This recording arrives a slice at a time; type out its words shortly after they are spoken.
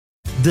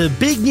The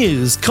Big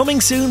News Coming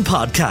Soon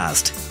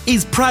podcast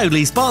is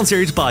proudly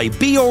sponsored by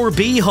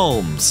B&B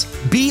Homes.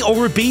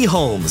 B&B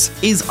Homes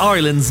is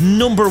Ireland's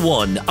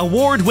 #1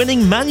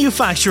 award-winning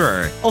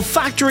manufacturer of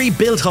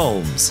factory-built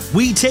homes.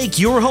 We take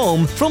your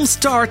home from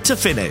start to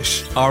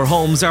finish. Our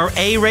homes are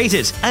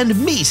A-rated and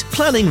meet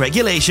planning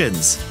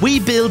regulations. We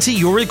build to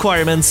your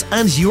requirements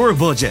and your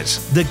budget.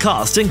 The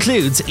cost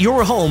includes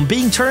your home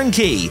being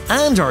turnkey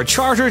and our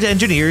chartered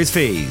engineers'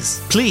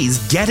 fees. Please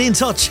get in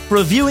touch for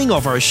a viewing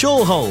of our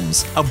show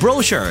homes, a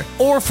brochure,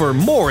 or for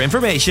more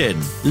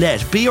information.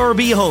 Let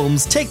B&B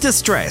Homes take the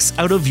stress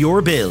out of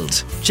your build.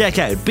 Check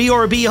out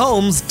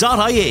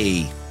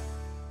brbhomes.ie.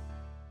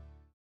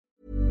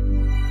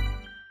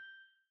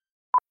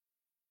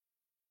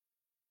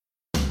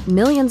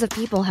 Millions of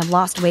people have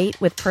lost weight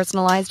with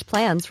personalized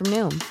plans from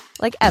Noom.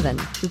 Like Evan,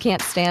 who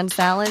can't stand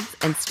salads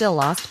and still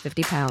lost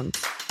 50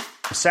 pounds.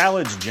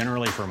 Salads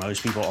generally for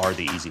most people are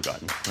the easy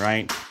button,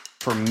 right?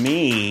 For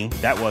me,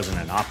 that wasn't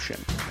an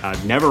option. I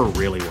never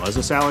really was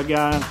a salad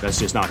guy. That's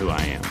just not who I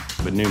am.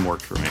 But Noom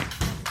worked for me.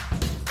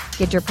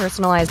 Get your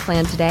personalized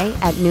plan today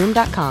at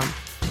Noom.com.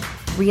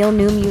 Real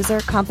Noom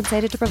user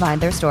compensated to provide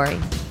their story.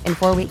 In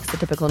 4 weeks, the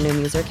typical Noom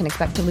user can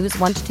expect to lose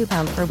 1 to 2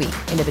 pounds per week.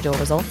 Individual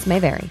results may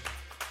vary.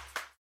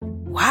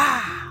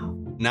 Wow.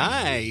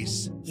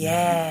 Nice.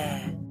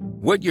 Yeah.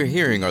 What you're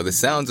hearing are the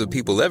sounds of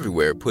people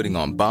everywhere putting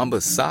on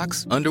Bombas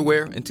socks,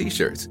 underwear, and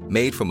T-shirts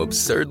made from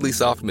absurdly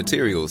soft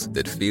materials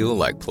that feel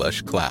like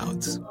plush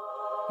clouds.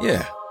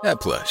 Yeah,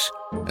 that plush.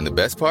 And the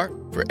best part?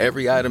 For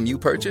every item you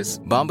purchase,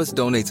 Bombas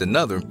donates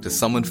another to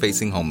someone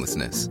facing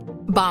homelessness.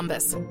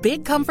 Bombas.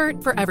 Big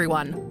comfort for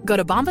everyone. Go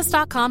to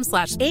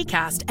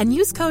bombas.com/ACAST and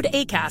use code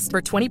ACAST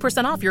for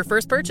 20% off your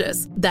first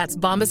purchase. That's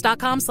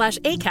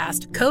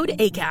bombas.com/ACAST. Code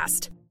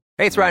ACAST.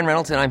 Hey, it's Ryan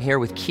Reynolds, and I'm here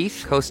with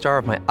Keith, co-star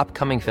of my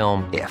upcoming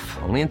film, If,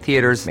 only in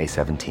theaters May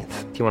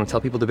 17th. Do you want to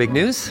tell people the big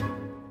news?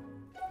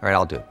 All right,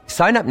 I'll do it.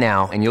 Sign up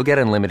now and you'll get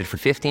unlimited for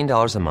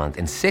 $15 a month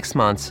and 6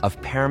 months of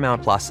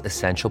Paramount Plus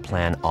Essential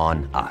Plan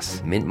on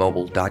us.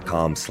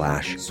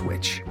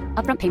 MintMobile.com/switch.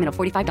 Upfront payment of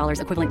 $45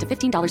 equivalent to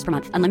 $15 per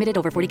month. Unlimited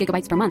over 40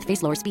 gigabytes per month.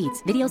 Face lower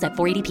speeds. Videos at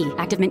 480p.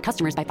 Active Mint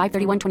customers by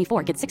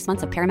 531.24 get 6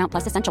 months of Paramount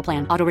Plus Essential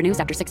Plan. Auto renews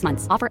after 6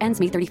 months. Offer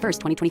ends May 31st,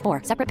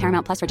 2024. Separate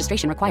Paramount Plus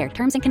registration required.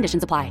 Terms and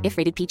conditions apply if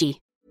rated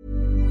PG.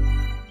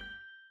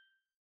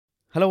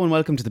 Hello and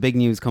welcome to the Big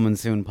News Coming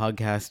Soon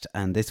podcast,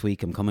 and this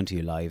week I'm coming to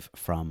you live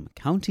from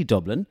County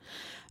Dublin.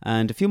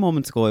 And a few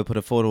moments ago I put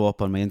a photo up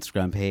on my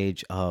Instagram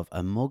page of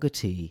a mug of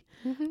tea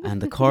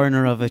and the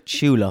corner of a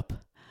tulip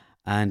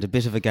and a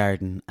bit of a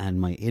garden,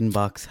 and my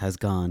inbox has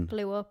gone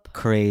blew up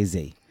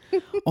crazy.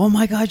 Oh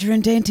my God, you're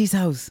in Dainty's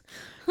house.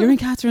 You're in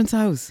Catherine's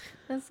house.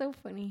 That's so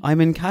funny. I'm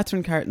in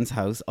Catherine Carton's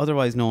house,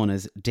 otherwise known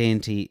as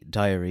Dainty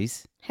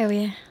Diaries. How are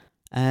you?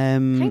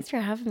 Thanks for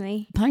having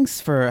me.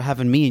 Thanks for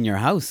having me in your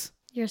house.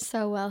 You're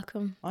so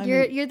welcome.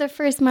 You're the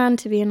first man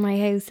to be in my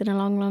house in a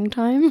long, long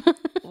time.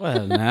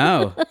 Well,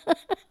 now.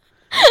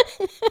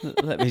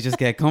 Let me just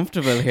get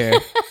comfortable here.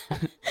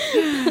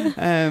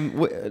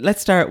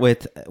 Let's start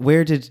with,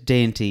 where did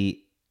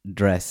Dainty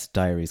Dress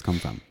Diaries come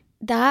from?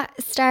 That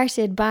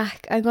started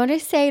back, I'm going to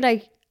say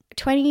like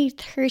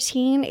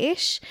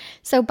 2013-ish.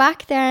 So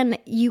back then,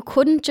 you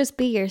couldn't just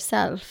be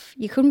yourself.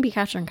 You couldn't be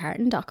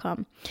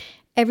CatherineCarton.com.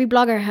 Every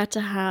blogger had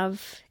to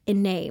have a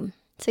name.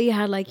 So you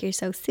had like your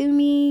So Sue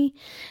Me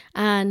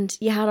and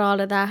you had all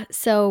of that.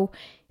 So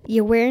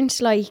you weren't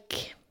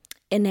like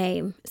a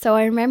name. So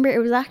I remember it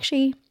was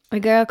actually a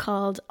girl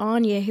called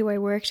Anya who I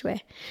worked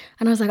with.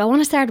 And I was like, I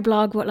want to start a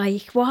blog, but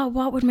like,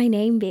 what would my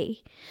name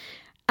be?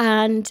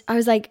 And I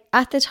was like,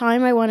 at the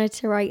time I wanted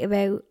to write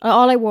about,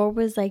 all I wore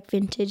was like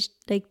vintage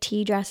like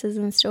tea dresses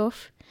and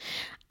stuff.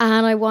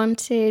 And I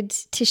wanted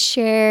to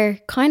share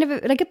kind of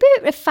like a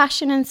bit of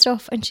fashion and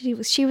stuff. And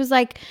she was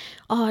like,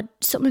 oh,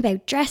 something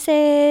about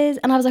dresses.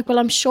 And I was like, well,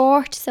 I'm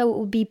short, so it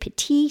would be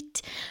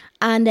petite.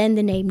 And then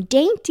the name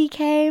Dainty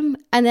came.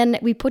 And then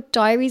we put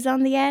diaries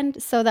on the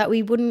end so that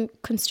we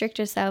wouldn't constrict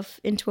ourselves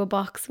into a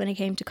box when it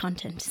came to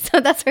content. So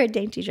that's where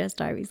Dainty Dress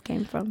Diaries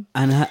came from.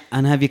 And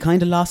have you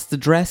kind of lost the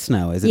dress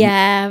now? Is it?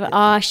 Yeah.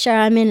 Oh, sure.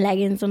 I'm in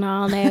leggings and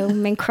all now.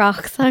 I'm in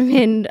Crocs. I'm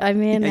in.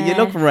 Yeah, you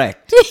look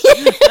wrecked.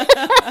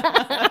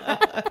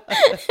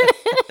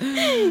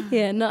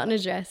 Yeah, not in a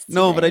dress today.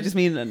 No, but I just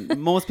mean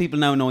most people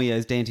now know you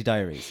as Dainty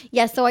Diaries.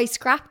 Yeah, so I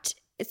scrapped.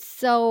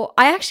 So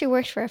I actually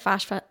worked for a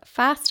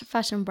fast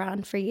fashion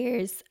brand for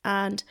years,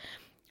 and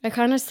I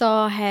kind of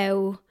saw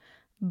how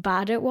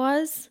bad it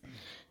was.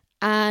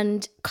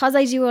 And because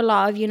I do a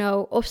lot of,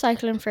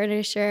 upcycling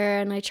furniture,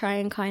 and I try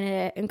and kind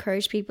of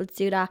encourage people to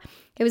do that,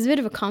 it was a bit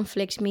of a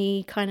conflict,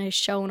 me kind of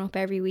showing up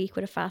every week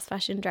with a fast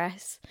fashion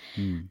dress.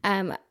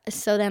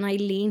 So then I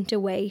leaned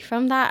away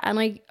from that,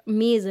 and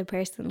me as a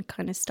person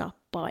kind of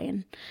stopped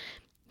buying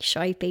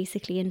shite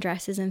basically in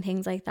dresses and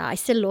things like that. I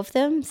still love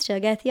them, still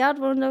get the odd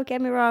one, don't get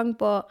me wrong,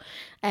 but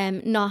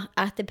not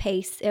at the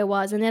pace it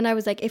was. And then I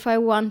was like, if I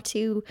want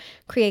to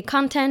create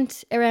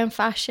content around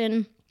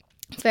fashion,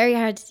 it's very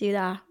hard to do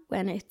that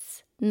when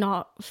it's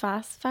not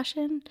fast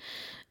fashion.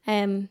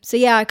 So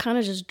yeah, I kind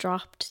of just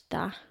dropped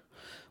that.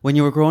 When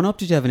you were growing up,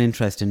 did you have an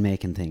interest in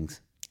making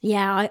things?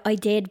 Yeah, I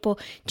did. But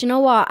do you know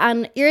what?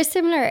 And you're a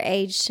similar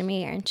age to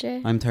me, aren't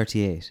you? I'm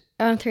 38.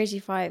 I'm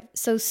 35.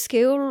 So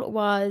school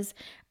was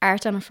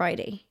art on a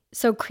Friday.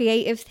 So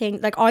creative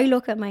things, like I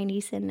look at my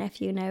niece and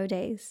nephew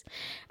nowadays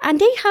and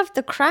they have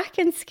the crack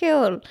in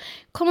school.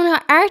 Coming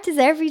out, art is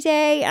every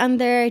day and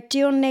they're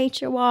doing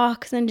nature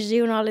walks and they're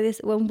doing all of this.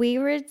 When we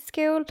were at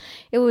school,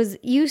 it was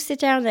you sit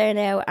down there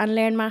now and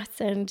learn maths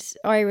and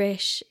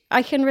Irish.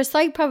 I can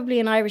recite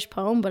probably an Irish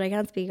poem, but I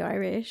can't speak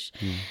Irish.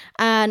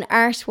 And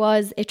art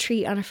was a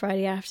treat on a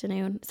Friday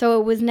afternoon. So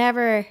it was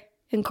never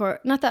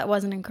encouraged, not that it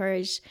wasn't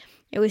encouraged.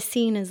 It was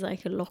seen as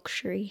like a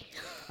luxury.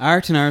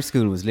 Art in our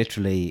school was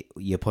literally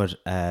you put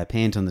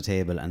paint on the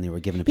table and they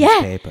were given a piece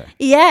of paper.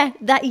 Yeah.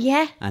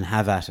 And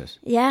have at it.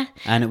 Yeah.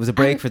 And it was a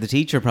break for the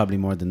teacher probably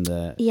more than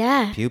the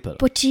pupil.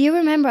 But do you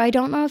remember, I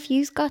don't know if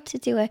you got to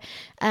do it,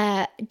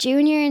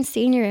 junior and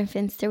senior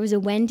infants, there was a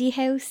Wendy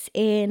house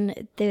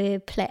in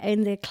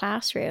the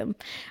classroom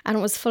and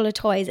it was full of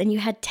toys and you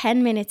had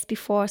 10 minutes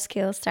before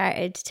school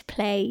started to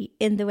play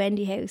in the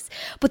Wendy house.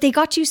 But they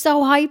got you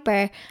so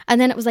hyper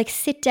and then it was like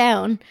sit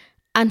down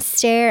and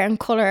stare and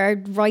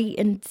colour, write,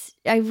 and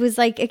I was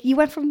like, you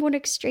went from one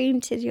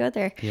extreme to the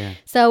other. Yeah.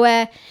 So,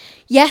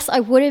 yes, I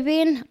would have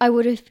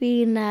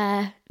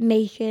been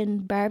making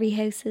Barbie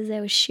houses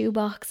out of shoe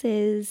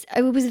boxes.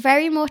 It was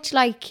very much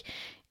like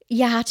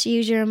you had to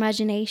use your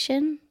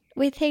imagination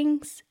with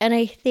things. And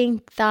I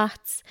think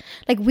that's,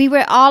 like,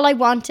 all I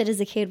wanted as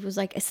a kid was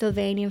like a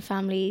Sylvanian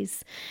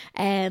family's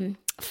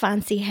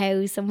fancy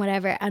house and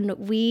whatever, and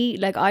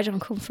I don't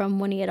come from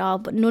money at all,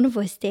 but none of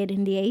us did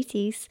in the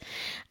 80s,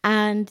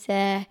 and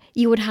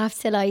you would have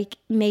to like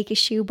make a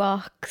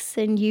shoebox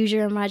and use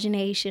your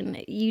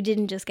imagination. You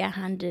didn't just get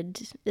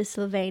handed the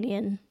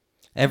Sylvanian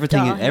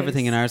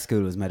everything in our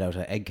school was made out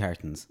of egg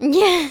cartons.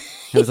 Yeah,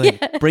 it was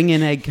like bring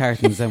in egg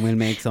cartons and we'll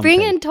make something.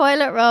 Bring in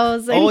toilet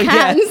rolls and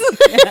cans.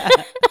 Yeah.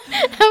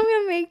 And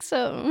we'll make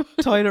some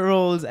toilet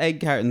rolls, egg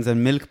cartons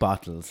and milk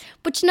bottles.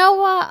 But you know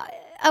what,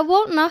 I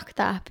won't knock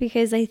that,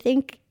 because I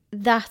think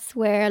that's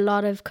where a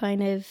lot of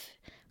kind of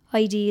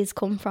ideas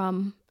come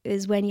from,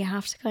 is when you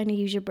have to kind of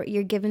use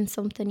you're given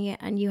something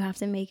and you have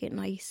to make it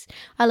nice.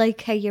 I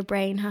like how your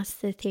brain has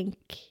to think.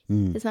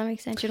 Does that make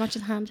sense? You're not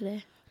just handed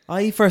it.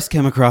 I first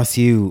came across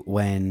you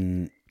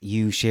when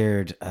you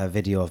shared a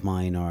video of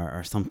mine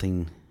or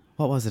something.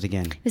 What was it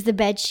again? It was the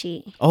bed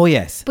sheet. Oh,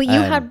 yes. But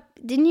you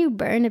didn't you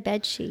burn a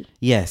bed sheet?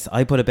 Yes,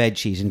 I put a bed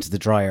sheet into the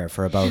dryer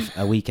for about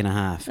a week and a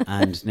half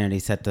and nearly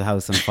set the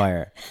house on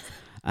fire.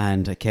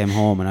 And I came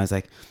home and I was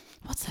like,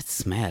 what's that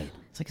smell?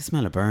 It's like a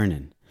smell of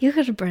burning. You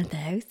could have burnt the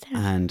house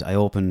down. And I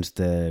opened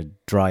the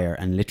dryer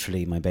and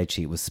literally my bed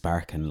sheet was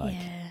sparking like.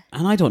 Yeah.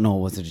 And I don't know,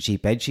 was it a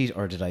cheap bed sheet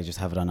or did I just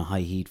have it on a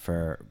high heat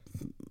for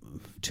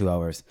 2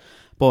 hours?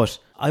 But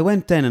I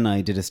went then and I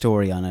did a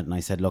story on it and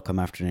I said, look, I'm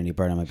after nearly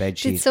burning my bed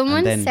sheet. Did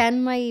someone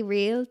send my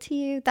reel to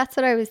you? That's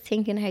what I was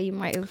thinking, how you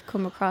might have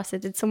come across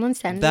it. Did someone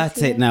send it to you?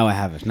 That's it. Now I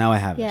have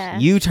it. Yeah.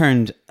 You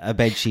turned a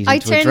bed sheet into a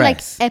dress. I turned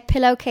like a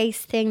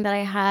pillowcase thing that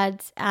I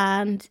had,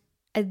 and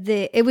I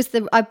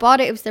bought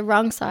it. It was the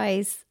wrong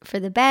size for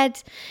the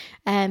bed.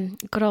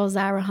 Good old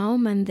Zara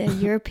Home and the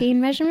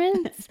European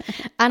measurements.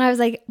 And I was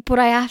like, but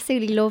I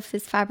absolutely love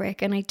this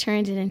fabric, and I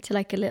turned it into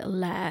like a little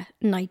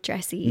night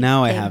dressy.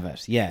 Now thing. I have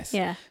it. Yes.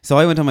 Yeah. So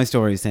I went on my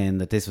story saying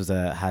that this was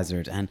a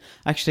hazard, and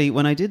actually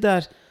when I did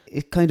that,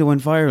 it kind of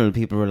went viral.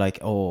 People were like,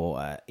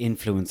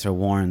 influencer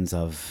warns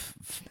of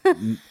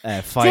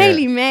fire.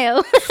 Daily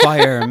Mail.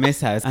 Fire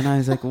mishaps. And I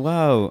was like,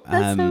 wow.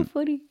 That's so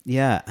funny.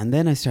 Yeah. And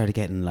then I started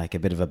getting like a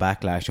bit of a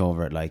backlash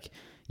over it. Like,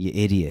 you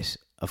idiot.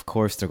 Of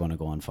course they're going to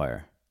go on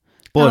fire.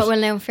 But well,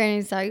 now in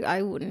fairness,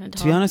 I wouldn't have.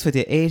 To be honest with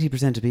you,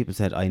 80% of people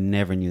said, I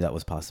never knew that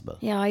was possible.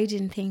 Yeah, I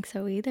didn't think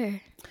so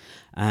either.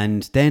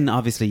 And then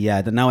obviously,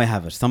 now I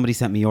have it. Somebody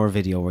sent me your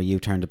video where you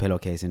turned a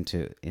pillowcase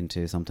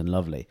into something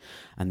lovely.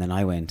 And then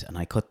I went and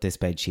I cut this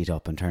bed sheet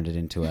up and turned it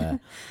into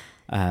a...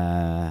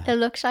 it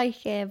looks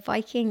like a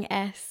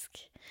Viking-esque.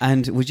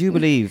 And would you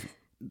believe,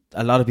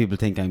 a lot of people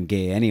think I'm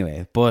gay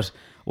anyway, but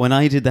when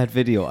I did that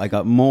video, I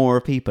got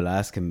more people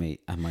asking me,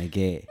 am I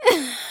gay?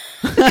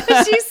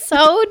 Because you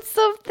sewed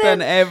something.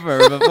 Than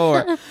ever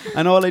before.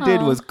 And all I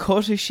did was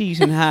cut a sheet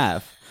in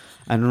half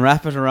and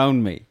wrap it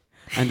around me.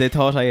 And they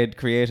thought I had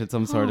created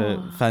some sort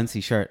of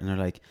fancy shirt. And they're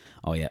like,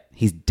 oh yeah,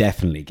 he's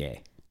definitely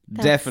gay.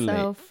 That's definitely.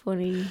 So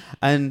funny.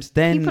 And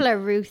then people are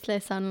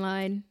ruthless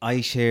online.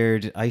 I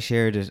shared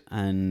it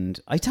and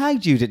I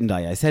tagged you, didn't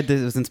I? I said that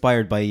it was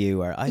inspired by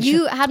you.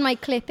 You had my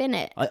clip in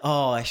it.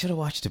 I should have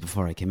watched it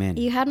before I came in.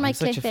 You had my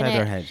clip such a in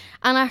featherhead. It.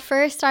 And at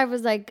first I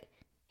was like,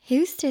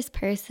 who's this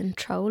person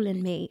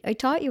trolling me? I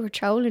thought you were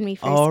trolling me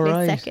for a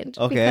split second.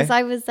 Okay. Because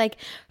I was like,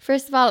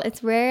 first of all,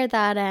 it's rare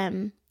that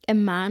a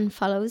man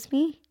follows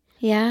me.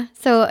 Yeah.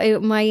 So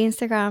my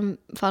Instagram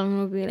following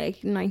would be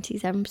like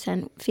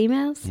 97%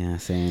 females. Yeah,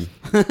 same.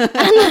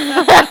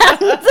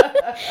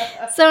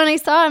 So when I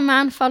saw a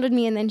man followed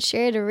me and then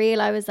shared a reel,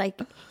 I was like,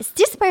 is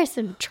this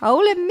person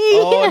trolling me?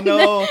 Oh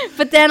no.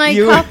 But then I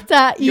copped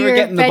that you were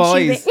getting the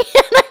boys. And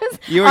I was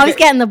I was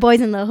getting the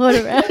boys in the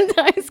hood around.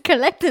 I was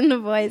collecting the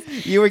boys.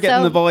 You were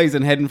getting the boys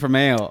and heading for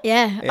Mayo.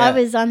 Yeah, I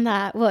was on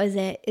that. What is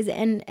it? Is it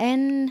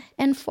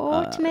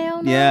N4 to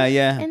Mayo now?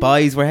 Yeah.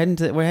 Boys, we're heading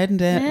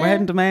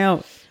to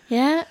Mayo.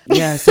 Yeah.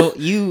 Yeah, so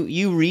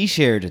you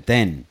reshared it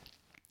then.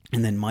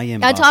 And then my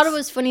inbox. I thought it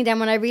was funny then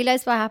when I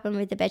realised what happened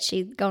with the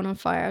bedsheet going on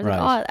fire.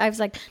 I was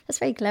like, that's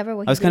very clever. I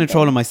was kind of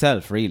trolling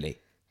myself, really.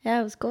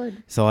 Yeah, it was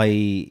good. So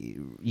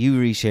you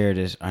reshared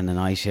it and then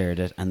I shared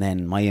it and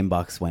then my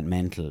inbox went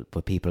mental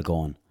with people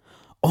going,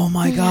 oh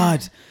my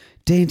God,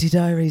 Dainty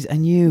Diaries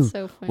and you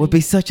would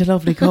be such a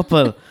lovely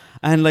couple.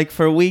 And like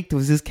for a week there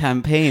was this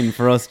campaign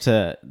for us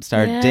to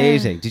start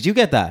dating. Did you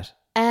get that?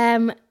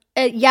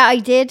 Yeah, I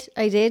did.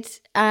 Are you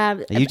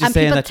just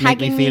saying that to make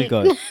me feel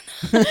good?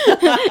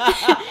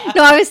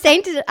 No, I was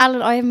saying to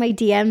Alan, I have my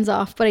DMs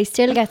off, but I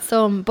still get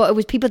some. But it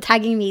was people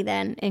tagging me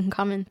then in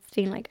comments,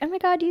 being like, "Oh my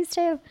God, you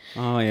too."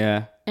 Oh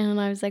yeah. And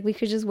I was like, we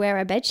could just wear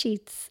our bed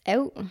sheets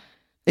out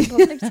in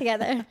public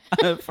together.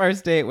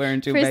 First date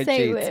wearing two bed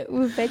sheets. First date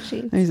with bed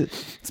sheets. He's like,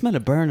 smell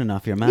of burning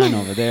off your man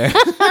over there.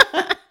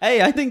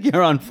 Hey, I think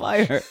you're on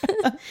fire.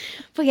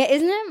 But yeah,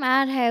 isn't it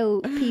mad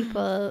how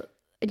people?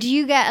 Do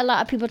you get a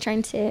lot of people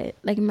trying to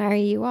like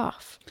marry you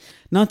off?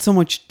 Not so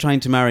much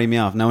trying to marry me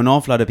off. Now, an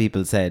awful lot of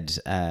people said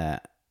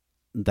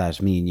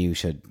that me and you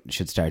should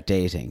start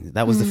dating.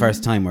 That was the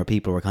first time where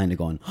people were kind of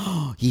going,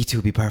 oh, you two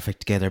would be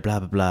perfect together, blah,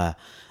 blah, blah.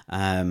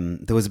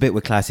 There was a bit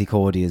with Classy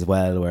Cody as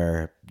well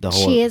where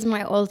she is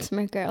my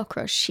ultimate girl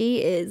crush.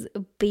 She is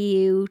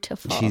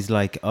beautiful. She's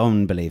like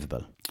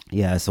unbelievable.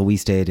 Yeah, so we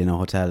stayed in a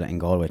hotel in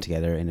Galway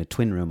together in a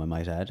twin room, I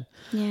might add.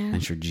 Yeah.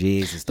 And sure,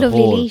 Jesus, the lovely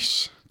whole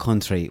leash.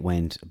 Country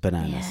went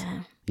bananas.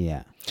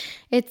 Yeah.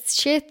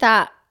 It's shit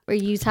that where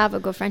you have a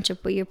good friendship,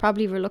 but you're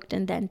probably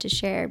reluctant then to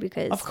share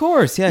because of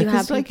course, yeah, you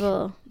have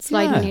people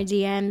sliding in your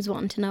DMs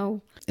wanting to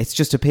know. It's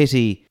just a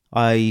pity.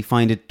 I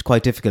find it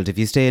quite difficult if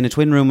you stay in a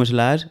twin room with a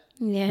lad.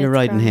 Yeah, you're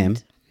riding him.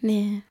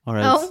 Yeah. Or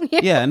else,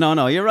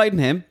 no, you're riding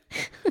him.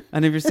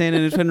 And if you're staying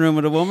in a twin room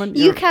with a woman,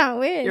 you can't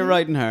win. You're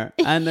riding her.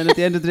 And then at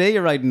the end of the day,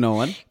 you're riding no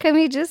one. Can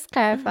we just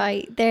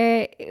clarify?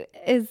 There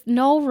is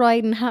no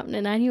riding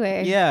happening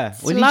anywhere. Yeah.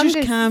 Will you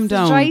just calm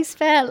down? Dry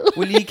spell.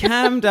 Will you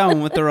calm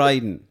down with the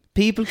riding?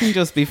 People can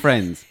just be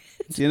friends.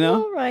 Do you know?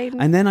 No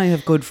riding. And then I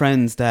have good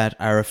friends that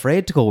are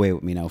afraid to go away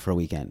with me now for a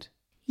weekend.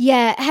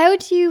 Yeah, how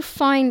do you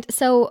find...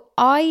 So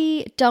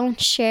I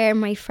don't share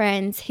my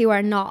friends who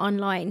are not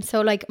online. So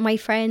like my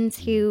friends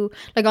who...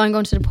 Like I'm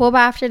going to the pub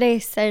after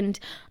this and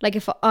like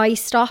if I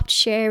stopped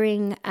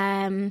sharing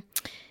them,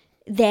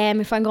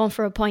 if I'm going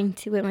for a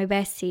pint with my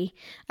bestie,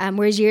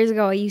 whereas years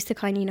ago I used to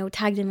kind of,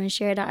 tag them and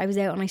share that I was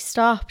out and I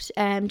stopped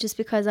just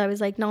because I was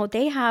like, no,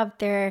 they have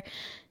their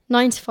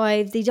 9 to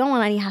 5. They don't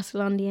want any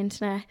hassle on the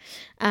internet.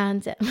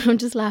 And I'm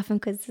just laughing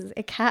because there's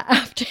a cat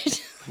after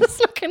just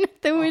looking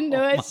at the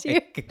window at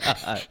you.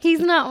 God. He's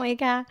not my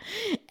cat.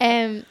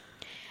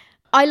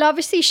 I'll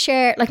obviously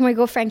share, like my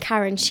good friend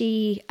Karen,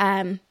 she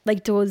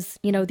does,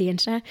 the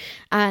internet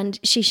and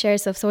she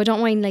shares stuff. So I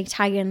don't mind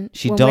tagging.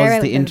 She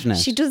does the internet.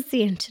 She does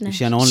the internet. Is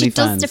she on OnlyFans? She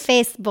does the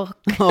Facebook.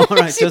 Oh,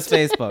 right, just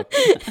Facebook.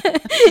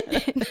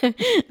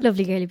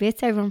 Lovely Girly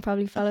Bits. Everyone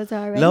probably follows her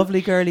already.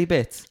 Lovely Girly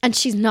Bits. And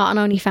she's not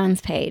an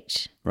OnlyFans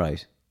page.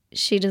 Right.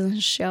 She doesn't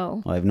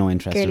show. I have no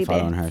interest in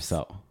following her,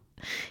 so.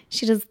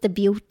 She does the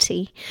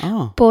beauty.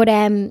 Oh. But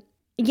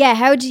yeah,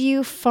 how do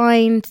you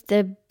find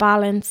the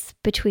balance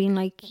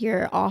between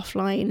your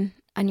offline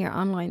and your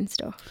online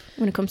stuff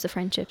when it comes to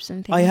friendships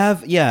and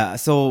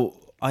things? So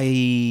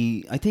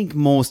I think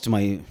most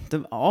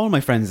of all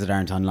my friends that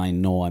aren't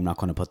online know I'm not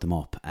going to put them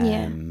up.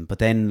 But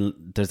then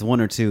there's one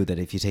or two that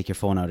if you take your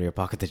phone out of your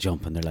pocket, they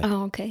jump and they're like,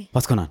 "Oh, okay,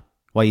 what's going on?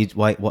 What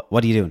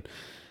are you doing?"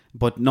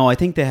 But no, I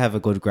think they have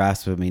a good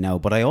grasp of me now.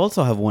 But I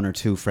also have one or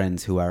two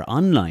friends who are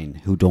online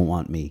who don't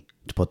want me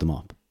to put them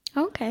up.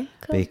 Okay,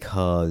 cool.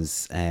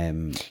 Because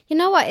you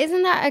know what?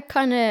 Isn't that a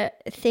kind of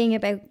thing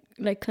about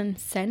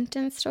consent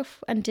and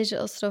stuff and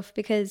digital stuff?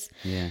 Because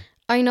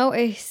I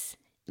notice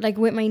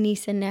with my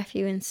niece and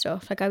nephew and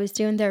stuff, I was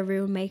doing their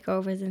room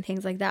makeovers and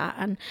things like that,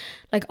 and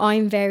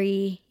I'm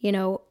very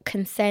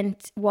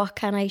consent, what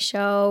can I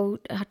show,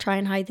 try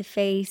and hide the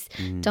face,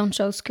 don't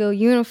show school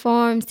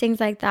uniforms, things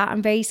like that.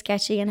 I'm very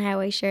sketchy in how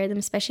I share them,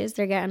 especially as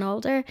they're getting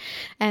older.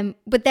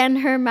 But then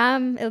her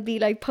mum will be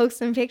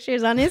posting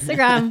pictures on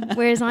Instagram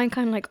whereas I'm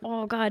kind of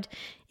oh God,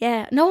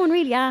 yeah, no one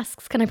really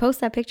asks, can I post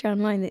that picture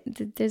online?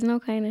 There's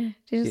no kind of,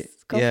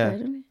 just go for it,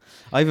 don't you?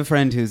 I have a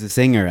friend who's a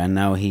singer and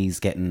now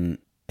he's playing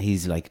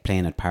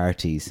at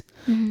parties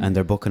and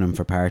they're booking him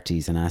for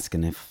parties and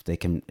asking if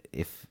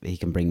he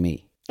can bring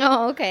me.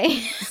 Oh,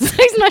 okay. So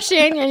he's not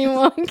sharing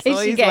anymore in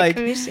case you get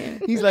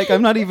commission. He's like,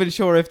 I'm not even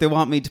sure if they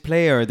want me to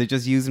play or they're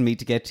just using me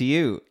to get to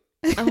you.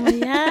 Oh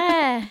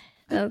yeah.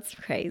 That's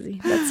crazy.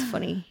 That's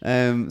funny.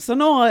 So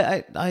no,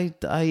 I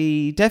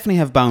definitely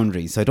have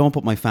boundaries. So I don't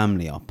put my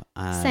family up.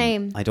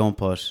 Same. I don't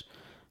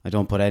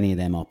put any of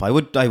them up. I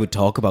would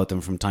talk about them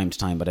from time to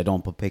time, but I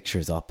don't put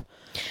pictures up.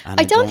 And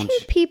I don't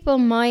think people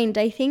mind.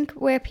 I think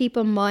where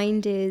people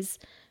mind is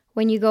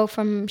when you go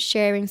from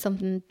sharing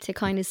something to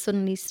kind of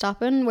suddenly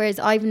stopping. Whereas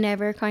I've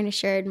never kind of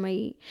shared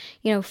my,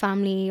 you know,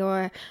 family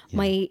or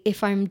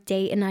if I'm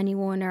dating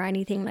anyone or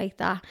anything like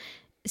that.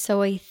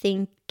 So I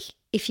think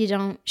if you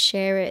don't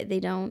share it, they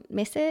don't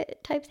miss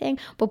it type thing.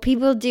 But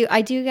people do.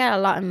 I do get a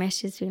lot of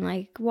messages being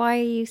like, why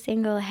are you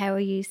single? How are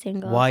you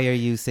single? Why are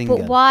you single?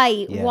 But why?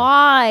 Yeah.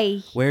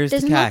 Why? Where's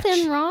There's the catch?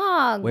 nothing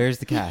wrong. Where's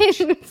the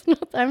catch?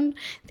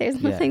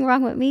 There's nothing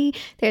wrong with me.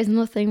 There's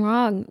nothing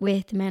wrong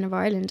with the men of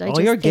Ireland.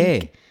 You're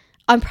gay.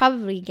 I'm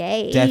probably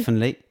gay.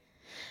 Definitely.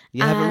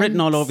 You have it written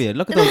all over you.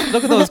 Look at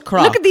those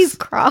Crocs. Look at these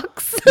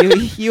Crocs.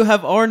 you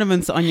have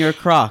ornaments on your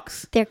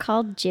Crocs. They're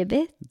called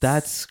gibbets.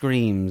 That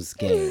screams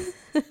gay.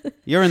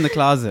 You're in the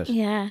closet.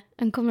 Yeah,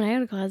 I'm coming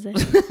out of the closet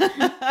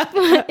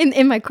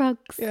in my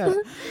Crocs. Yeah,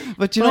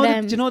 but do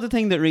you know the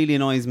thing that really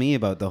annoys me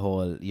about the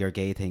whole "you're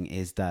gay" thing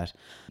is that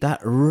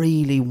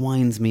really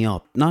winds me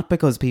up. Not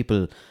because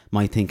people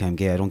might think I'm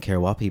gay. I don't care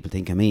what people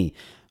think of me.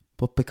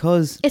 But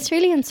because it's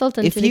really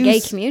insulting to the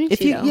gay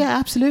community. Yeah,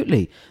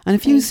 absolutely. And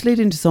if you slid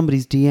into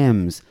somebody's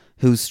DMs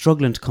who's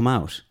struggling to come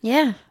out,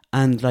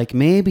 and like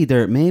maybe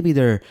they've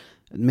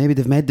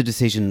made the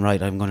decision,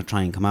 right, I'm going to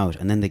try and come out,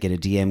 and then they get a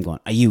DM going,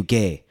 "Are you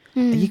gay?"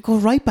 And you go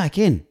right back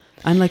in.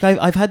 And like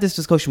I've had this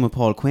discussion with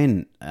Paul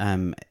Quinn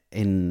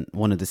in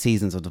one of the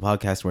seasons of the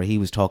podcast where he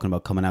was talking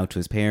about coming out to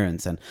his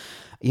parents, and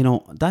you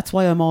know that's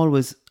why I'm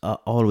always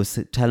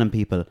telling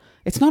people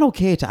it's not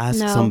okay to ask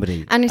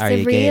somebody. And it's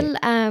a real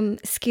gay?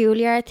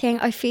 schoolyard thing.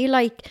 I feel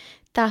like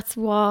that's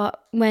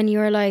what, when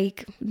you're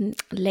like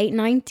late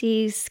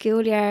 90s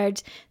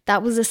schoolyard,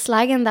 that was a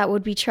slagging that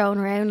would be thrown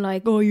around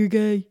like, oh, you're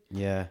gay.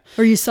 Yeah.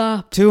 Or you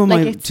sop. Two of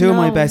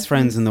my best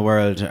friends in the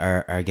world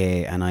are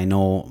gay, and I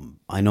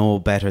know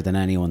better than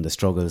anyone the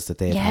struggles that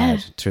they've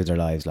had through their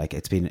lives. Like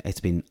it's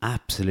been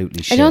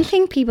absolutely shit. I don't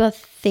think people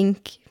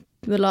think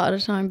a lot of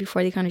the time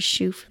before they kind of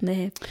shoot from the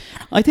hip.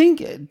 I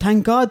think,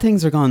 thank God,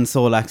 things are gone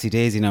so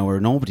laxy-daisy now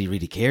where nobody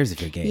really cares if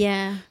you're gay.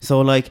 Yeah.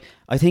 So like,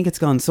 I think it's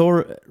gone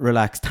so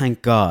relaxed,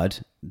 thank God,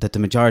 that the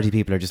majority of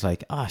people are just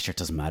like, sure, it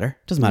doesn't matter.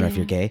 It doesn't matter if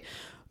you're gay.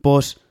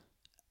 But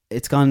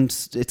it's gone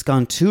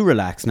too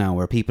relaxed now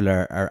where people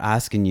are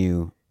asking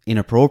you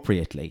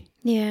inappropriately.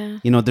 Yeah.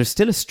 You know, there's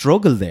still a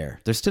struggle there.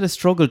 There's still a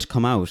struggle to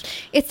come out.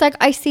 It's like,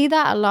 I see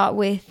that a lot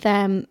with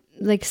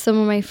like some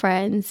of my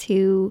friends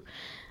who,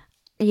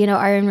 you know,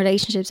 are in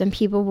relationships, and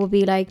people will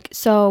be like,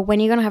 so when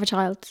are you going to have a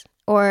child?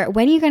 Or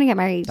when are you going to get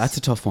married? That's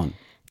a tough one.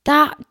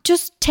 That,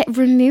 just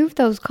remove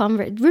those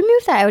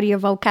remove that out of your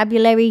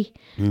vocabulary.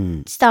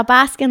 Stop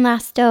asking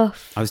that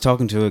stuff. I was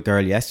talking to a girl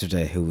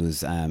yesterday who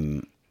was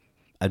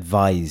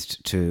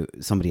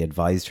somebody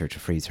advised her to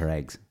freeze her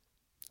eggs.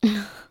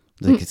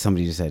 Like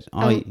somebody just said,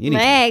 you need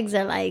eggs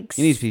are like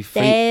you need to be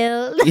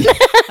stale.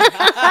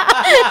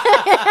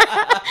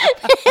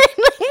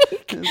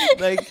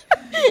 Like,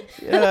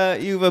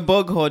 you have a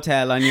bug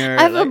hotel on your...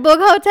 I have a bug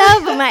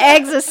hotel, but my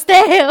eggs are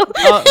stale.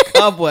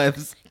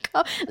 Cobwebs.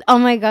 Oh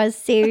my God,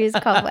 serious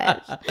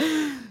cobwebs.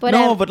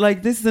 But but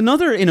like, this is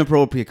another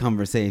inappropriate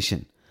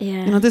conversation.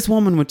 Yeah. You know, this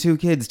woman with 2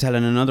 kids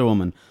telling another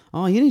woman,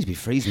 you need to be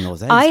freezing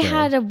those eggs. I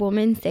had a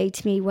woman say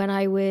to me when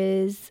I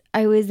was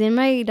in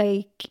my,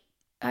 like,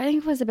 I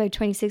think it was about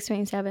 26,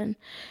 27, and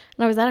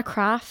I was at a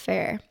craft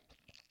fair.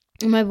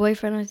 My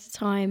boyfriend at the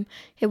time,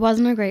 it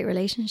wasn't a great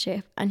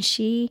relationship, and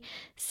she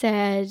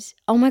said,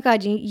 oh my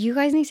God, you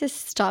guys need to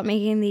stop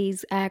making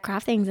these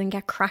craft things and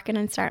get cracking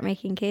and start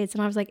making kids.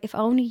 And I was like, if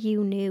only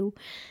you knew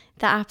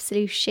the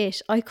absolute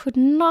shit. I could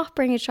not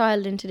bring a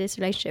child into this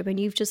relationship, and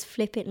you've just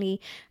flippantly,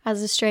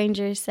 as a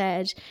stranger,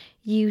 said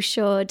you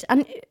should.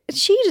 And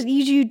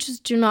you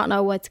just do not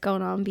know what's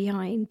going on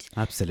behind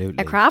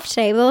absolutely a craft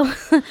table.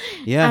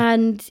 Yeah.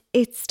 And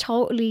it's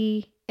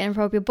totally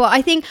inappropriate. But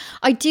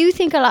I do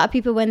think a lot of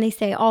people, when they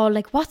say,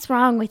 like, what's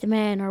wrong with the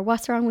men, or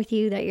what's wrong with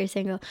you that you're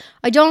single,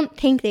 I don't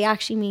think they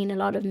actually mean a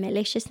lot of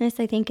maliciousness.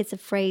 I think it's a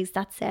phrase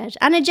that's said,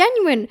 and a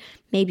genuine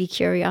maybe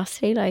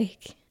curiosity,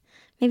 like,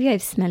 maybe I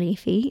have smelly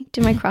feet.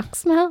 Do my Crocs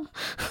smell?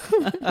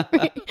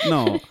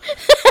 No,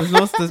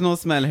 there's no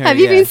smell here. Have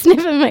you been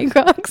sniffing my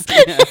Crocs?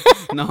 Yeah.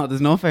 No,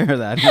 there's no fear of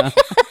that. No.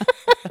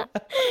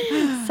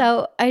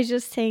 So I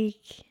just think,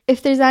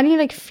 if there's any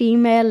like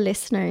female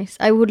listeners,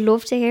 I would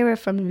love to hear it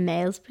from a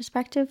male's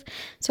perspective.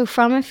 So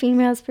from a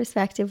female's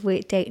perspective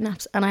with dating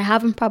apps, and I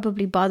haven't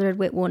probably bothered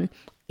with one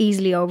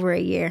easily over a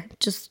year,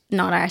 just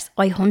not ours.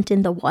 I hunt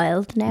in the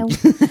wild now.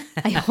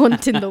 I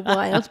hunt in the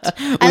wild.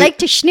 I like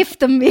to sniff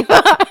them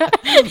before.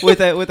 with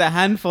a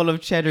handful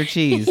of cheddar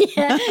cheese.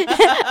 Yeah.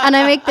 And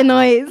I make the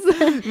noise.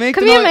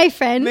 Come here, my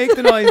friend. Make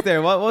the noise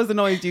there. What was the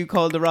noise you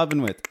called the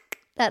robin with?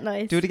 That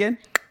noise. Do it again.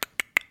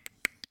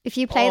 If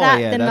you play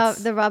then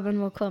the robin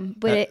will come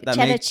with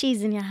cheddar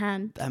cheese in your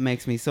hand. That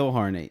makes me so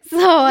horny. So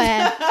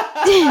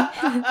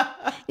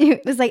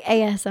it was like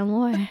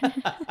ASMR.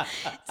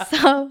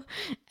 So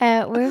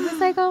where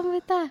was I going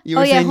with that?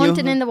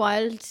 Hunting in the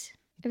wild.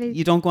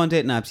 You don't go on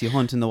dating apps, you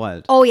hunt in the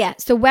wild. Oh yeah.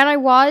 So when I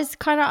was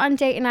kind of on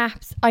dating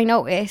apps, I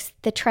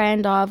noticed the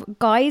trend of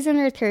guys in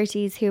their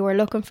 30s who were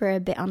looking for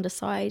a bit on the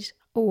side.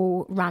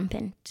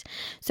 Rampant.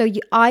 So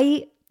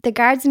I the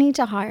guards need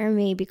to hire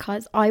me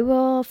because I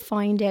will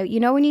find out. You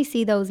know when you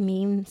see those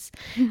memes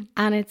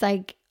and it's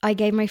like, I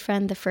gave my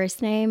friend the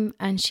first name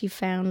and she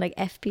found like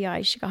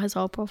FBI. She got his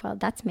whole profile.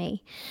 That's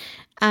me.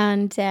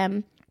 And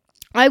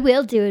I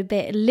will do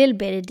a little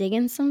bit of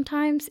digging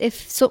sometimes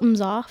if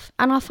something's off.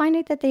 And I'll find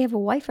out that they have a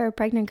wife or a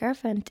pregnant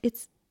girlfriend.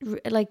 It's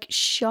like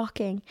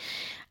shocking.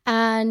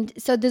 And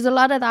so there's a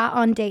lot of that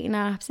on dating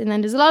apps. And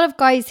then there's a lot of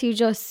guys who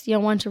just,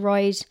 want to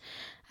ride.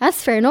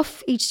 That's fair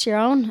enough. Each to your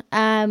own.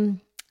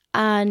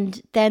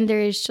 And then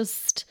there's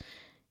just,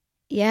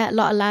 a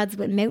lot of lads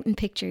with mountain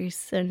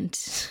pictures and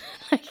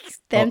like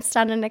them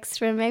standing next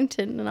to a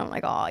mountain. And I'm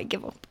like, I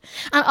give up.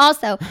 And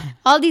also,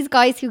 all these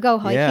guys who go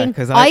hiking,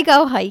 I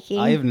go hiking.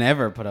 I've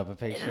never put up a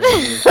picture.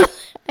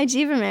 I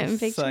do have a mountain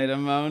picture. Side a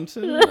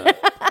mountain.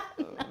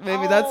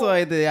 Maybe that's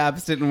why the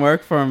apps didn't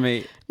work for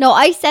me. No,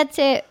 I said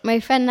to my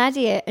friend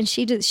Nadia, and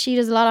she does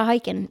a lot of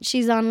hiking.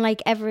 She's on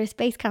like Everest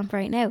Base Camp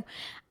right now.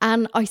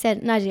 And I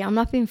said, Nadia, I'm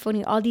not being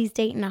funny. All these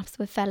dating apps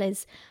with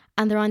fellas,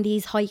 and they're on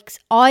these hikes.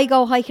 I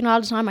go hiking all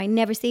the time. I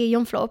never see a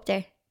young fella up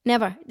there.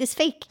 Never. It's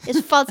fake.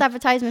 It's false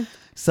advertisement.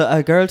 So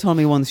a girl told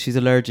me once she's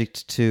allergic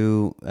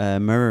to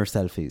mirror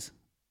selfies.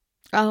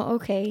 Oh,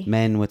 okay.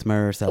 Men with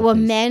mirror selfies. Well,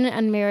 men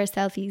and mirror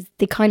selfies,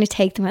 they kind of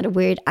take them at a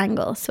weird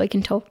angle. So I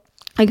can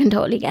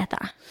totally get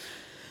that.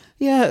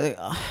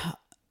 Yeah.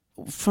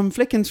 From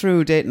flicking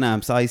through dating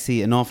apps, I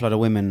see an awful lot of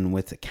women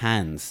with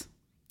cans.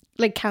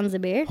 Like cans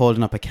of beer?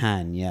 Holding up a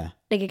can, yeah.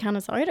 Like a can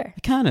of cider?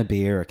 A can of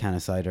beer, a can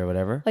of cider,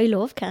 whatever. I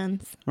love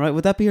cans. Right,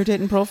 would that be your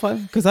dating profile?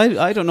 Because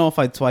I don't know if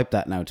I'd swipe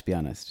that now, to be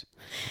honest.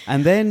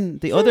 And then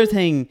the other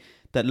thing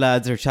that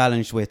lads are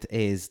challenged with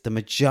is the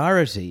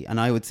majority, and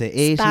I would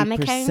say 80%. Spam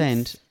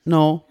accounts?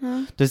 No.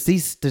 There's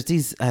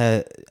these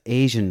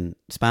Asian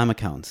spam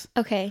accounts.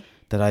 Okay.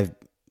 That I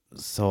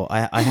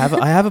have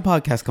a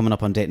podcast coming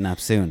up on dating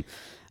apps soon.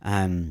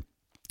 And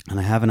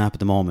I have an app at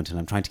the moment and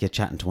I'm trying to get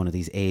chatting to one of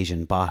these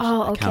Asian bot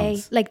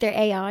accounts. Okay. Like they're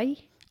AI?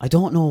 I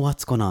don't know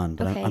what's going on,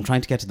 but I'm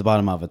trying to get to the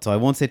bottom of it. So I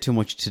won't say too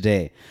much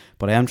today,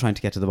 but I am trying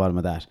to get to the bottom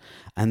of that.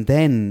 And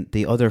then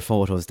the other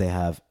photos they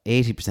have,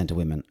 80% of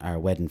women are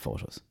wedding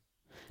photos.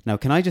 Now,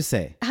 can I just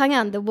say... Hang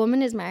on, the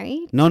woman is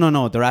married?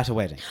 No, they're at a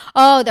wedding.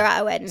 Oh, they're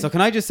at a wedding. So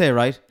can I just say,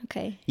 right?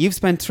 Okay. You've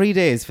spent 3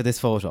 days for this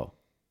photo.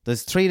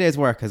 There's 3 days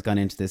work has gone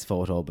into this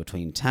photo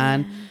between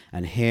tan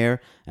and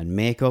hair and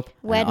makeup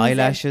and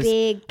eyelashes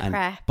and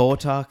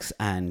Botox,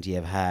 and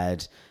you've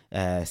had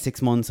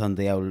 6 months on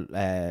the old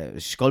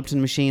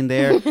sculpting machine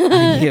there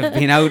and you've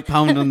been out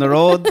pounding the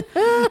road,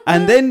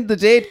 and then the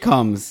date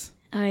comes.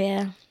 Oh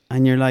yeah.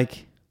 And you're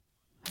like,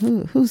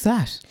 who's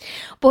that?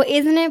 But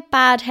isn't it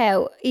bad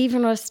how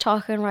even us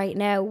talking right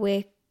now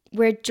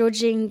we're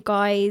judging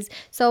guys.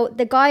 So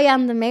the guy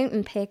on the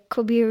mountain pic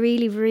could be a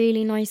really,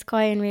 really nice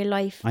guy in real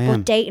life.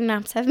 But dating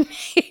apps have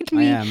made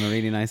me... I am a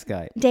really nice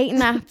guy. Dating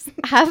apps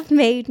have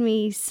made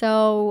me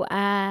so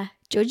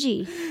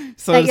judgy.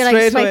 So like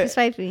you're like,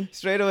 swipe me.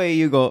 Straight away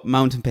you go,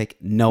 mountain pic.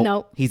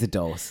 No. He's a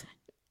dose.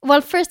 Well,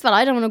 first of all,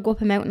 I don't want to go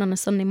up a mountain on a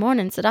Sunday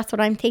morning. So that's what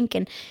I'm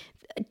thinking.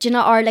 Do you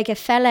know, or like a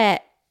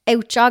fella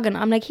out jogging,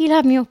 I'm like, he'll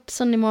have me up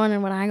Sunday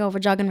morning when I go over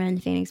jogging around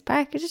the Phoenix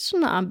Park.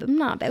 I'm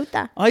not about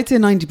that. I'd say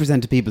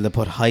 90% of people that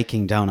put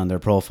hiking down on their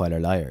profile are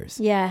liars.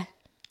 Yeah.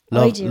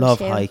 Love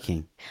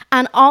hiking.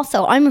 And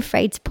also, I'm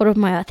afraid to put up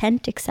my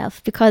authentic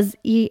self because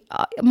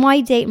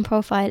my dating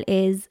profile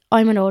is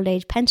I'm an old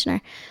age pensioner,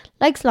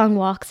 likes long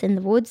walks in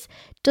the woods,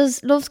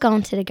 loves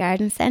going to the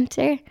garden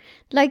centre,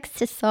 likes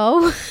to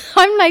sew.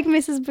 I'm like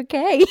Mrs.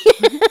 Bouquet.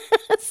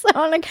 So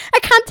I'm like, I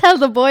can't tell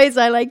the boys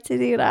I like to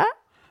do that.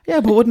 Yeah,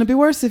 but wouldn't it be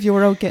worse if you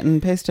were out getting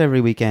pissed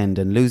every weekend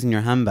and losing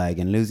your handbag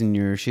and losing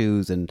your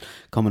shoes and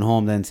coming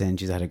home then saying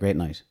she's had a great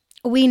night?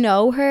 We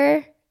know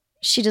her.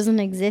 She doesn't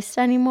exist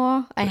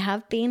anymore. I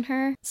have been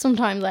her.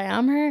 Sometimes I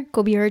am her.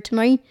 Could be her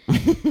tonight.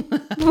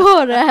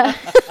 But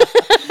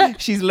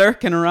she's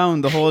lurking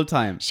around the whole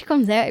time. She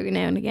comes out every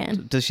now and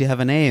again. Does she have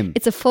a name?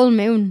 It's a full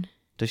moon.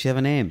 Does she have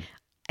a name?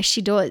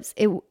 She does.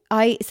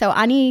 So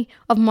any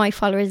of my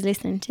followers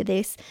listening to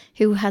this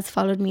who has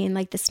followed me in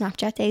like the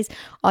Snapchat days,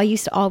 I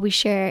used to always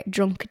share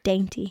drunk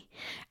Dainty,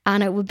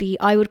 and it would be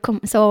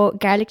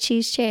garlic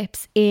cheese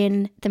chips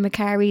in the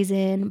Macquarie's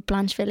in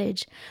Blanche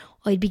Village.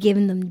 I'd be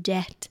giving them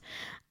death,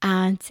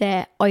 and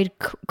I'd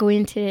go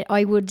into.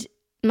 I would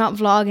not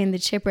vlog in the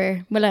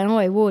chipper. Well, I know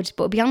I would,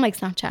 but it'd be on like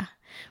Snapchat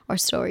or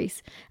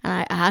stories,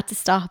 and I had to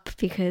stop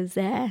because.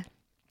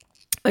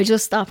 I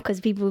just stopped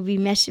because people would be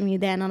messaging me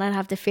then, and I'd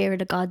have the fear of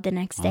the God the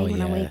next day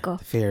when I wake up.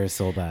 The fear is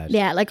so bad.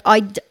 Yeah, like I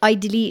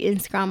delete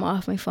Instagram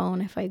off my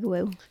phone if I go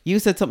out. You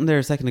said something there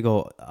a second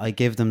ago. I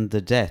give them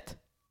the death.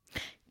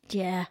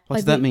 Yeah. What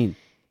does that mean?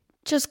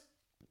 Just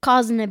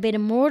causing a bit of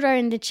murder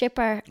in the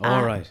chipper.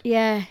 All right.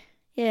 Yeah.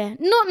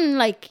 Nothing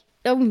like,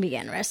 I wouldn't be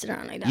getting arrested or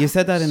anything like that. You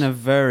said that in a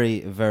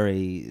very,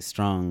 very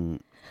strong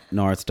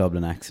North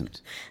Dublin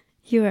accent.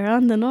 You were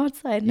on the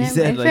north side now. You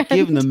said like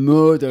giving them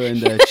murder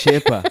in the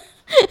chipper.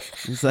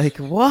 It's like,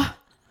 what?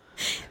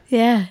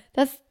 Yeah,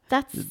 that's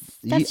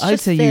That's I'd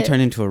just say you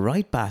turn into a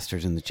right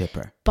bastard in the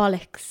chipper.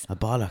 bollocks. A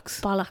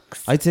bollocks.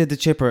 Bollocks. I'd say the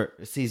chipper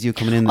sees you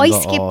coming in and I go,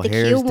 skipped oh, the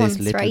here's queue this once,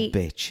 little right?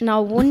 bitch.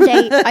 No, one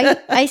day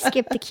I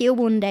skipped the queue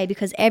one day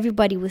because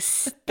everybody was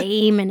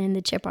steaming in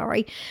the chipper,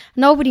 right?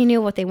 Nobody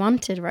knew what they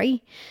wanted,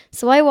 right?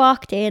 So I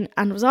walked in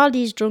and there was all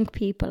these drunk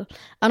people,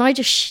 and I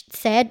just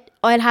said,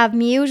 I'll have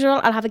my usual,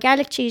 I'll have a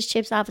garlic cheese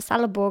chips, I'll have a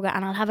salad burger,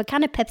 and I'll have a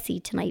can of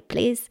Pepsi tonight,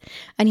 please.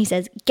 And he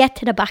says, get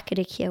to the back of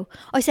the queue.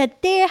 I said,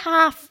 they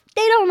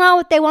don't know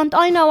what they want.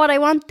 I know what I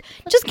want.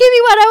 Just give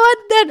me what I want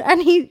then.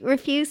 And he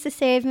refused to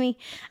save me.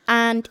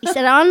 And he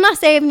said, I'm not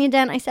saving you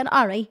then. I said,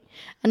 all right.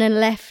 And then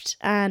left.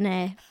 And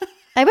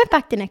I went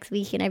back the next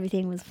week and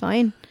everything was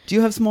fine. Do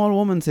you have small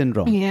woman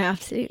syndrome? Yeah,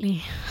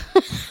 absolutely.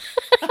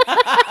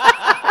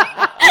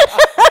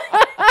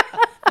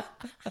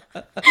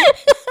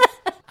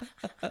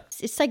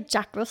 It's like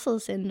Jack Russell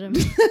syndrome.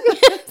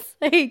 It's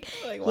like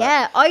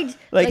yeah, I'd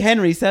like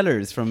Henry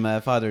Sellers from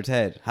Father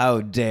Ted. How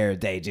dare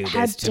they do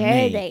this to me? How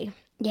dare they?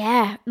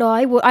 Yeah, no,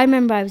 I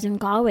remember I was in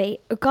Galway.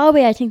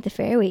 Galway, I think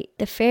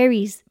the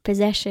fairies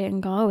possess you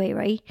in Galway,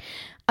 right?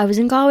 I was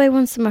in Galway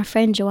once with my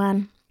friend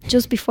Joanne,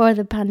 just before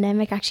the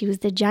pandemic. Actually, it was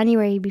the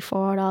January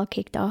before it all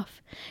kicked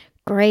off.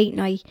 Great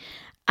night.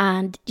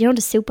 And you know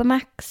the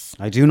Supermax?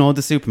 I do know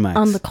the Supermax.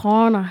 On the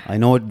corner. I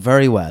know it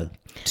very well.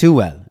 Too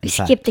well, We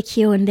skipped the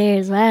queue in there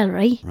as well,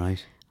 right?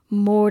 Right.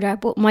 Murder.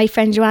 But my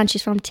friend Joanne,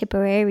 she's from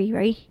Tipperary,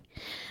 right?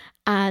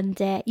 And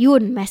you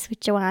wouldn't mess with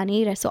Joanne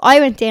either. So I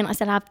went in, I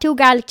said, I have 2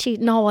 garlic cheese.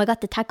 No, I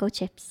got the taco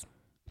chips.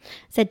 I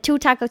said 2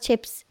 taco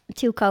chips,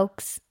 2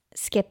 Cokes.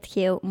 Skipped the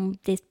queue. And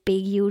this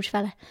big, huge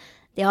fella.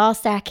 They all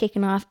start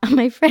kicking off. And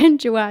my friend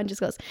Joanne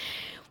just goes,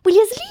 will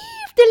you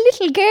leave the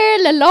little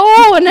girl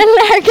alone and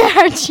let her get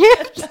her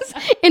chips?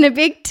 In a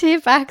big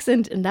tip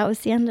accent. And that was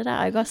the end of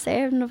that. I got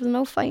served and there was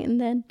no fighting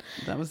then.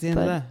 That was the end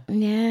of that?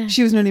 Yeah.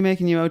 She was nearly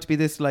making you out to be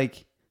this,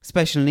 like,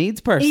 special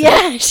needs person.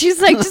 Yeah, she's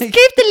like, just give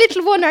the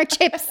little one her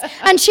chips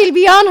and she'll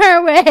be on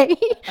her way.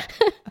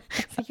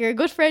 It's like, you're a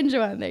good friend,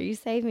 Joanne, there. You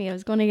saved me. I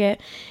was going to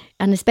get,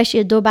 and especially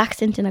a dub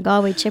accent in a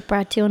Galway chipper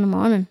at 2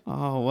 a.m.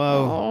 Oh, wow.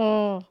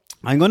 Oh.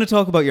 I'm going to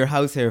talk about your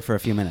house here for a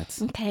few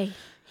minutes. Okay,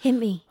 hit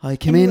me. I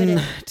came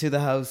in to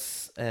the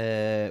house.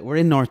 We're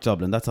in North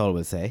Dublin, that's all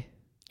we'll say.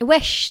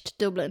 West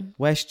Dublin.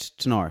 West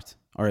to North.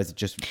 Or is it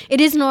just... It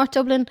is North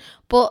Dublin,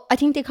 but I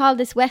think they call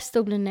this West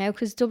Dublin now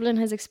because Dublin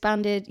has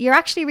expanded. You're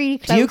actually really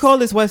close. Do you call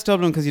this West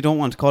Dublin because you don't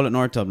want to call it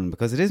North Dublin?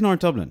 Because it is North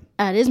Dublin.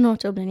 It is North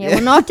Dublin, yeah.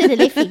 We're north of the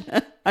Liffey.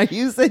 Are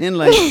you saying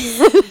like...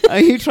 Are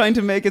you trying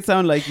to make it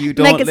sound like you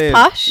don't like it's live...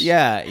 posh?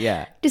 Yeah,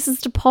 yeah. This is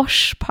the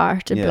posh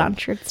part of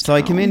Blanchard. So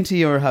I came into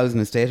your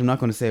housing estate. I'm not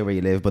going to say where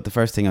you live, but the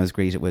first thing I was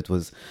greeted with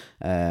was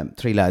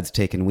 3 lads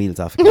taking wheels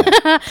off a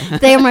car.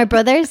 They are my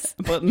brothers.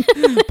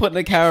 putting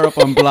a car up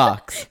on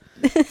blocks.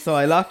 So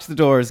I locked the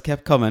doors,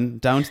 kept coming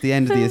down to the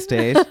end of the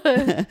estate.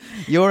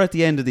 You're at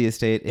the end of the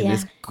estate in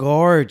this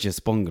gorgeous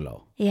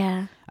bungalow.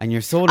 Yeah. And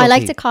you're so lucky. I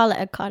like to call it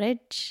a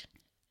cottage.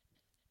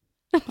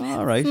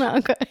 All right. It's not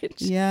a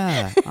cottage.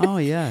 Yeah. Oh,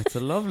 yeah. It's a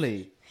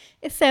lovely...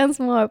 It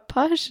sounds more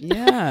posh.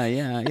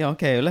 Yeah.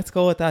 Okay, well, let's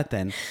go with that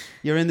then.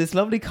 You're in this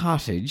lovely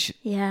cottage.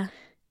 Yeah.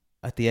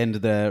 At the end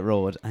of the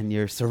road, and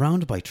you're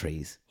surrounded by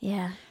trees.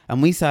 Yeah.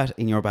 And we sat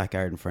in your back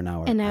garden for an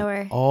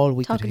hour. All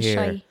we could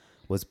hear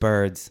was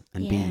birds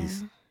and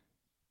bees.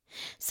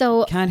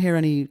 So can't hear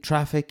any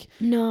traffic.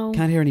 No.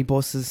 Can't hear any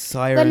buses,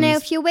 sirens. Well, now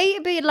if you wait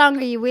a bit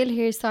longer, you will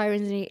hear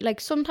sirens. Like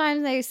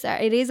sometimes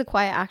it is a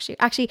quiet.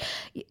 Actually,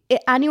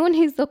 anyone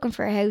who's looking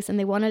for a house and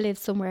they want to live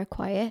somewhere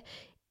quiet,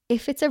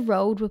 if it's a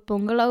road with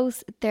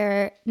bungalows,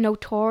 they're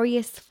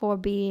notorious for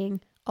being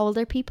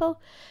older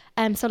people.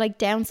 So like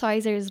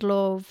downsizers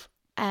love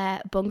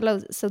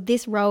bungalows. So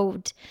this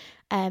road.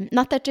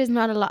 Not that there's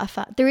not a lot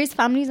of there is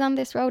families on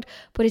this road,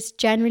 but it's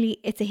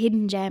a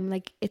hidden gem.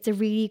 Like it's a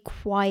really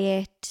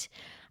quiet,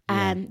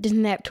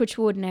 doesn't touch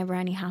wood, never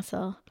any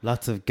hassle.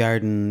 Lots of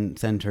garden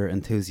centre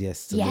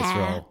enthusiasts in this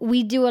road.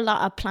 We do a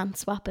lot of plant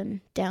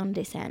swapping down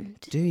this end.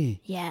 Do you?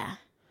 Yeah.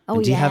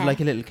 And do you have like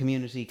a little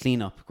community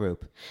clean-up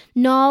group?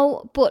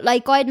 No, but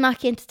like I'd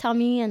knock into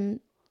Tommy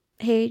and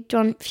hey,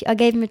 John, I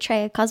gave him a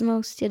tray of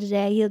Cosmos the other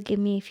day. He'll give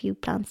me a few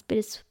plants,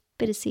 bit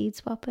of seed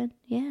swapping.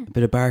 Yeah. A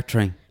bit of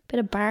bartering.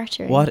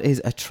 What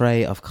is a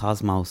tray of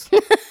Cosmos?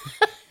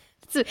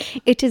 So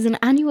it is an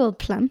annual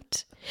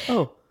plant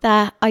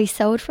that I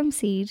sowed from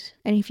seed,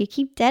 and if you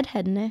keep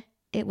deadheading it,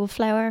 it will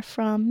flower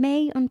from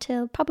May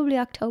until probably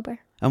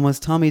October. And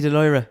was Tommy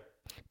Deloira?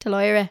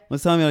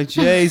 Was Tommy like,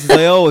 Jesus,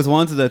 I always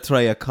wanted a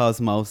tray of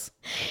Cosmos.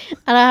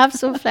 And I have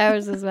some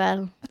flowers as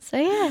well. So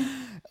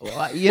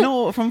yeah. You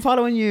know, from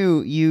following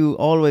you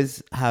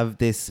always have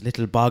this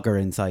little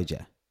bogger inside you.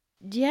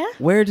 Yeah.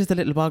 Where does the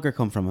little bogger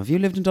come from? Have you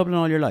lived in Dublin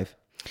all your life?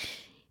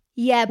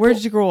 Yeah. Where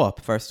did you grow up,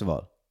 first of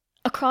all?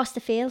 Across the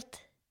field.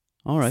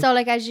 All right. So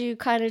like as you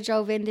kind of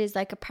drove in, there's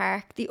like a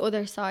park the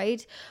other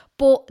side.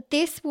 But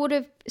this would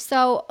have...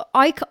 So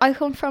I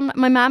come from...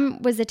 My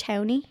mum was a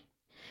townie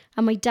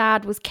and my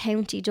dad was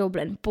County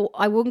Dublin. But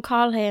I wouldn't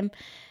call him...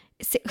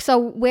 So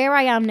where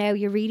I am now,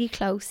 you're really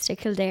close to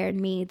Kildare and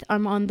Meath.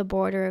 I'm on the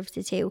border of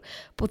the two.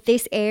 But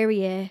this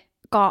area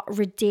got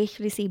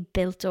ridiculously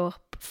built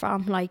up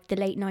from like the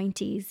late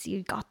 90s.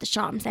 You got the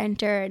shopping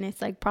centre and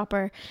it's like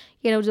proper,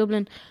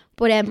 Dublin.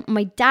 But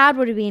my dad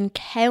would have been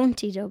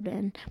County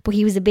Dublin, but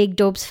he was a big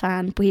Dubs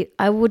fan. But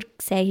I would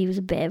say he was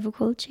a bit of a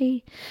culture.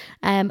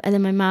 And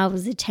then my ma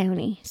was a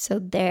townie. So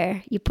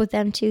there, you put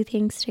them two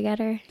things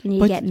together and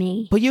you get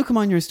me. But you come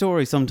on your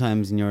story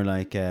sometimes and you're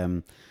like,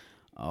 and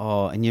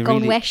you're going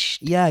really,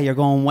 west. Yeah, you're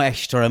going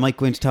west, or I might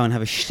go into town and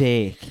have a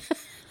steak.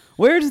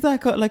 Where does that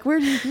go? Like, where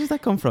does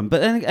that come from?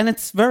 But and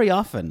it's very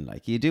often,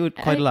 like you do it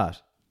quite a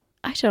lot.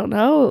 I don't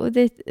know.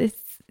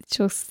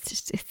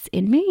 It's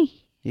in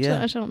me.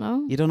 Yeah, I don't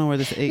know. You don't know where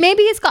this.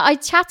 Maybe it's got. I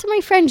chat to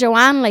my friend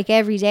Joanne like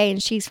every day,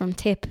 and she's from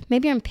Tip.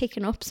 Maybe I'm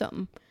picking up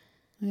something.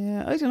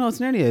 Yeah, I don't know. It's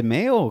nearly a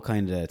Mayo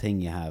kind of thing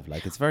you have.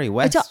 Like it's very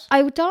west.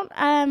 I don't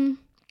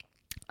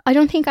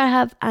think I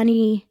have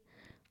any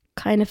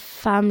kind of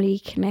family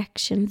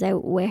connections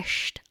out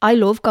west. I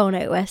love going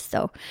out west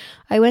though.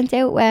 I went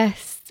out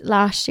west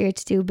last year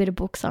to do a bit of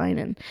book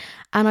signing,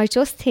 and I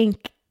just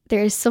think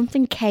there is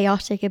something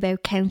chaotic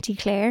about County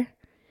Clare.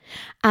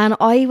 And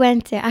I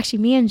went to, actually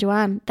me and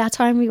Joanne, that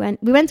time we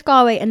went to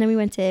Galway and then we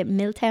went to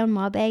Milltown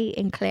Mobbay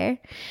in Clare.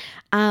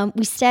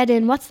 We stayed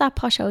in, what's that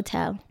posh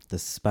hotel? The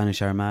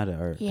Spanish Armada,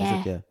 or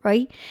yeah,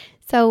 right.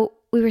 So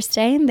we were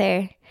staying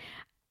there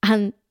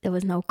and there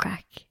was no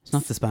crack. It's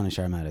not the Spanish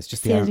Armada, it's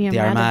just the Armada.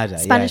 Armada.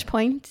 Spanish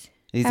Point.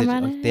 Is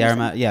Armada, it the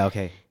Armada? Yeah,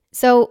 okay.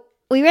 So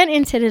we went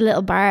into the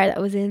little bar that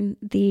was in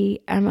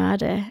the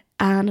Armada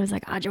and I was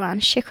like, Joanne,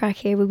 shit crack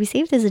here. Will we see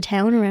if there's a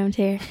town around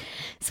here?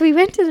 So we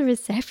went to the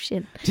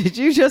reception. Did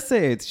you just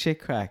say it's shit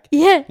crack?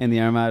 Yeah. In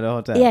the Armada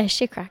Hotel? Yeah,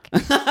 shit crack.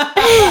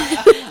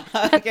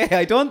 Okay,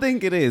 I don't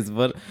think it is,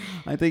 but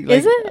I think like,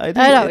 is it? I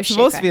think it's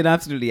supposed to be an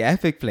absolutely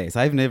epic place.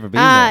 I've never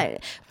been there.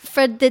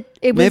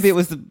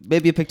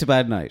 Maybe you picked a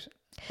bad night.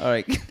 All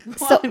right.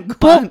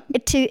 Go on.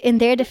 In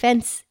their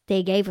defense,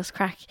 they gave us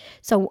crack.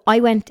 So we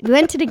went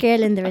to the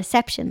girl in the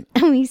reception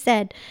and we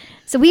said,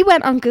 so we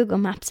went on Google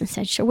Maps and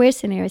said, sure,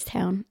 where's the nearest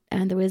town?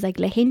 And there was like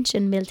Lahinch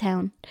and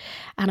Milltown.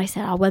 And I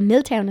said,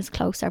 Milltown is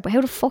closer, but how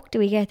the fuck do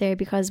we get there?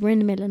 Because we're in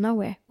the middle of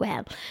nowhere.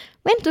 Well,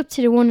 went up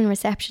to the one in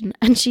reception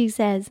and she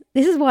says,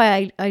 this is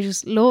why I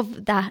just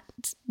love that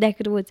neck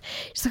of the woods.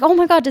 She's like, oh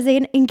my God, there's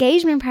an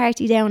engagement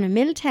party down in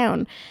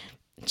Milltown.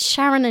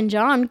 Sharon and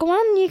John, go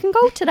on, you can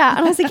go to that.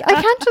 And I was like,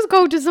 I can't just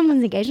go to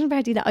someone's engagement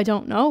party that I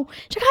don't know.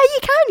 She's like, you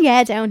can,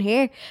 yeah, down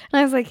here. And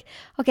I was like,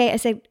 okay. I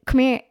said, come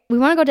here, we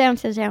want to go down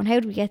to the town.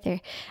 How do we get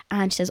there?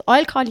 And she says,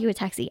 I'll call you a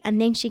taxi.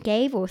 And then she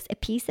gave us a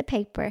piece of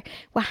paper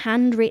with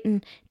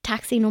handwritten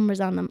taxi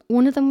numbers on them.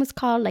 One of them was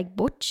called like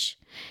Butch,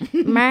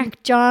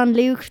 Mark, John,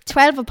 Luke,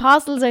 12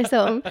 apostles or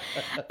something.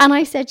 And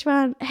I said,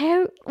 Joanne,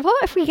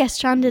 what if we get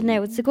stranded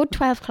now? It's a good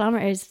 12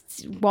 kilometres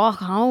to walk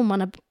home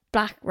on a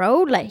black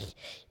road, like,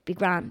 be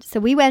grand.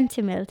 So we went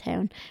to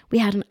Milltown. We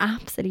had an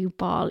absolute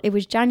ball. It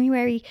was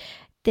January.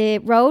 The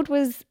road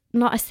was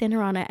not a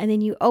sinner on it. And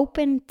then you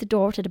opened the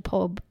door to the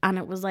pub and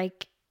it was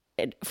like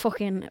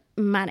fucking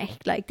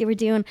manic. Like they were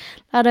doing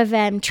a lot of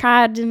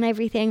trad and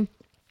everything.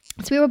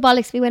 So we were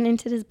bollocks. We went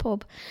into this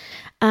pub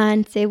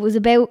and it was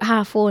about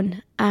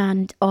 1:30.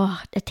 And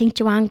I think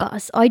Joanne got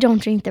us. I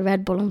don't drink the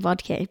Red Bull and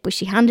vodka, but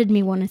she handed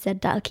me one and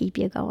said, that'll keep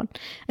you going.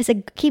 I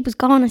said, keep us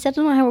going. I said, I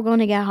don't know how we're going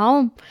to get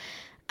home.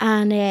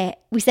 And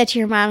we said to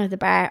your man at the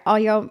bar,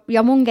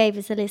 your mum gave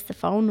us a list of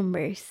phone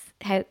numbers.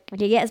 How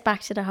when you get us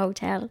back to the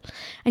hotel?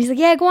 And he's like,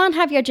 yeah, go on,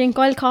 have your drink.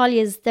 I'll call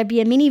you. There'll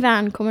be a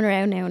minivan coming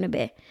around now in a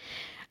bit.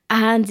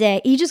 And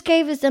he just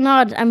gave us the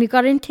nod, and we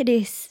got into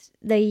this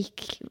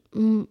like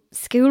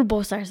school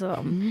bus or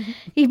something.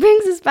 He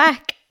brings us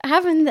back. I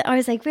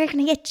was like, where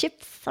can I get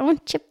chips? I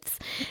want chips.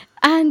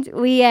 And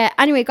we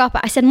anyway got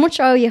back. I said, much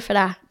owe you for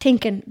that,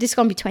 thinking this is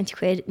going to be 20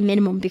 quid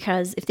minimum,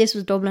 because if this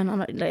was Dublin,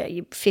 on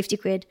like 50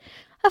 quid.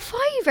 A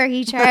fiver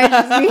he charges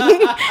me.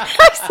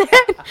 I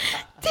said,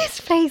 this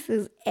place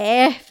is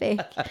epic.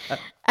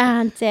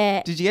 And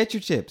did you get your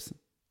chips?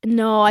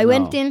 No, I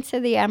went into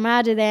the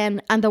Armada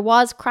then, and there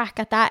was crack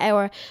at that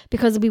hour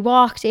because we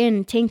walked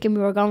in thinking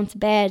we were going to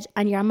bed,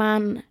 and your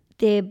man,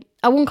 I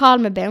wouldn't call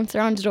him a bouncer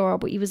on the door,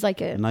 but he was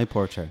like a night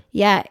porter.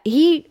 Yeah,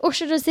 he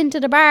ushered us into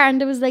the bar and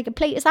there was like a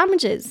plate of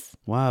sandwiches.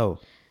 Wow.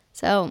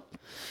 So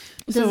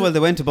well, they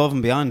went above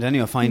and beyond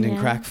anyway, finding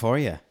crack for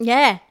you.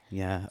 Yeah.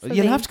 Yeah. So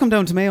you'll have to come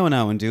down to Mayo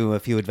now and do a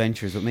few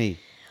adventures with me.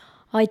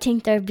 I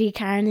think there'd be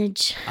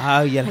carnage.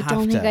 Oh, you'll have to. I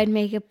don't think I'd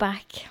make it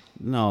back.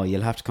 No,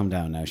 you'll have to come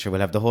down now. Sure,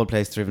 we'll have the whole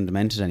place driven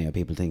demented anyway,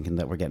 people thinking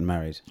that we're getting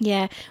married.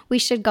 Yeah, we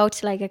should go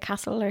to like a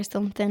castle or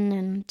something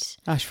and...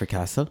 Ashford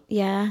Castle?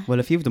 Yeah. Well,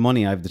 if you have the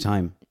money, I have the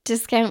time.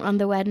 Discount on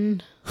the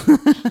wedding.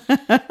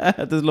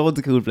 There's loads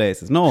of cool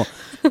places. No,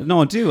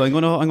 do. I'm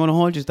gonna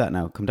hold you to that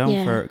now. Come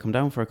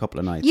down for a couple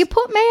of nights. You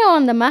put Mayo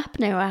on the map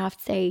now, I have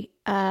to say.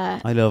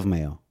 I love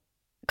Mayo.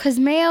 Because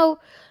Mayo,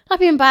 not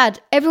being bad,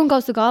 everyone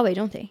goes to Galway,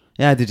 don't they?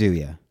 Yeah, they do,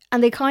 yeah.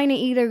 And they kind of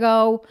either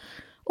go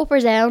up or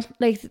down.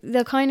 Like,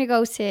 they'll kind of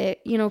go to,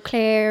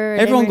 Clare.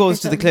 Everyone goes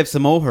to the cliffs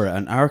of Moher,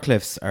 and our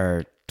cliffs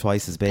are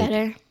twice as big.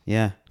 Better.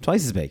 Yeah,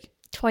 twice as big.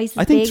 Twice as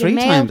I think big. 3 and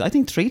times. I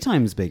think 3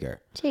 times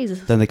bigger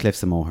Jesus. than the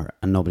cliffs of Moher,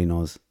 and nobody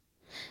knows.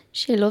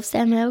 She loves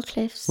them Mayo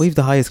cliffs. We've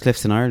the highest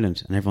cliffs in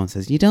Ireland, and everyone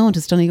says you don't.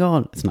 It's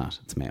Donegal. It's not.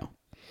 It's Mayo.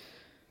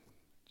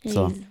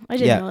 So I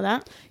didn't know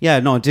that. Yeah,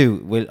 no,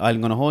 do.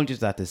 I'm going to hold you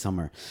to that this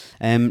summer.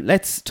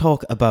 Let's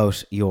talk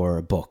about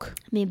your book.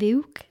 My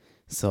book.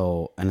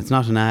 So, and it's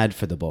not an ad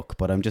for the book,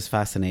 but I'm just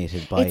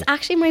fascinated by... It's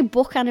actually my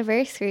book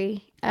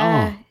anniversary.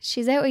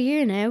 She's out a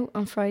year now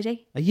on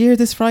Friday. A year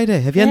this Friday.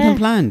 Have you anything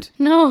planned?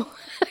 No.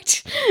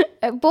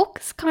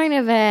 Books kind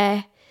of...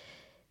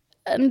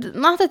 and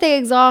not that they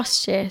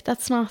exhaust you,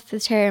 that's not the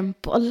term,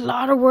 but a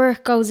lot of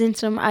work goes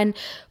into them, and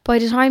by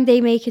the time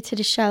they make it to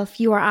the shelf,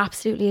 you are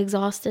absolutely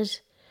exhausted.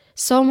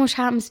 So much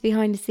happens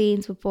behind the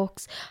scenes with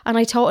books, and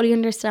I totally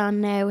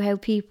understand now how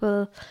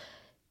people,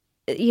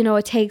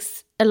 it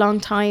takes a long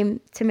time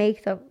to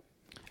make them.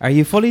 Are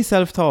you fully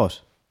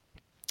self-taught?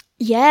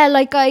 Yeah,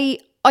 like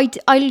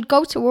I'll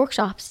go to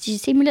workshops. Did you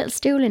see my little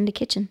stool in the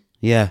kitchen?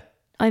 Yeah.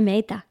 I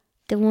made that.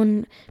 The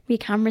one with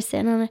camera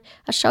sitting on it.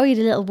 I'll show you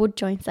the little wood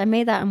joints. I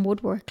made that in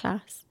woodwork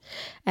class.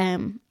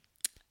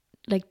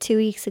 Like 2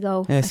 weeks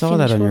ago. Yeah, I saw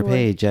that on your woodwork.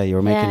 page. Yeah, you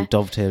were making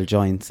dovetail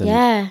joints.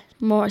 And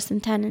mortise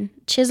and tenon,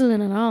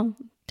 chiseling and all.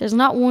 There's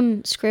not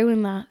one screw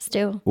in that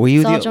still. Were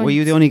you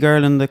the only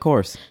girl in the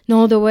course?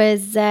 No, there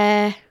was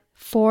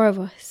 4 of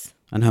us.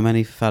 And how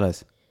many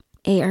fellas?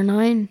 8 or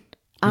 9.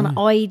 And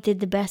I did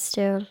the best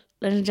stool.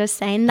 I'm just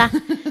saying that.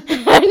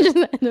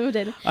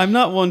 I'm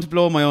not one to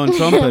blow my own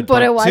trumpet,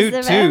 but it was toot,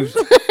 the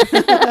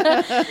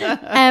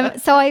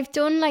best. So I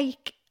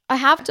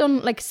have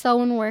done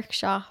sewing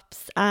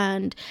workshops,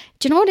 and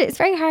do you know what? It's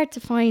very hard to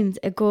find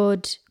a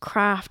good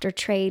craft or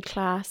trade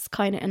class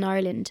kind of in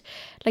Ireland.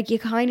 Like you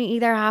kind of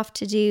either have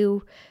to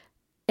do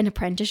an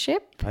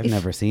apprenticeship. I've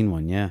never seen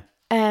one. Yeah.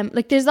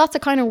 There's lots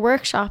of kind of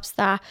workshops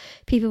that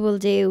people will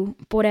do,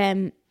 but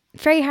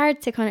very hard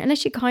to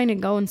unless you kind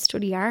of go and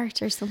study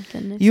art or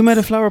something. You made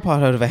a flower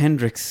pot out of a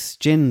Hendrick's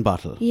gin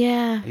bottle.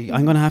 Yeah.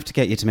 I'm going to have to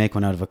get you to make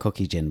one out of a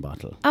cookie gin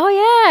bottle. Oh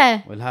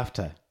yeah. We'll have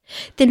to.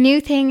 The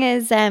new thing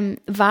is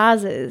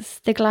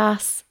vases, the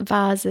glass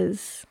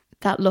vases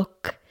that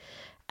look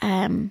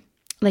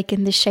like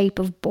in the shape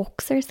of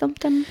books or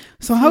something.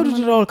 So how did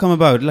it all come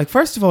about?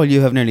 First of all,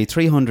 you have nearly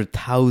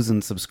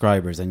 300,000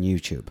 subscribers on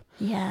YouTube.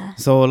 Yeah.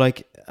 So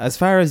as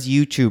far as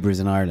YouTubers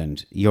in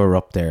Ireland, you're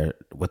up there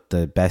with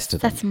the best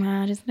of them. That's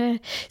mad, isn't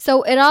it?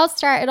 So it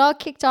all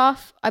kicked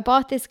off. I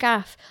bought this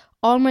gaff.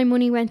 All my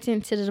money went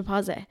into the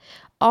deposit.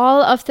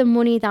 All of the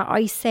money that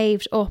I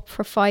saved up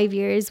for 5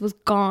 years was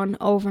gone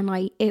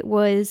overnight. It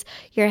was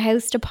your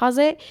house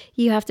deposit.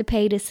 You have to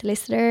pay the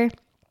solicitor.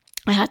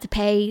 I had to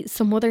pay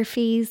some other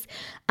fees.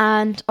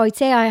 And I'd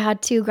say I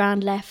had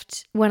 $2,000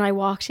 left when I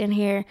walked in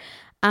here.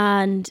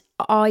 And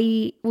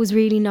I was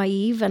really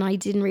naive and I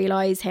didn't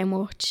realise how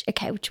much a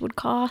couch would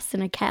cost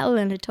and a kettle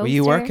and a toaster. Were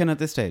you working at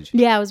this stage?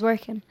 Yeah, I was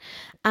working.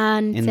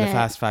 And in the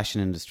fast fashion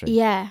industry?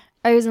 Yeah,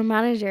 I was a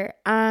manager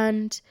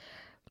and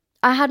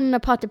I hadn't a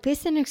pot to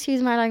piss in,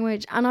 excuse my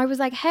language. And I was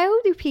like,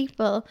 how do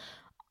people...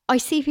 I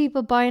see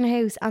people buying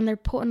a house and they're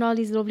putting all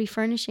these lovely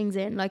furnishings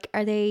in.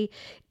 Did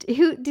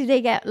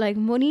they get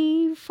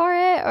money for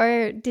it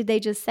or did they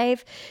just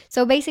save?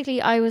 So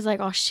basically I was like,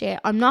 oh shit,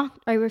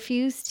 I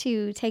refuse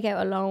to take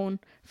out a loan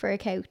for a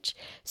couch.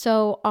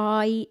 So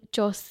I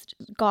just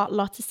got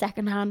lots of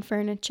secondhand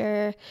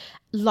furniture,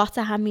 lots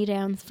of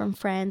hand-me-downs from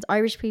friends.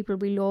 Irish people,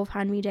 we love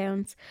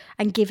hand-me-downs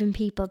and giving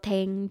people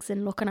things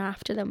and looking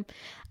after them.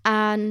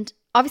 And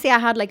obviously I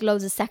had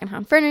loads of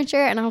secondhand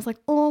furniture and I was like,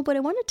 oh, but I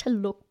want it to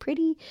look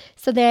pretty.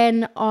 So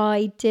then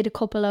I did a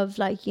couple of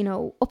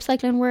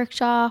upcycling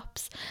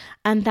workshops,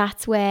 and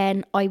that's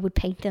when I would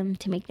paint them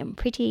to make them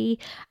pretty.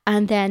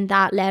 And then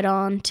that led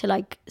on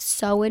to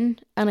sewing,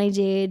 and I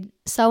did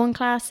sewing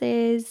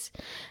classes,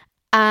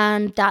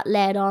 and that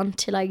led on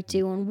to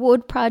doing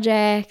wood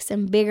projects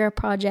and bigger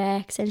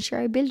projects. And sure,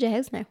 I build a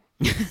house now.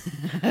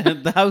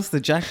 The house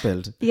that Jack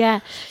built. Yeah,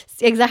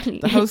 exactly.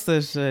 The house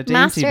that Dainty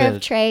Master built.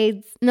 of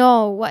trades.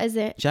 No, what is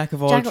it? Jack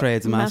of all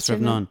trades, master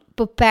of none.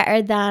 But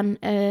better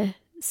than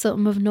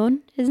something of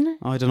none, isn't it?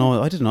 Oh, I don't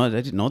know. I didn't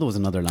know there was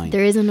another line.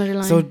 There is another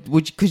line. So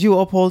could you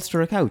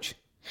upholster a couch?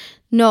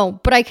 No,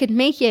 but I could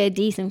make you a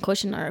decent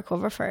cushion or a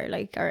cover for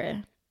or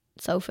a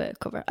sofa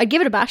cover. I'd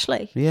give it a bash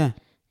Yeah.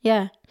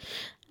 Yeah.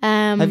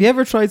 Have you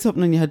ever tried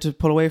something and you had to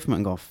pull away from it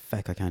and go,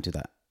 feck, I can't do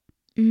that?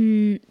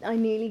 I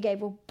nearly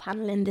gave up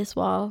paneling this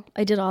wall.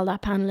 I did all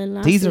that paneling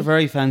last week. These are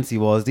very fancy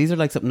walls. These are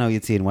something now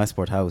you'd see in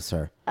Westport House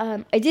or...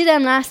 I did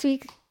them last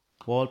week.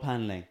 Wall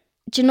paneling.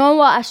 Do you know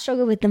what? I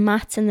struggle with the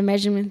maths and the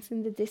measurements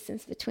and the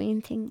distance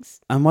between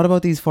things. And what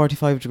about these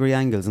 45-degree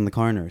angles in the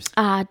corners?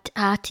 I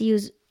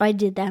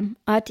did them.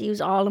 I had to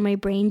use all of my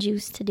brain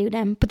juice to do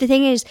them. But the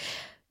thing is,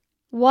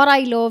 what I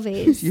love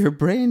is... Your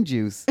brain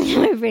juice.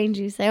 My brain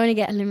juice. I only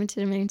get a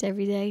limited amount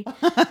every day.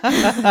 I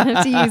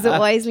have to use it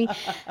wisely.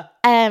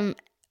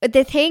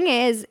 The thing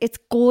is, it's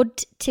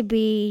good to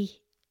be...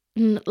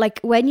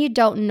 when you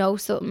don't know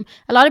something,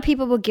 a lot of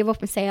people will give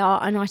up and say, oh,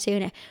 I'm not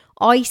doing it.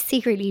 I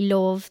secretly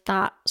love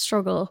that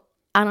struggle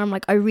and I'm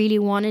like, I really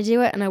want to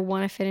do it and I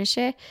want to finish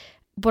it,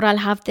 but I'll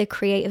have the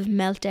creative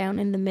meltdown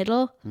in the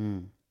middle.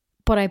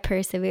 But I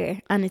persevere,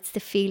 and it's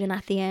the feeling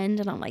at the end,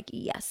 and I'm like,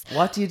 yes.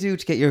 What do you do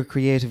to get your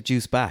creative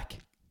juice back?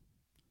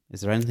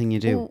 Is there anything you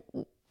do?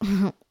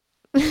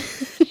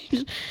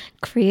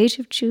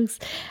 Creative juice.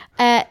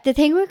 The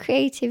thing with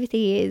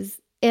creativity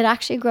is it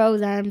actually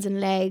grows arms and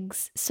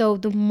legs. So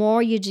the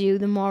more you do,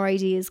 the more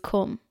ideas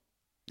come.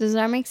 Does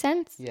that make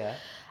sense? Yeah.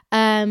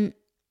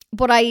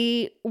 But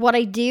what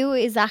I do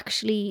is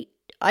actually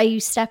I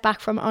step back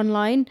from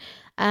online.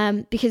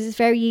 Because it's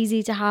very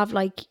easy to have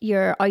like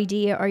your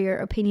idea or your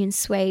opinion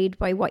swayed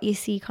by what you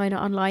see kind of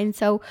online.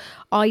 So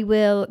I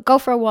will go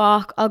for a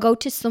walk. I'll go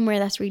to somewhere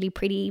that's really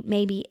pretty.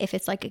 Maybe if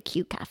it's like a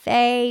cute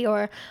cafe,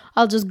 or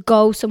I'll just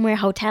go somewhere.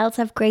 Hotels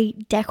have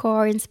great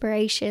decor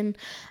inspiration.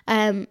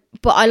 But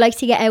I like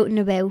to get out and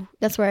about.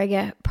 That's where I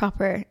get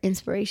proper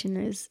inspiration,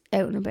 is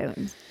out and about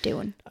and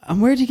doing.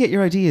 And where do you get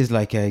your ideas,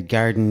 like a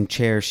garden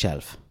chair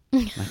shelf?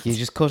 Like you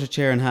just cut a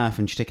chair in half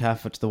and stick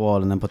half it to the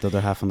wall and then put the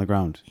other half on the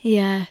ground.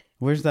 Yeah.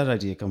 Where's that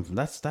idea come from?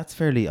 That's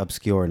fairly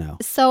obscure now.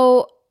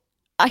 So,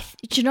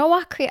 do you know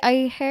what?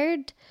 I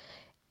heard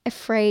a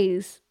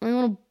phrase. I don't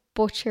want to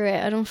butcher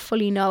it. I don't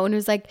fully know. And it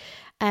was like,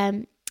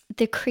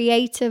 the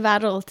creative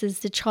adult is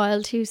the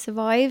child who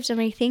survived.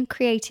 And I think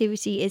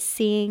creativity is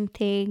seeing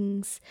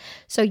things.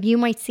 So you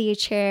might see a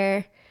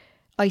chair.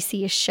 I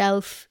see a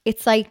shelf.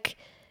 It's like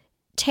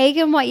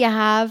taking what you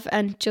have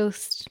and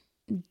just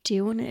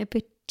doing it a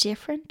bit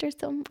different or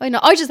something. I know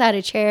I just had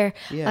a chair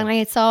and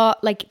I saw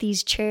like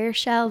these chair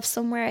shelves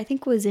somewhere. I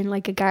think it was in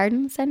like a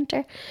garden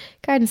centre.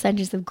 Garden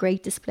centres have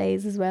great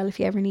displays as well if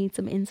you ever need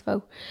some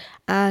inspo.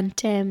 And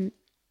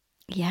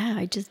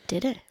I just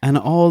did it. And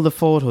all the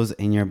photos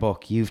in your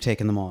book, you've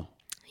taken them all?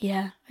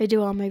 Yeah, I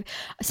do all my...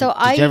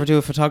 Did you ever do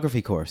a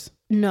photography course?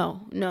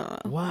 No.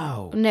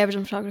 Wow. Never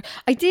done photography.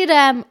 I did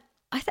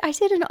I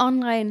did an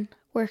online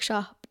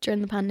workshop during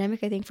the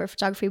pandemic, I think, for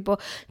photography.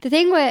 But the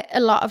thing with a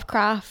lot of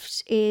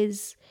craft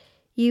is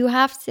you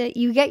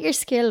get your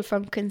skill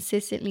from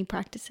consistently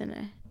practicing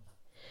it.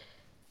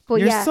 But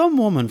you're some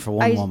woman for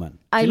one woman.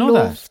 I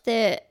love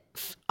the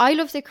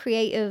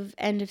creative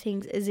end of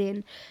things, as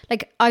in,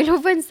 like, I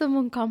love when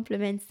someone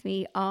compliments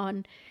me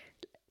on,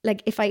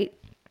 like, if I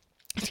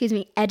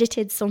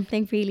edited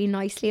something really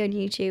nicely on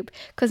YouTube,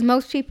 because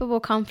most people will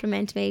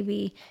compliment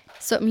maybe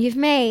something you've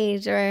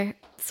made or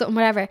something,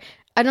 whatever.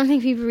 I don't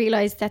think people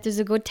realise that there's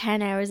a good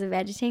 10 hours of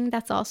editing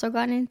that's also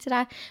gone into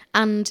that,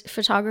 and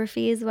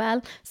photography as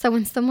well. So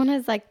when someone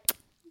is like,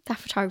 that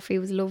photography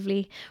was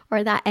lovely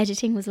or that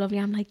editing was lovely,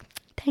 I'm like,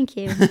 thank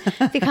you.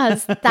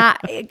 Because that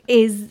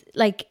is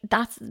like,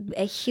 that's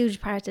a huge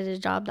part of the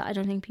job that I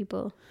don't think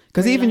people...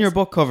 Because even your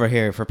book cover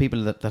here, for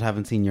people that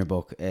haven't seen your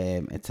book,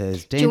 it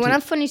says Dainty. Do you want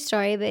a funny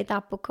story about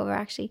that book cover,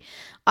 actually?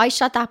 I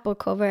shot that book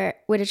cover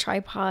with a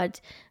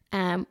tripod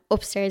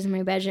upstairs in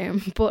my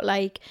bedroom, but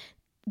like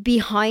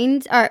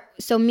behind,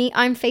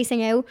 I'm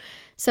facing out,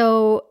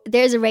 so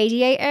there's a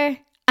radiator,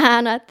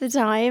 and at the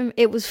time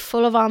it was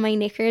full of all my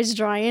knickers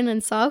drying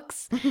and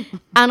socks.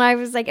 And I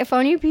was like, if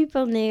only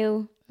people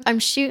knew I'm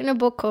shooting a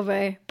book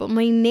cover, but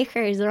my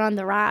knickers are on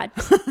the rad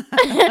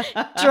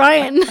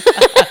drying.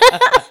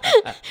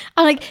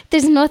 I'm like,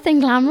 there's nothing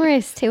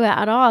glamorous to it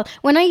at all.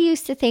 When I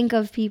used to think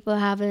of people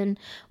having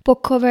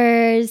book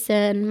covers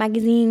and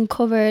magazine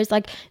covers,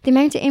 like the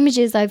amount of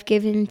images I've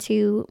given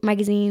to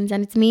magazines,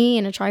 and it's me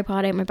in a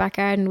tripod out in my back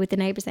garden with the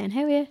neighbour saying,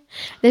 how are you?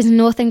 There's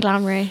nothing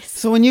glamorous.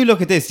 So when you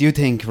look at this, you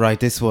think, right,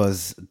 there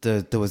was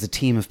a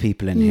team of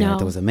people in here.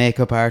 There was a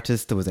makeup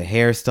artist, there was a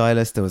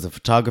hairstylist, there was a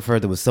photographer,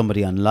 there was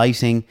somebody on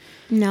lighting.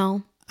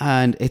 No.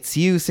 And it's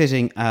you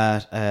sitting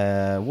at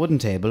a wooden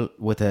table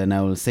with an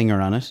old singer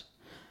on it.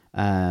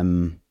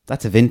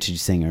 That's a vintage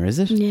singer, is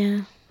it?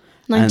 Yeah.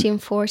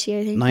 1940,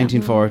 I think.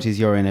 1940s,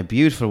 you're in a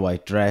beautiful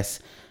white dress,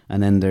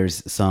 and then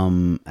there's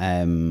some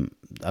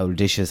old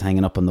dishes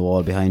hanging up on the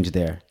wall behind you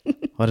there.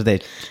 What are they?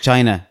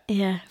 China?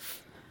 Yeah.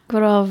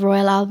 Good old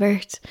Royal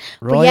Albert.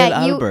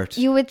 Albert.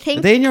 You would think...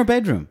 Are they in your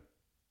bedroom?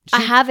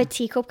 I have a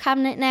teacup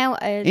cabinet now.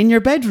 In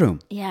your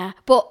bedroom? Yeah.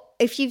 But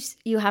if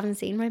you haven't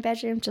seen my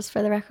bedroom, just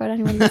for the record,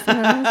 anyone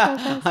listening on this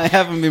podcast. I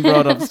haven't been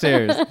brought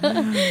upstairs.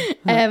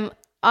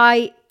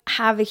 I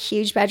have a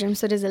huge bedroom,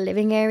 so there's a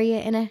living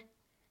area in it.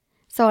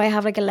 So I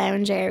have like a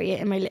lounge area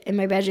in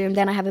my bedroom.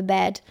 Then I have a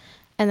bed,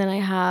 and then I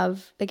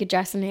have like a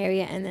dressing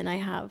area, and then I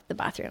have the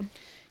bathroom.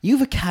 You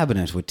have a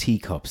cabinet with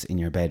teacups in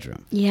your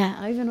bedroom. Yeah,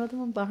 I have another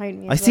one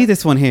behind me. I see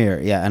this one here,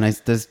 yeah, and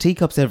there's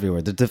teacups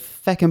everywhere. The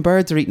feckin'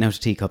 birds are eating out of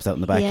teacups out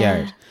in the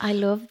backyard. Yeah, I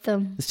love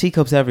them. There's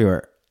teacups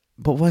everywhere.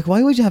 But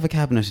why would you have a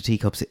cabinet of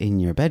teacups in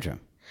your bedroom?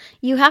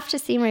 You have to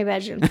see my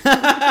bedroom.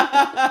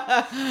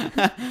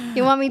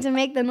 You want me to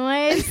make the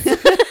noise?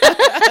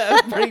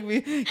 Bring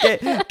me,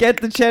 get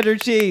the cheddar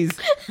cheese.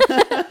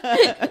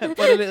 Put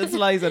a little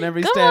slice on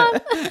every stair.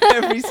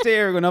 Every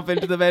stair going up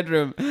into the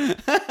bedroom.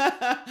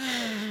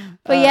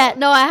 But yeah,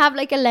 no, I have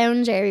like a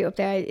lounge area up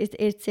there.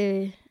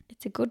 It's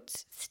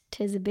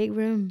 'tis a big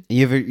room.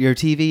 You have your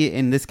TV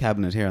in this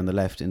cabinet here on the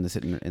left in the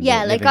sitting. In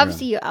yeah, the like living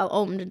obviously room. I'll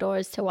open the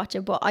doors to watch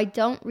it, but I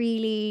don't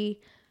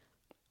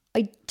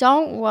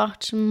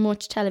watch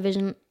much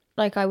television.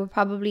 Like I would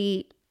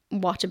probably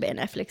watch a bit of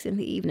Netflix in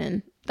the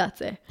evening.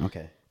 That's it.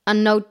 Okay.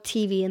 And no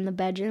TV in the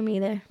bedroom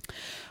either.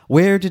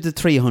 Where did the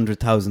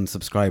 300,000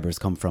 subscribers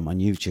come from on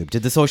YouTube?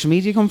 Did the social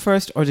media come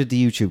first or did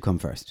the YouTube come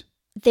first?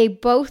 They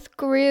both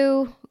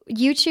grew.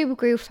 YouTube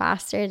grew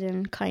faster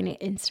than kind of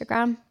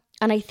Instagram.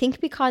 And I think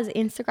because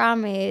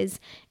Instagram is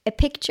a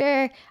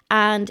picture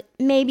and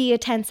maybe a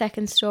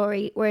 10-second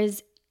story,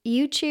 whereas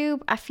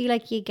YouTube, I feel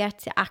like you get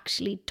to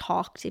actually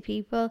talk to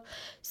people.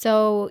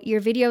 So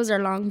your videos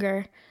are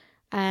longer.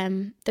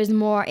 There's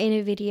more in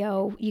a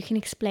video. You can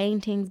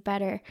explain things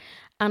better.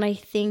 And I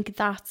think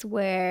that's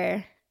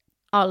where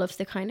all of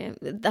the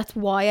that's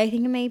why I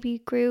think it maybe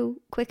grew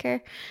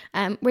quicker.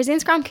 Whereas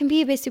Instagram can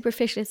be a bit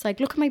superficial. It's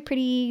like, look at my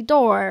pretty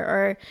door,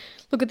 or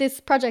look at this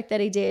project that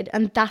I did,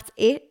 and that's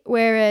it.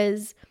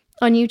 Whereas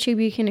on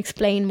YouTube, you can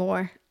explain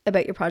more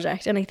about your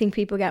project, and I think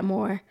people get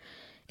more,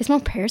 it's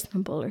more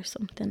personable or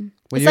something.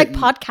 It's like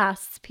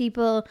podcasts.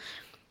 People,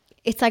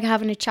 it's like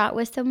having a chat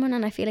with someone,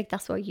 and I feel like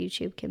that's what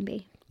YouTube can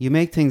be. You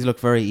make things look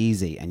very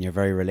easy and you're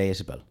very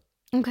relatable.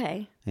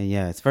 Okay. And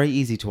yeah, it's very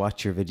easy to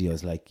watch your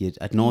videos. Like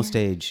at no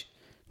stage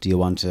do you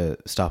want to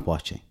stop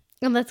watching.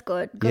 And that's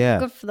good.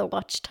 Good for the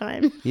watch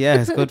time.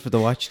 Yeah, it's good for the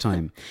watch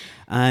time.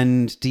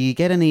 And do you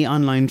get any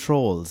online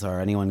trolls or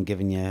anyone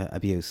giving you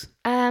abuse?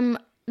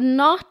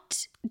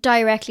 Not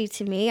directly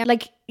to me.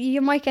 Like,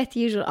 you might get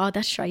the usual, oh,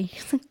 that's right.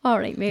 All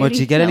right, maybe. But do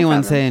you get no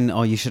anyone problem. saying,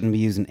 oh, you shouldn't be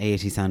using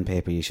 80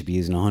 sandpaper, you should be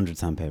using 100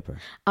 sandpaper?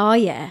 Oh,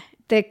 yeah.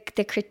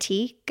 The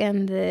critique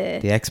and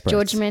the experts.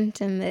 Judgment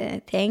and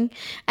the thing.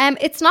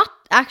 It's not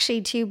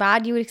actually too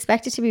bad. You would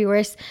expect it to be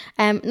worse.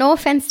 No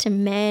offense to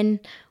men,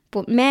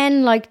 but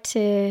men like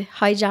to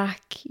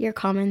hijack your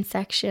comment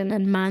section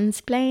and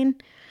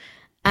mansplain.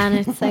 And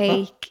it's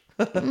like,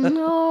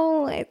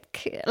 no,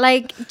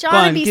 like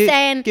John would be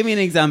saying, give me an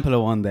example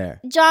of one there.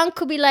 John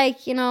could be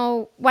like, you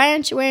know, why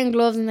aren't you wearing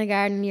gloves in the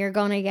garden? You're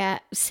gonna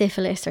get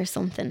syphilis or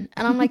something.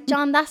 And I'm like,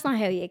 John, that's not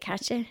how you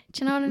catch it.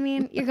 Do you know what I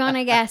mean? You're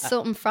gonna get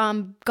something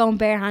from going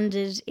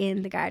barehanded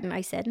in the garden.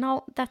 I said,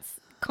 no, that's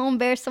going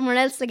bare somewhere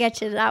else to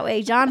get you that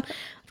way, John,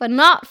 but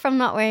not from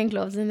not wearing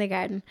gloves in the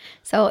garden.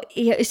 So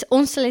it's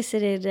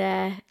unsolicited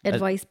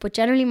advice, but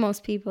generally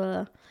most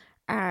people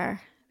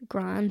are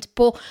grand.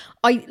 But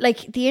I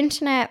like the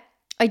internet.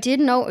 I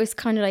did notice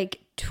kind of like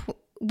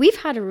we've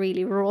had a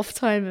really rough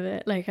time of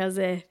it, like as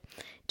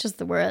just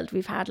the world.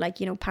 We've had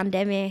like, you know,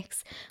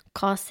 pandemics,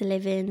 cost of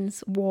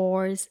livings,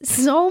 wars.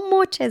 So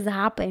much has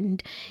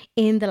happened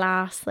in the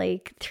last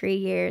like 3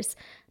 years.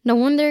 No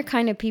wonder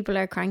kind of people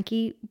are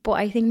cranky, but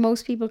I think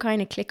most people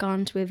kind of click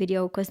onto a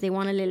video because they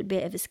want a little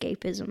bit of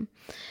escapism.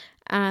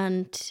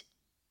 And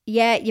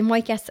yeah, you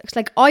might get,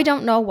 like, I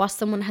don't know what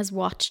someone has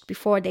watched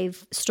before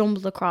they've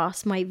stumbled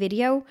across my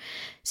video.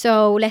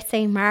 So let's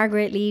say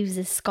Margaret leaves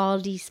a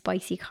scaldy,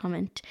 spicy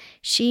comment.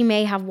 She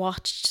may have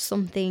watched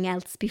something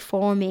else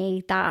before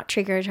me that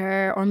triggered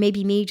her, or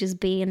maybe me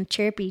just being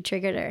chirpy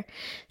triggered her.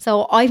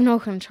 So I've no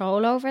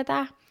control over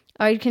that.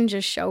 I can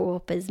just show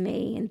up as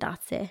me and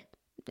that's it.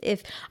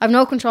 If I've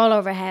no control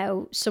over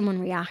how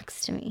someone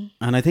reacts to me.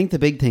 And I think the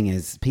big thing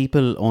is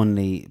people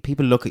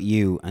look at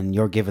you and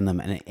you're giving them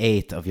an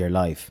eighth of your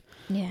life.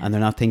 Yeah. And they're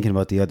not thinking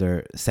about the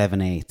other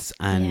 7/8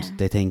 and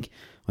they think,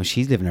 well,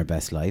 she's living her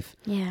best life.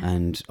 Yeah.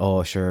 And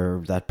oh,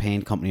 sure, that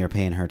paint company are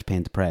paying her to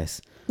paint the press.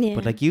 Yeah.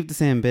 But like, you've the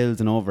same bills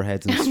and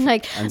overheads and,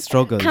 and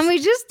struggles. Can we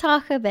just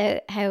talk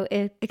about how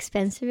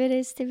expensive it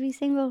is to be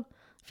single?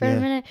 For a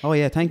minute. Oh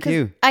yeah, thank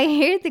you. I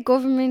hear the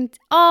government,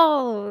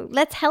 oh,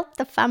 let's help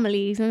the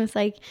families. And it's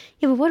like,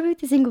 yeah, but what about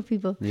the single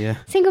people? Yeah.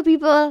 Single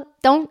people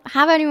don't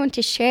have anyone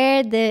to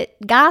share the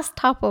gas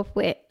top up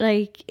with.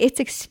 Like,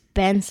 it's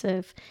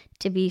expensive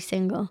to be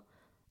single.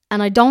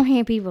 And I don't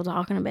hear people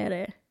talking about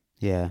it.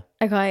 Yeah.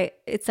 Like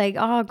it's like,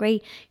 oh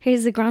great,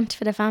 here's the grant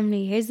for the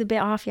family, here's a bit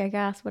off your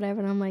gas, whatever.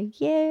 And I'm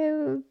like,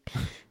 yeah,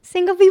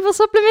 single people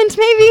supplement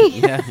maybe.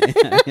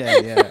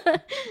 Yeah.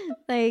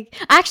 Like,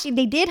 actually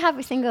they did have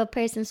a single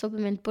person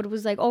supplement, but it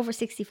was like over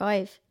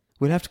 65.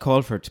 We'll have to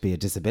call for it to be a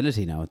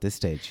disability now at this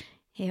stage.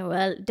 Yeah,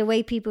 well, the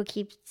way people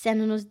keep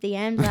sending us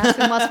DMs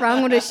asking what's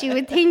wrong with us, you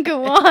would think it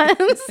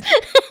was.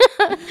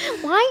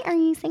 Why are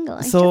you single?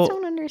 I just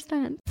don't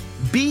understand.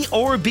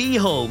 B&B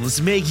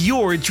Homes make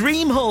your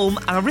dream home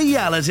a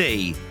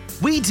reality.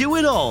 We do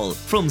it all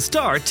from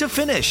start to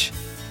finish.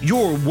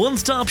 Your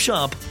one-stop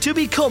shop to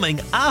becoming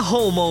a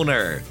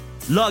homeowner.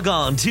 Log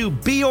on to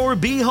brbhomes.ie.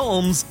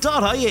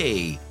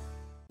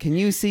 Can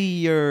you see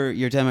your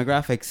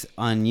demographics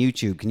on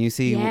YouTube? Can you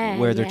see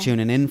where they're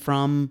tuning in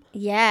from?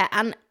 Yeah,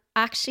 and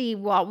actually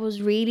what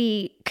was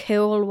really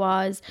cool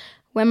was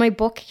when my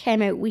book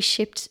came out, we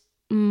shipped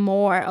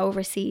more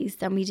overseas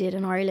than we did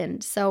in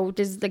Ireland. So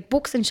there's like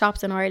books and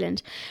shops in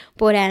Ireland,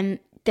 but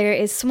there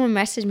is someone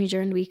messaged me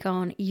during the week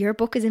on, your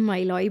book is in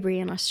my library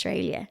in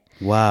Australia.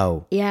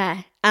 Wow.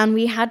 Yeah, and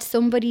we had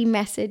somebody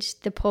message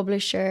the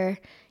publisher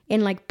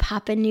in like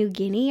Papua New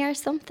Guinea or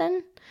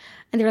something.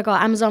 And they were like,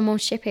 oh, Amazon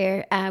won't ship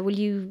here.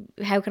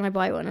 How can I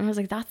buy one? And I was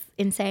like, that's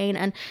insane.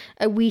 And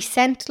we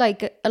sent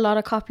like a lot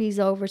of copies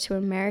over to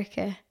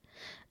America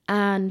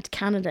and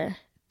Canada,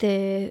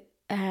 the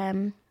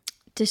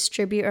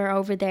distributor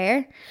over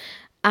there.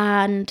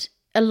 And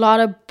a lot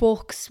of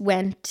books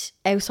went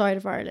outside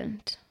of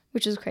Ireland,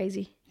 which is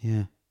crazy.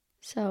 Yeah.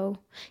 So,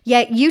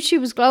 yeah,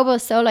 YouTube is global.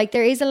 So, like,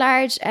 there is a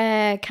large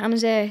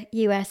Canada,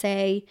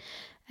 USA,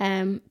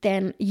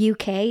 then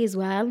UK as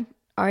well,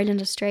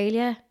 Ireland,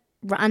 Australia,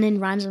 and in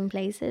random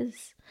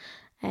places.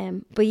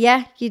 But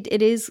yeah,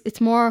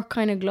 it's more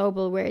kind of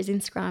global, whereas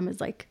Instagram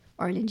is like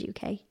Ireland,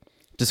 UK.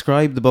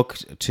 Describe the book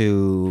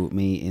to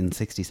me in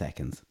 60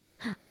 seconds.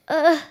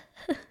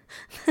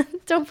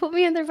 Don't put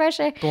me under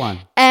pressure. Go on.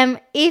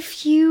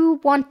 If you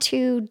want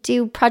to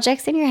do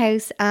projects in your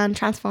house and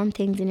transform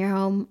things in your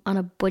home on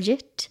a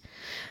budget,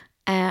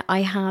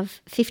 I have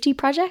 50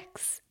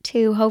 projects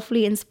to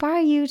hopefully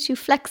inspire you to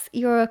flex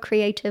your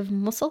creative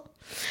muscle.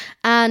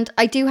 And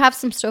I do have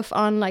some stuff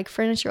on like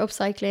furniture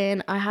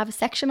upcycling. I have a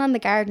section on the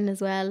garden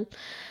as well.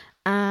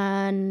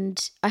 And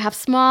I have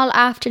small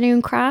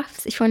afternoon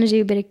crafts if you want to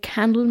do a bit of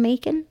candle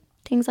making,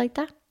 things like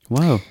that.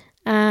 Wow.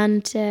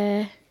 And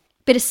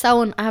bit of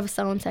sewing. I have a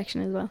sewing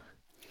section as well.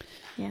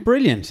 Yeah.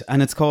 Brilliant.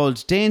 And it's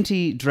called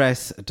Dainty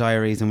Dress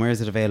Diaries. And where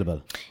is it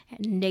available?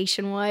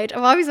 Nationwide.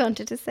 I've always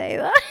wanted to say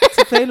that.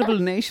 It's available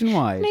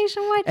nationwide.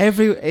 Nationwide.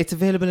 It's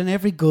available in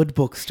every good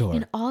bookstore.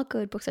 In all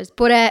good bookstores.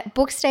 But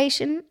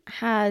Bookstation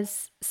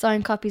has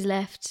signed copies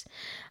left.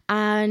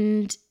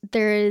 And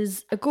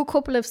there's a good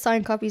couple of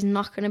signed copies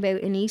knocking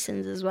about in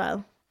Eason's as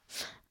well.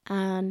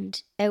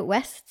 And out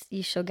west,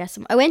 you should get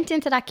some. I went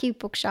into that cute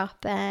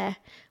bookshop.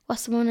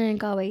 What's the one in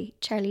Galway?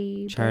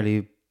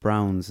 Charlie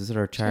Brown's, is it?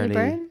 Or Charlie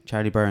Burns?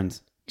 Charlie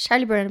Burns.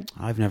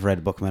 I've never read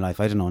a book in my life.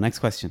 I don't know. Next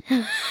question.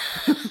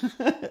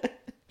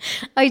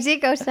 I did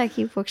go to that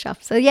cute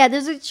bookshop. So yeah,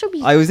 it should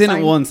be. I was in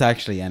it once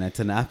actually, and it's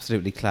an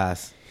absolutely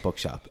class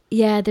bookshop.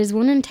 Yeah, there's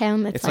one in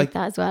town that's like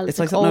that as well. It's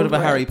like something out of a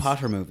Harry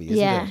Potter movie,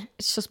 isn't it?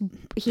 It's just,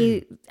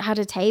 he had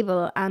a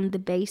table and the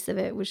base of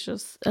it was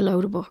just a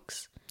load of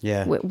books.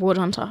 Yeah. With wood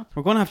on top.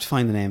 We're going to have to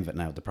find the name of it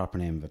now, the proper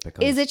name of it.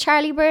 Because is it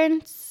Charlie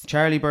Burns?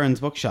 Charlie Burns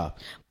Bookshop.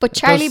 But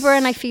Charlie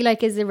Byrne, I feel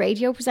like, is a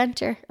radio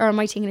presenter. Or am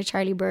I thinking of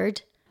Charlie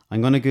Bird?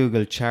 I'm going to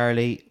Google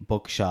Charlie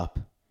Bookshop.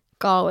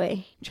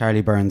 Galway.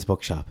 Charlie Burns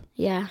Bookshop.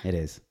 Yeah. It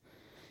is.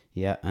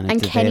 Yeah, and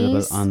it's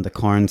available on the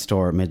Corn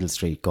Store, Middle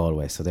Street,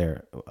 Galway. So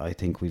there, I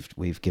think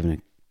we've given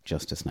it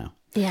justice now.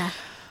 Yeah.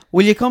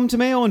 Will you come to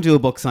Mayo and do a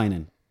book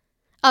signing?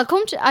 I'll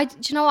come to. Do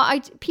you know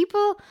what?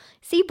 People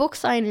see book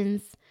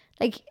signings.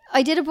 Like,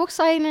 I did a book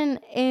signing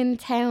in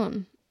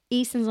town,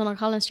 Easton's on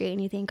Collins Street,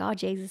 and you think, oh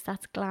Jesus,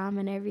 that's glam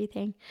and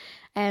everything.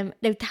 Now,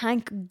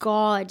 thank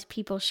God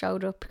people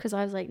showed up, because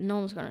I was like, no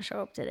one's going to show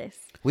up to this.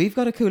 We've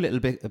got a cool little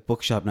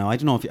bookshop now. I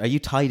don't know if are you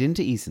tied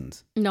into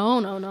Easton's? No.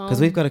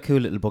 Because we've got a cool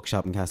little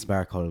bookshop in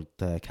Castlebar called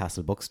the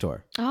Castle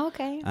Bookstore. Oh,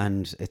 okay.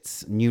 And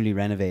it's newly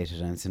renovated,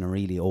 and it's in a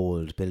really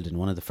old building,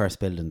 one of the first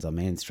buildings on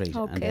Main Street.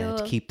 Oh, and they had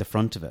to keep the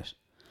front of it.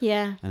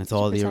 Yeah. And it's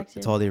all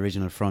the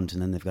original front, and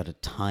then they've got a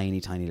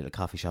tiny little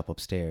coffee shop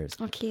upstairs.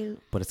 Oh,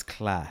 cute. But it's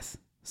class.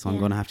 So I'm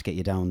going to have to get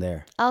you down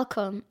there. I'll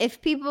come.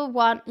 If people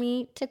want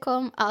me to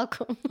come, I'll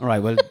come. All right,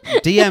 well,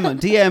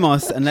 DM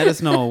us and let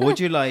us know. Would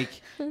you like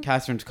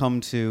Catherine to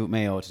come to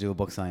Mayo to do a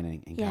book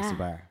signing in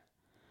Castlebar?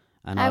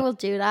 And I will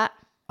do that.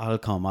 I'll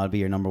come. I'll be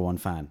your number one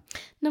fan.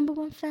 Number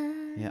one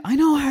fan. Yeah, I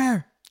know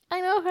her.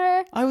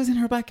 I was in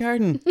her back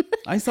garden.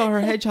 I saw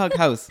her hedgehog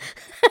house.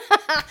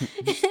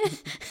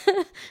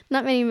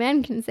 Not many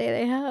men can say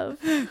they have.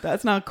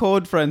 That's not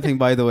code for anything,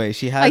 by the way.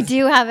 She has. I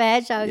do have a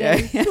hedgehog. Yeah.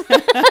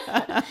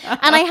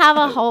 And I have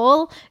a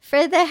hole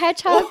for the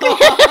hedgehog.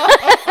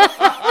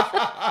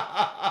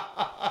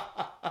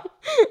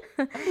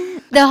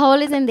 The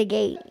hole is in the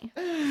gate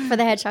for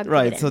the hedgehog.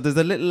 Right, so there's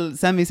a little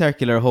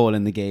semicircular hole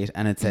in the gate,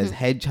 and it says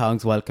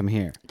hedgehogs welcome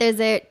here. There's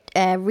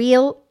a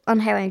reel on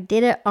how I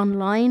did it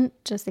online,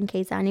 just in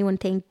case anyone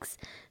thinks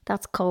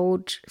that's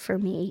code for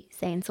me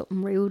saying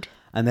something rude.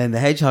 And then the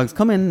hedgehogs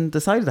come in the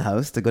side of the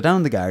house, they go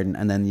down the garden,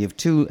 and then you have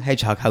 2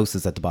 hedgehog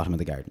houses at the bottom of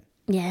the garden.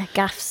 Yeah,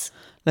 gaffs.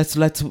 Let's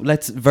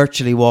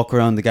virtually walk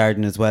around the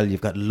garden as well.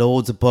 You've got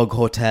loads of bug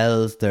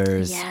hotels.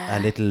 There's a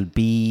little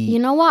bee. You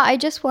know what? I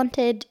just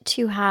wanted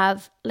to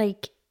have,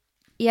 like,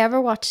 you ever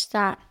watched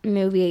that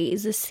movie?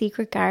 Is it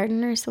Secret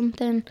Garden or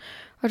something?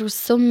 Or it was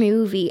some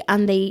movie,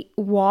 and they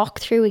walk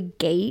through a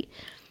gate,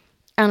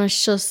 and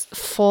it's just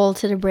full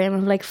to the brim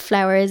of like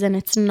flowers, and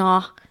it's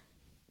not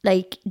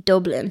like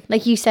Dublin.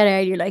 Like you said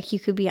earlier, like you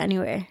could be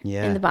anywhere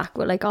in the back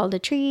with like all the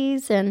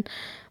trees and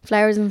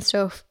flowers and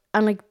stuff.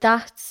 And like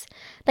that's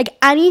like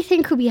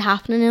anything could be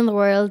happening in the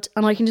world,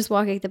 and I can just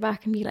walk out the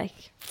back and be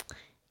like,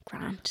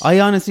 grand. I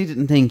honestly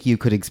didn't think you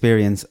could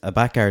experience a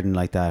back garden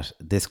like that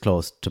this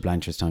close to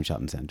Blanchardstown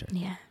Shopping Centre.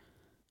 Yeah.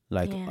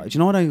 Like, do you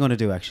know what I'm going to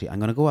do actually? I'm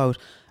going to go out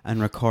and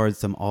record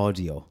some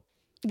audio.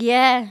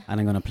 Yeah. And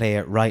I'm going to play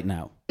it right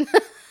now.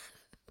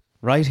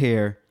 Right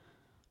here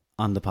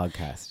on the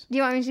podcast. Do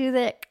you want me to do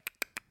the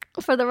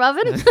for the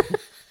robin?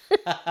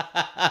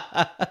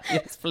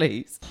 Yes,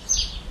 please.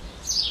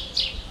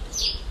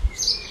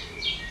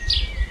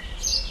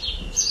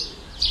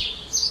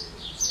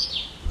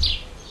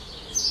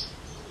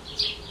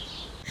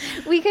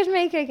 We could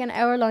make like an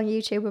hour-long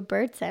YouTube with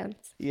bird sounds.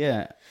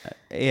 Yeah.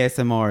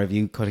 ASMR of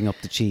you cutting up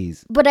the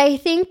cheese. But I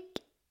think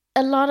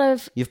a lot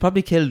of... You've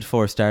probably killed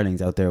 4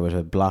 starlings out there with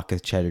a block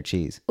of cheddar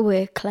cheese.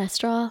 With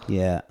cholesterol.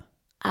 Yeah.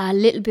 A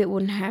little bit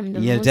wouldn't harm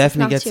them. You'll Once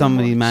definitely it's not get too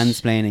somebody much.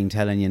 mansplaining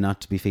telling you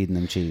not to be feeding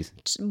them cheese.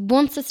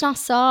 Once it's not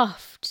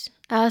soft,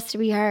 it has to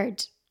be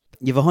hard.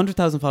 You have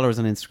 100,000 followers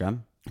on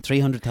Instagram,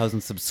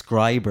 300,000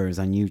 subscribers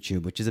on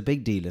YouTube, which is a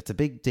big deal. It's a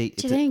big deal.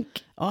 Do you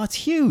think? Oh, it's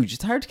huge.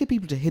 It's hard to get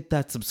people to hit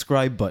that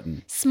subscribe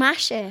button.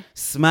 Smash it.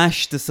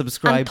 Smash the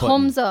subscribe And button.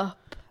 thumbs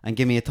up. And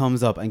give me a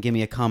thumbs up and give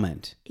me a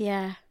comment.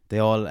 Yeah. They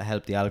all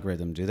help the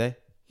algorithm, do they?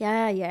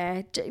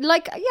 Yeah.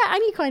 Like, yeah,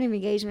 any kind of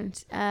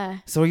engagement.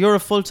 So you're a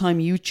full-time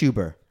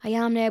YouTuber. I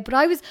am now, but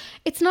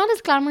it's not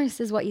as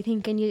glamorous as what you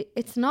think, and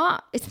it's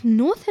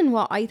nothing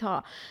what I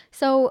thought.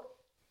 So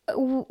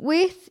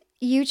with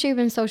YouTube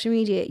and social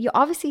media, you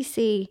obviously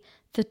see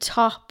the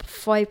top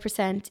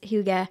 5%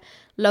 who get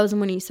loads of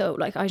money. So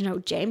like, I don't know,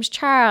 James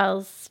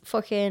Charles,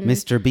 fucking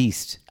Mr.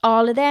 Beast.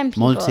 all of them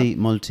people.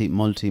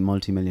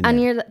 Multi-millionaire.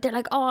 And they're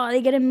like, oh,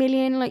 they get $1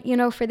 million, like, you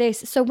know, for this.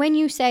 So when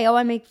you say, oh,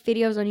 I make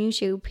videos on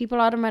YouTube, people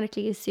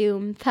automatically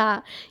assume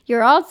that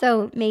you're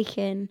also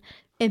making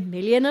 $1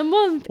 million a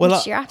month,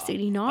 which you're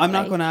absolutely not. I'm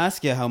not going to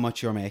ask you how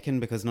much you're making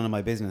because none of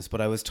my business,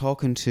 but I was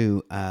talking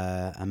to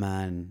a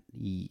man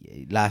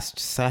last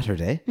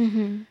Saturday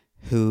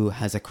who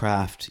has a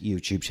craft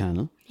YouTube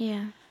channel.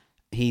 Yeah.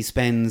 He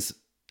spends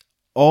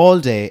all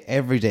day,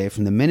 every day,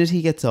 from the minute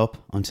he gets up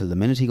until the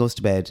minute he goes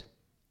to bed,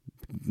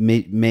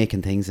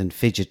 making things and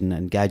fidgeting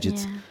and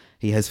gadgets. Yeah.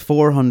 He has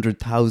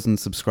 400,000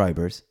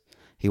 subscribers.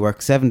 He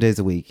works 7 days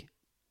a week.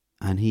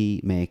 And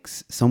he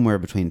makes somewhere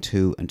between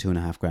 $2,000 and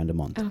 $2,500 a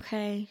month.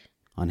 Okay.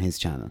 On his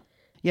channel.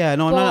 Yeah,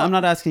 no, I'm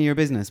not asking your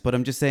business, but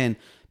I'm just saying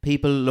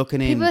people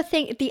looking in. People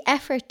think the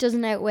effort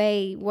doesn't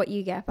outweigh what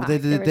you get back.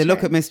 They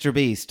look at Mr.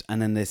 Beast and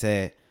then they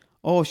say,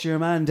 oh, sure,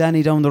 man,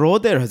 Danny down the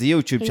road there has a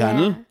YouTube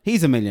channel. Yeah.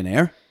 He's a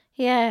millionaire.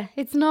 Yeah,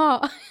 it's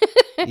not.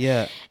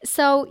 Yeah.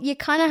 So you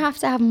kind of have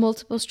to have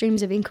multiple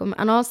streams of income.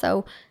 And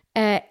also,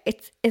 I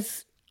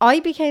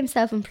became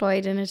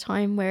self-employed in a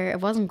time where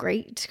it wasn't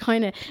great.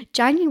 Kind of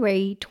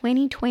January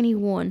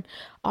 2021,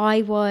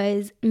 I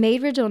was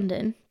made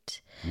redundant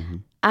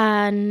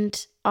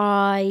and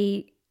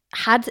I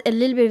had a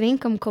little bit of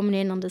income coming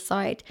in on the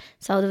side.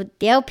 So the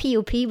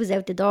LPOP was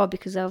out the door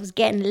because I was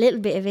getting a little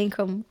bit of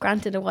income.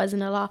 Granted, it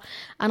wasn't a lot.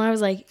 And I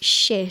was like,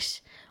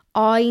 shit,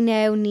 I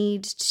now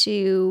need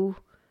to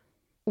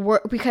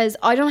work because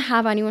I don't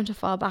have anyone to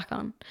fall back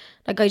on.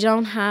 Like, I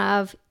don't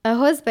have a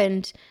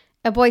husband,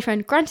 a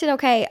boyfriend. Granted,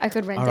 okay, I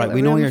could rent all right, out a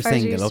we know room you're if I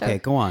was single. used to. Okay,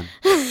 go on.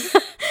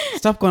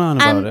 Stop going on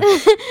about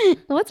it.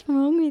 What's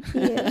wrong with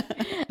you?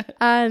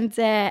 And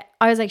I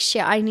was like,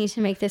 shit, I need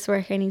to make this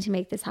work. I need to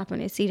make this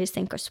happen. It's either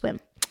sink or swim.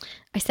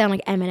 I sound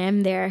like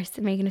Eminem there,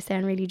 so making it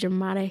sound really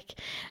dramatic.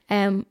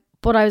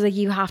 But I was like,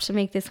 you have to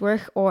make this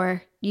work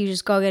or you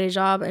just go get a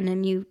job and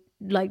then you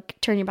like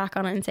turn your back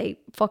on it and say,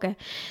 fuck it.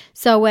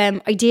 So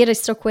I did. I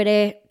stuck with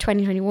it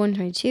 2021,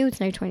 22. It's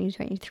now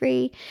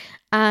 2023.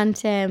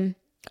 And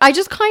I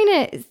just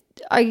kind of,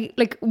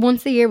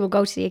 once a year we'll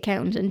go to the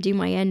accountant and do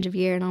my end of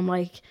year and I'm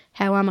like,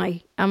 how am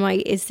I?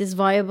 Is this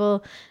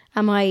viable?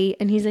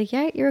 And he's like,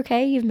 yeah, you're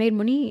okay. You've made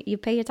money. You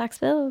pay your tax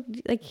bill.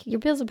 Like, your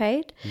bills are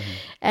paid.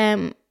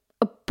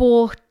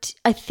 But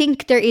I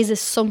think there is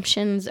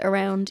assumptions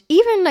around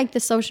even like the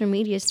social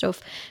media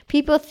stuff.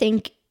 People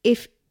think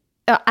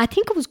I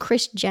think it was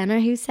Kris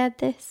Jenner who said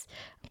this,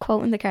 I'm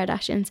quoting the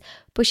Kardashians,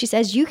 but she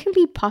says, you can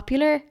be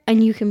popular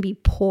and you can be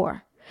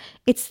poor.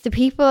 It's the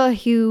people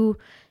who,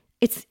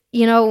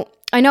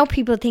 I know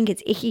people think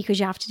it's icky because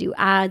you have to do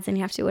ads and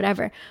you have to do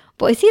whatever,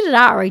 but it's either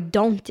that or I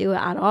don't do it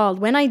at all.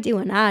 When I do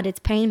an ad, it's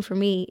paying for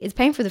me. It's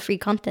paying for the free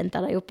content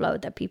that I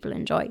upload that people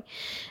enjoy.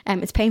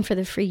 It's paying for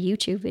the free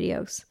YouTube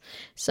videos.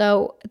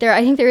 So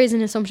I think there is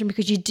an assumption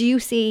because you do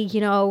see,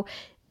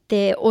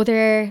 the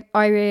other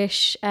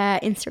Irish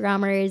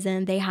Instagrammers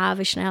and they have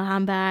a Chanel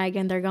handbag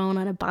and they're going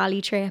on a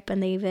Bali trip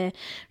and they have a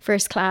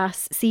first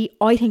class. See,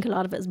 I think a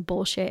lot of it is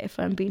bullshit if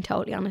I'm being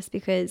totally honest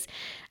because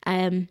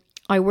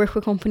I work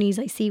with companies,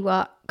 I see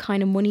what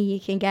kind of money you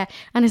can get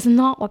and it's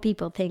not what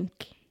people think.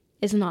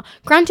 It's not.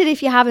 Granted,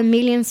 if you have 1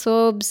 million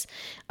subs,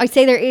 I'd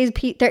say there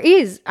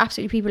is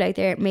absolutely people out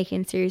there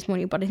making serious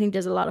money, but I think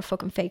there's a lot of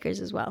fucking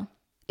fakers as well.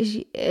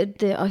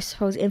 I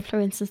suppose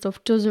influence and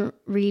stuff doesn't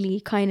really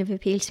kind of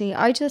appeal to me.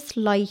 I just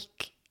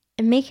like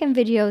making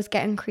videos,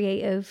 getting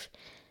creative,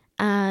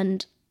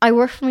 and I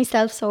work for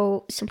myself,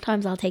 so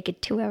sometimes I'll take a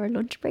 2-hour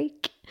lunch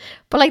break.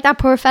 But like that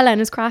poor fella in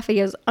his craft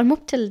videos, I'm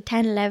up till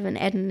 10, 11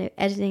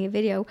 editing a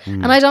video,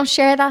 and I don't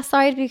share that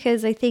side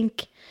because I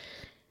think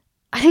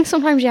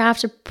sometimes you have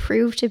to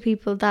prove to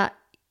people that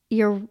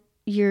you're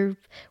you're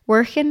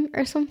working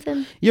or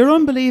something. You're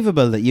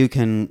unbelievable that you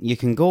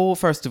can go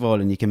first of all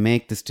and you can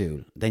make the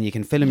stool, then you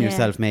can film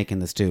yourself making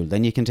the stool,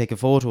 then you can take a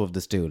photo of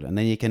the stool, and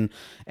then you can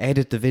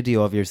edit the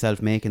video of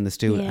yourself making the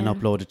stool and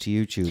upload it to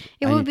YouTube.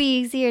 It would be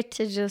easier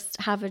to just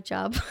have a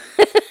job.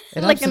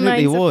 It like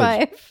absolutely a 9 to would.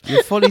 5.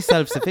 You're fully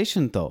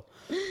self-sufficient though.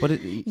 But I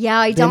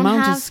the don't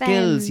amount have of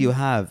skills you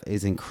have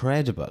is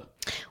incredible.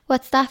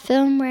 What's that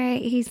film where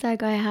he's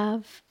like, I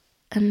have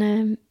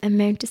an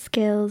amount of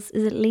skills?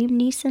 Is it Liam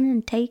Neeson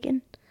in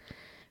Taken?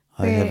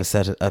 I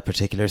have a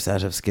particular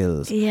set of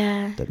skills.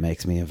 Yeah. That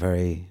makes me a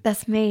very...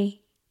 That's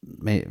me.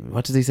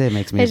 What does he say?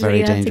 Makes me a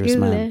very dangerous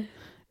man.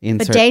 A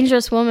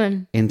dangerous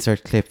woman.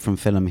 Insert clip from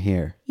film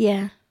here.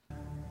 Yeah.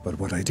 But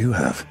what I do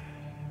have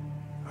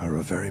are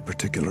a very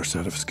particular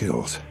set of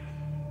skills.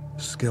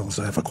 Skills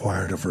I've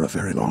acquired over a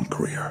very long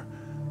career.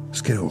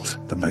 Skills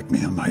that make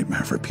me a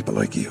nightmare for people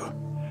like you.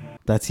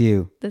 That's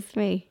you. That's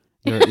me.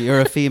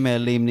 You're a female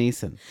Liam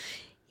Neeson.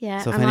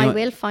 Yeah, so and I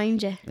will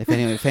find you.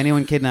 If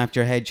anyone kidnapped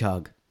your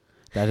hedgehog,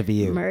 that'd be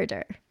you.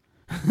 Murder.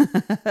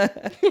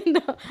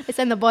 No, I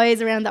send the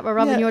boys around that were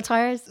robbing your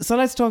tires. So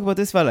let's talk about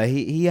this fella.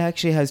 He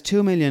actually has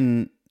 2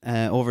 million,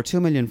 over 2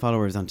 million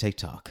followers on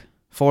TikTok,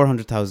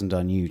 400,000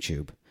 on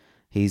YouTube.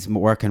 He's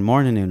working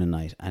morning, noon and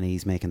night, and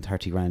he's making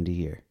 30 grand a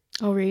year.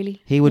 Oh,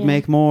 really? He would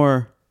make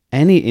more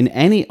in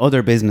any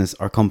other business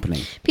or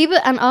company. People,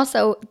 and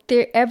also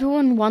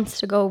everyone wants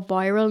to go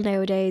viral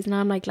nowadays, and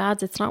I'm like,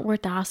 lads, it's not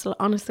worth the hassle.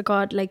 Honest to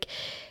God, like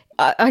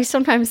I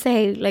sometimes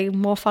say, like,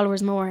 more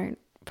followers, more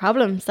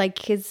problems. Like,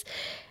 because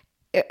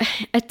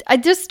I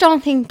just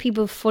don't think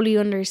people fully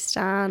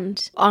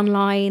understand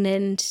online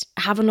and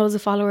having loads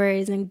of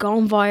followers and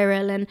going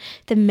viral and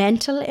the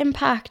mental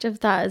impact of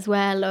that as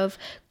well, of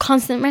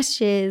constant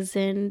messages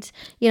and,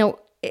 you know,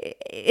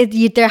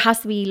 there has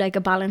to be like a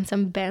balance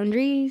and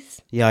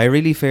boundaries. Yeah, I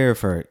really fear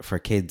for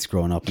kids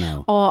growing up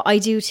now. Oh, I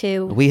do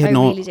too.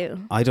 Really do.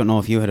 I don't know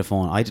if you had a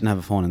phone. I didn't have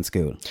a phone in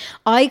school.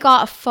 I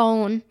got a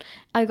phone.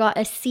 I got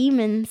a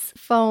Siemens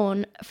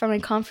phone for my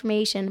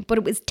confirmation, but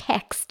it was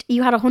text.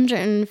 You had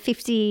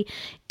 150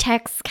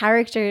 text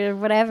character or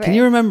whatever. Can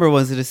you remember,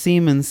 was it a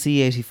Siemens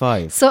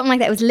C85? Something like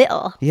that. It was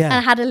little. Yeah. And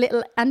it had a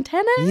little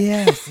antenna.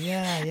 Yes,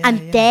 yeah.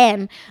 And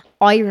then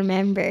I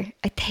remember,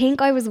 I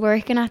think I was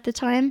working at the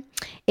time.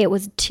 It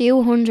was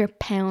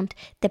 £200,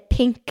 the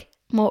pink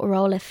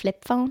Motorola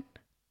flip phone.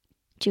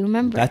 Do you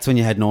remember? That's when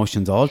you had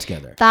notions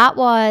altogether. That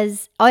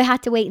was, I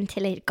had to wait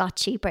until it got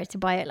cheaper to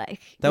buy it.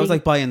 That was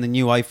like buying the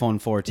new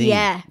iPhone 14.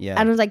 Yeah.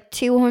 And it was like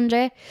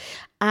 200.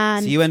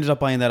 And so you ended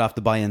up buying that off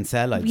the buy and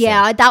sell, I'd say.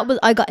 I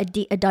got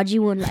a dodgy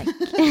one, like.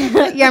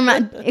 Your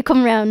man, it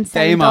come around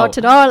selling door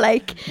to door,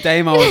 like.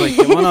 Damo was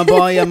like, you want to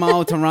buy a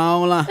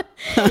Motorola?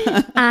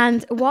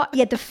 And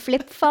the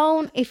flip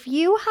phone, if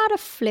you had a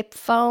flip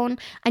phone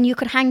and you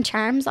could hang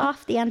charms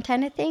off the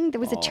antenna thing,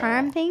 there was a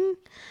charm thing.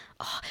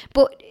 Oh,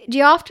 but do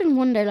you often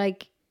wonder,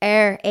 like,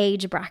 our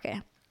age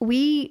bracket?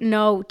 We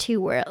know two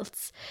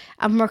worlds,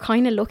 and we're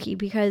kind of lucky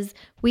because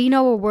we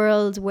know a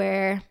world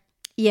where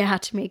you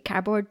had to make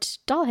cardboard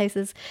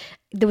dollhouses.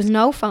 There was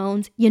no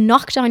phones. You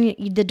knocked on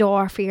the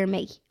door for your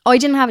mate. I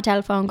didn't have a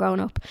telephone growing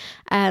up.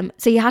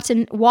 So you had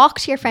to walk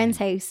to your friend's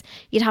house.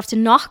 You'd have to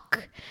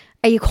knock.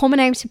 Are you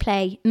coming out to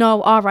play?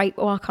 No, all right,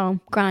 walk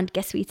home. Grand,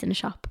 get sweets in the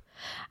shop.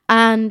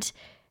 And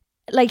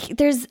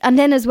and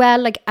then as well,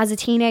 like, as a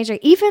teenager,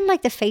 even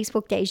like the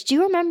Facebook days, do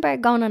you remember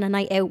going on a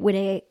night out with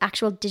a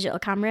actual digital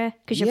camera?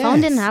 Because your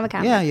phone didn't have a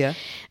camera. Yeah.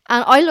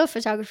 And I love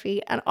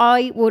photography, and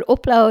I would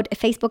upload a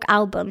Facebook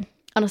album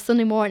on a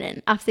Sunday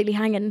morning, absolutely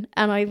hanging.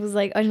 And I was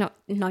like, I don't know,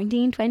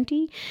 19,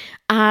 20.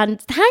 And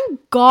thank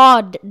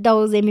God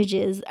those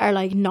images are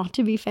like not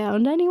to be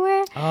found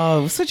anywhere. Oh,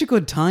 it was such a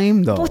good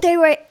time though. But they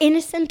were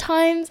innocent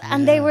times,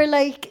 and they were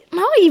like,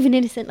 not even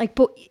innocent, like,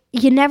 but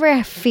you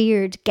never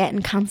feared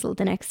getting cancelled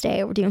the next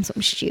day or doing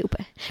something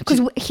stupid. Because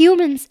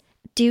humans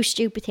do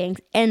stupid things,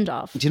 end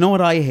of. Do you know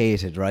what I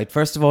hated, right?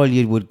 First of all,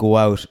 you would go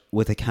out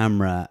with a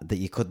camera that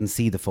you couldn't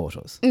see the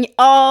photos.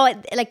 Oh,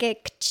 like a...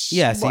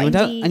 Yeah, so you went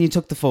out and you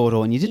took the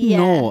photo and you didn't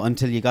know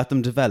until you got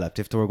them developed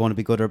if they were going to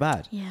be good or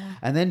bad. Yeah.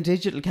 And then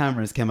digital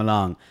cameras came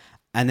along,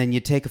 and then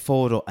you'd take a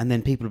photo and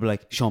then people would be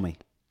like, show me.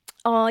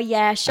 Oh,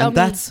 yeah, show me. And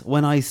that's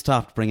when I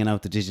stopped bringing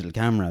out the digital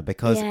camera,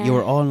 because you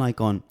were all like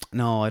going,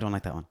 no, I don't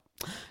like that one.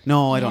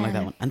 No, I don't like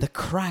that one. And the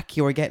crack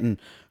you were getting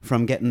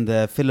from getting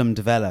the film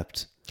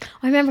developed.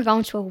 I remember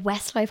going to a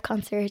Westlife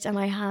concert and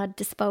I had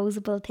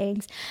disposable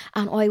things,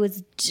 and I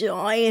was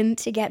dying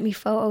to get me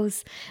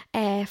photos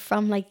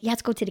from, like, you had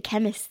to go to the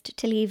chemist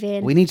to leave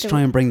in. We need to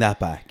try and bring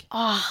that back.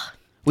 Oh.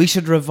 We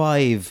should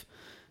revive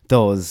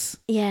those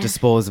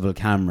disposable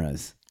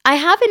cameras. I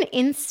have an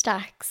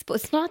Instax, but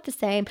it's not the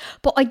same.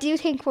 But I do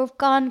think we've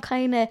gone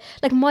kind of,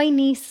 like, my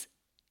niece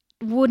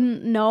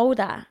wouldn't know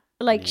that.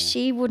 Like,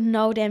 she wouldn't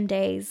know them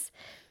days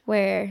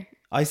where...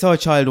 I saw a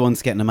child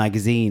once getting a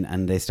magazine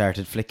and they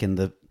started flicking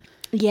the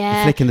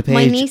page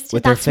my niece did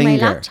with her that to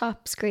finger. my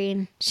laptop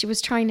screen. She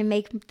was trying to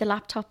make the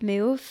laptop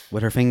move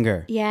with her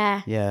finger.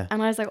 Yeah.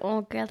 And I was like,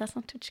 oh girl, that's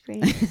not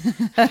touchscreen.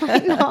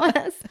 Like, no,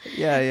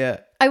 yeah.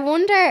 I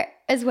wonder,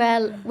 as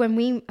well, when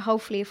we,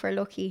 hopefully if we're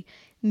lucky,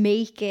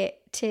 make it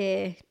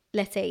to,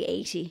 let's say,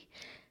 80,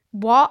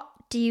 what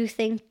do you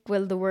think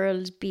will the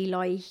world be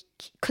like?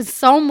 Because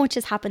so much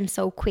has happened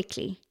so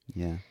quickly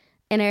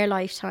in our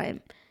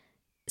lifetime.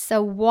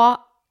 So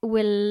what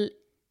will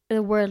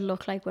the world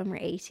look like when we're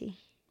 80?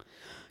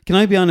 Can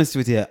I be honest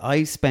with you?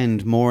 I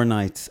spend more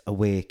nights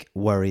awake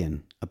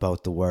worrying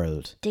about the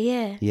world. Do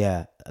you?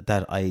 Yeah,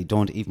 that I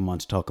don't even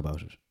want to talk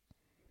about it.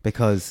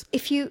 Because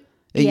if you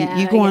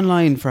go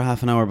online for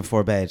half an hour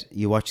before bed,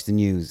 you watch the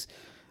news.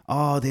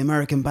 Oh, the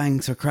American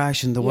banks are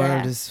crashing, the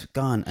world is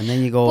gone. And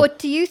then you go... But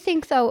do you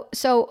think though,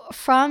 so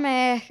from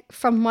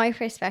my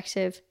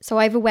perspective, so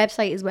I have a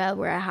website as well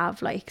where I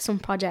have like some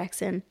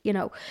projects and, you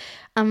know,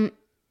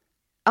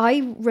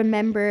 I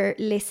remember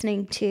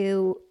listening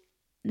to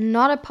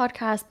not a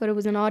podcast, but it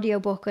was an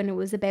audiobook, and it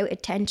was about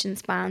attention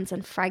spans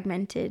and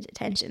fragmented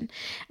attention.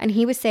 And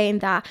he was saying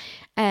that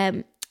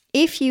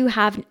if you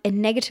have a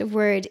negative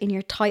word in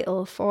your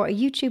title for a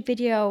YouTube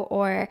video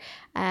or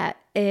an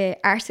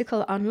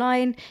article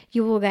online,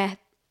 you will get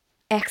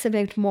X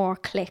amount more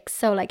clicks.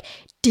 So like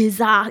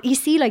disaster, you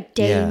see like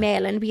Daily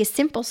Mail, and it'd be a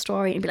simple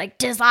story and be like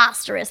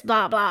disastrous,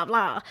 blah blah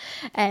blah.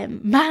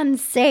 Man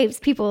saves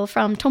people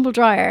from tumble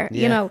dryer,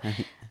 you know.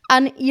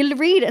 And you'll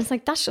read it, it's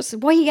like, that's just,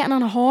 why are you getting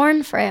on a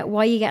horn for it?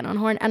 Why are you getting on a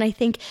horn? And I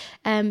think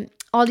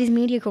all these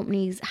media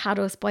companies had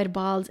us by the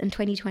balls in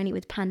 2020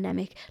 with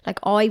pandemic.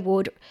 Like I'd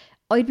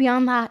be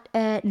on that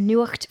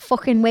nuked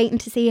fucking waiting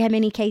to see how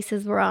many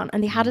cases were on,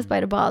 and they had us by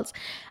the balls.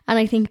 And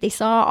I think they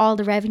saw all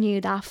the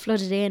revenue that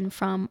flooded in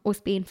from us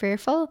being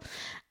fearful,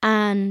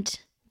 and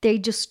they're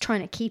just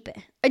trying to keep it.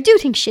 I do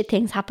think shit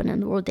things happen in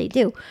the world, they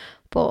do,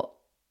 but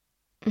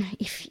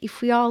if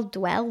we all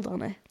dwelled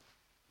on it,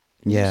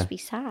 it'd just be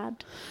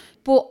sad.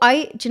 But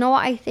do you know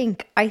what I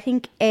think? I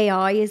think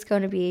AI is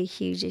going to be a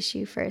huge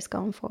issue for us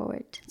going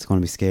forward. It's going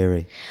to be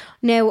scary.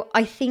 Now,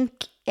 I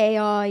think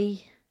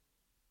AI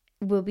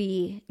will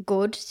be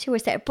good to a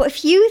set. But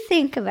if you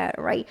think about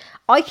it, right,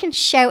 I can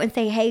shout and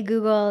say, hey,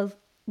 Google,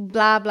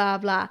 blah, blah,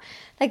 blah.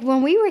 Like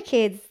when we were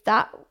kids,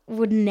 that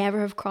would never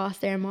have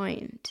crossed their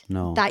mind.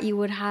 No. That you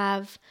would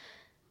have...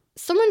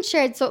 Someone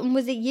shared something,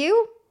 was it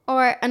you?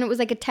 And it was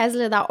like a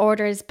Tesla that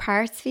orders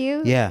parts for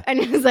you. Yeah. And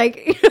it was like,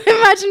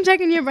 imagine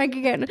checking your bank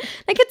account.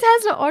 Like a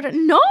Tesla order.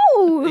 No.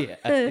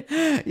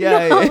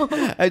 No.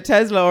 A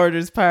Tesla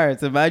orders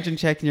parts. Imagine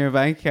checking your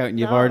bank account and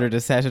you've ordered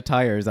a set of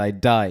tires.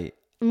 I'd die.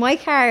 My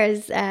car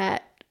is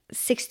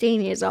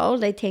 16 years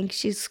old. I think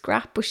she's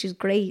scrap, but she's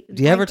great.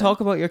 Do you ever talk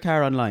about your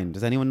car online?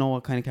 Does anyone know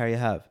what kind of car you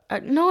have?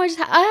 No, I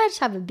just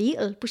have a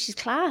Beetle, but she's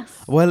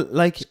class. Well,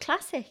 like, she's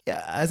classic.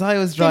 As I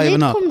was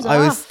driving up, I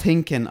was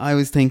thinking,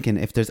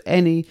 if there's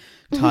any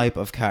type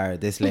of car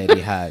this lady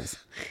has,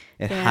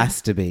 it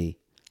has to be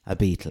a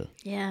Beetle.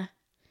 Yeah.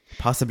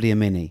 Possibly a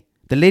Mini.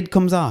 The lid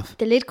comes off.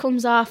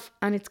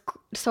 And it's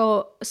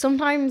so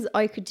sometimes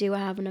I could do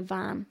having a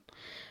van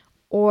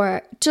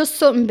or just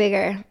something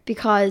bigger,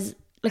 because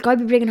like I'd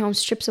be bringing home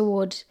strips of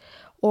wood,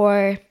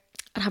 or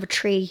I'd have a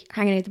tree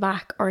hanging out the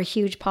back, or a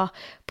huge pot,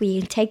 but you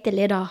can take the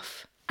lid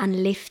off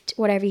and lift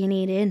whatever you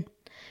need in.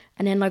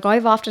 And then like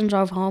I've often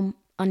drove home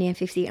on the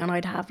M50 and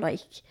I'd have like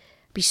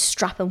be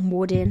strapping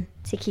wood in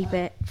to keep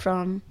it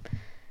from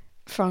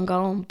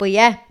going. But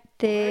yeah,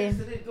 where does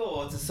it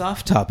go? It's a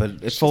soft top.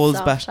 It folds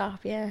back.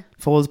 Top, yeah.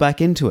 Folds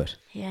back into it.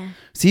 Yeah.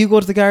 So you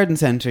go to the garden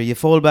centre, you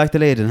fold back the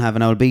lid and have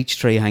an old beech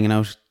tree hanging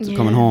out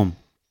coming home.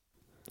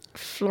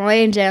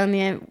 Flying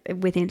down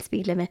within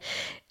speed limit,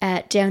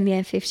 down the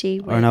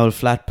M50. Or an old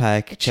flat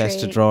pack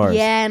chest of drawers.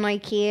 Yeah, an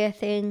IKEA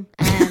thing.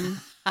 You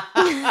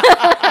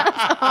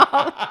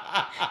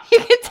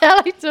can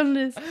tell I've done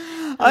this.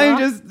 I'm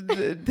just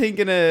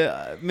thinking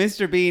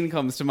Mr. Bean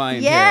comes to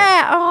mind.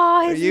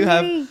 Yeah, here. You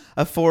have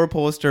a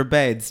 4-poster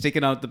bed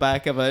sticking out the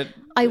back of a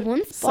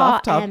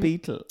soft top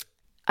Beetle.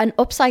 An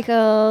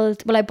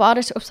upcycled, well, I bought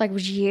it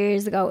upcycled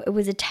years ago. It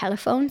was a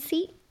telephone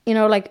seat. You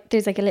know, like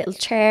there's like a little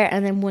chair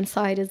and then one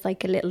side is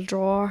like a little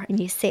drawer and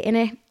you sit in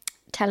it.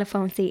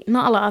 Telephone seat.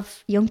 Not a lot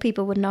of young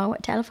people would know what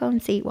a telephone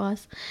seat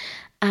was.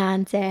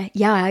 And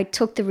I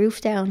took the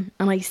roof down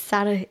and I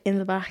sat it in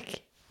the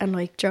back and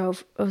like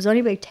drove. It was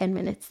only about 10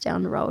 minutes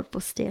down the road,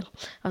 but still.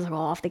 I was like,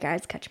 oh, if the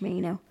guards catch me,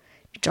 you're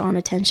drawing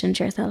attention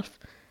to yourself.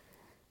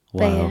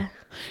 Wow.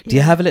 Do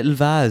you have a little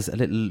vase, a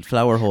little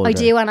flower holder? I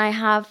do, and I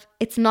have,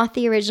 it's not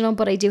the original,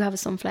 but I do have a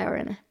sunflower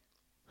in it.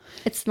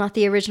 It's not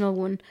the original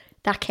one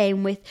that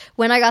came with.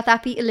 When I got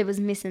that Beetle, it was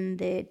missing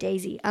the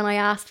daisy, and I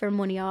asked for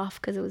money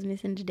off because it was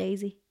missing the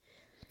daisy.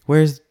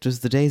 Where does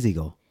the daisy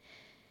go?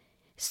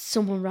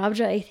 Someone robbed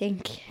it, I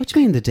think. What do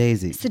you mean the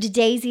daisy? So the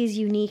daisy is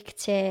unique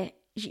to...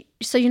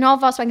 So you know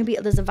Volkswagen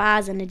Beetle, there's a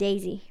vase and a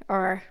daisy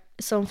or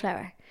a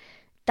sunflower.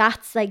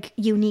 That's like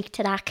unique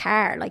to that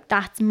car. Like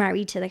that's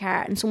married to the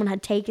car, and someone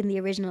had taken the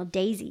original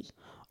daisy.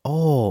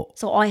 Oh.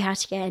 So I had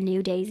to get a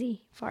new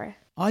daisy for it.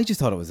 I just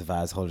thought it was a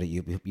vase holder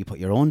you put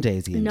your own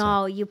daisy into.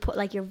 No, you put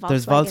like your Volkswagen.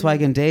 There's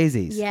Volkswagen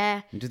daisies.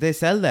 Yeah. Do they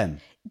sell them?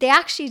 They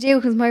actually do,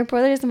 because my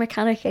brother is a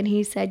mechanic and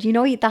he said, you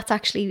know, that's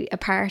actually a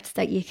part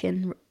that you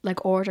can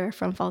like order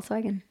from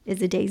Volkswagen,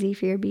 is a daisy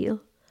for your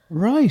Beetle.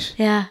 Right.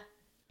 Yeah.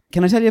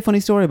 Can I tell you a funny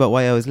story about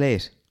why I was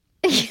late?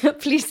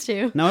 Please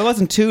do. No, I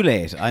wasn't too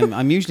late.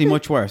 I'm usually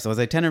much worse. I was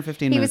like 10 or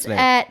 15 minutes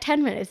late.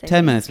 10 minutes.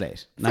 10 minutes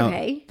late. Now,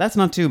 okay. That's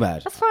not too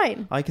bad. That's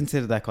fine. I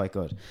consider that quite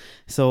good.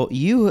 So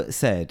you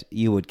said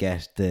you would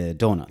get the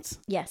donuts.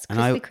 Yes,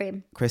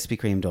 Krispy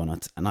Kreme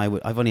donuts. And I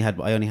only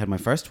had my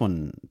first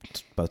one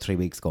about 3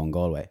 weeks ago in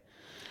Galway.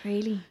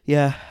 Really?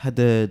 Yeah, had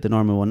the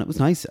normal one. It was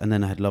nice. And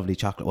then I had a lovely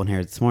chocolate one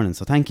here this morning.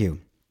 So thank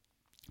you.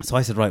 So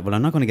I said, right, well,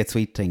 I'm not going to get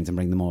sweet things and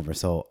bring them over.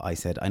 So I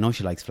said, I know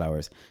she likes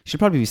flowers. She'll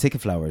probably be sick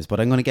of flowers, but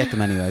I'm going to get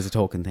them anyway as a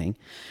token thing.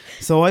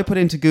 So I put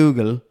into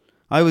Google,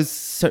 I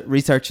was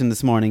researching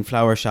this morning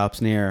flower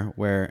shops near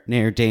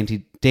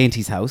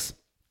Dainty's house.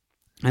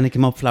 And it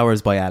came up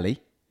Flowers by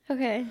Ali.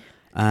 Okay.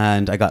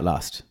 And I got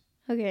lost.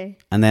 Okay.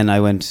 And then I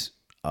went,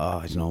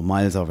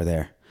 miles over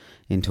there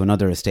into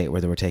another estate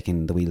where they were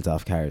taking the wheels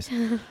off cars.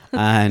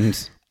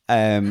 And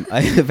I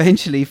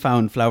eventually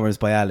found Flowers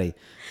by Ali.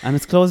 And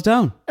it's closed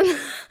down.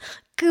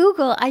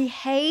 Google, I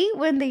hate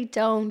when they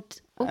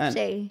don't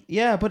update.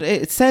 Yeah, but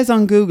it says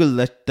on Google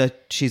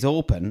that she's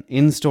open,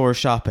 in-store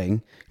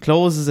shopping,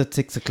 closes at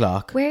 6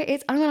 o'clock. I'm going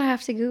to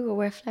have to Google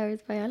where Flowers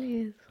by Ali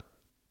is.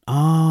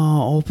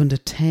 Oh, opened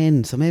at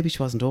 10, so maybe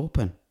she wasn't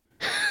open.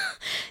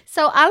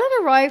 So Alan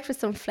arrived with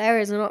some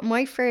flowers, and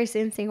my first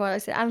instinct was, I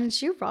said, Alan,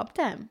 did you rob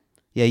them?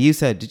 Yeah, you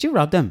said, did you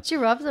rob them? Did you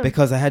rob them?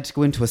 Because I had to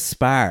go into a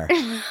Spar.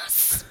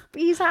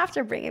 He's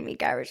after bringing me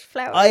garage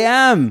flowers. I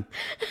am.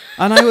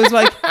 And I was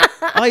like,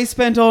 I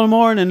spent all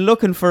morning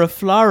looking for a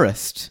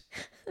florist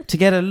to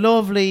get a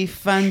lovely,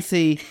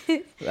 fancy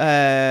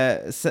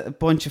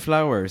bunch of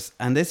flowers.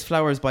 And this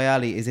Flowers by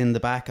Ali is in the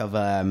back of,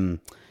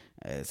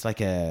 it's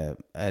like an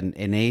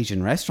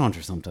Asian restaurant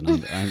or something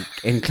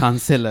in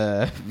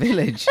Clonsilla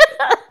village.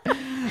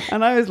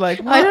 And I was like,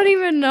 what? I don't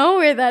even know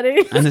where that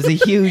is. And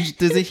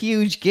there's a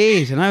huge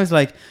gate. And I was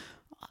like,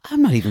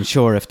 I'm not even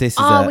sure if this is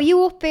were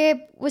you up there?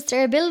 Was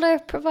there a builder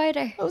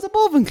provider? I was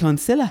above in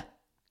Clonsilla.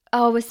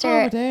 Oh, was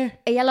there, over there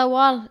a yellow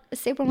wall? A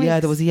supermarket? Yeah,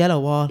 there was a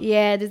yellow wall.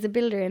 Yeah, there's a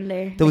builder in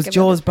there. There was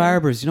Joe's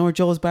Barbers. You know where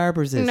Joe's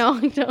Barbers is? No,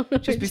 I don't know.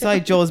 Just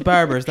beside Joe's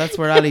Barbers. That's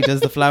where Ali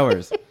does the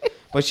flowers.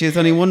 But she has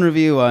only one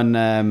review on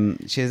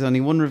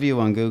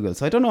Google.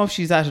 So I don't know if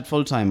she's at it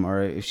full time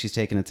or if she's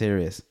taking it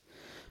serious.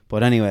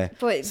 But anyway,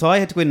 so I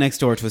had to go in next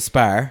door to a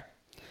Spar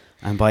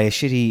and buy a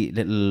shitty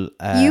little...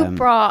 you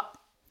brought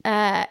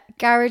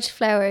garage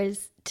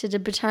flowers to the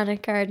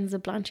Botanic Gardens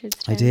of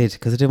Blanchardstown. I did,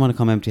 because I didn't want to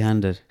come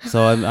empty-handed.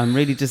 So I'm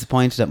really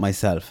disappointed at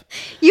myself.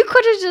 You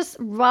could have just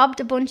robbed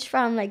a bunch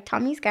from like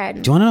Tommy's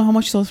garden. Do you want to know how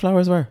much those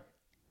flowers were?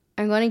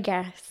 I'm going to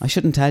guess. I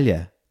shouldn't tell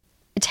you.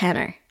 A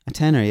tenner. A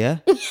tenner, yeah?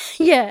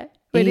 Yeah.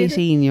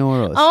 18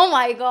 euros. Oh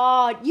my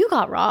God, you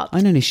got robbed.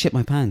 I nearly shit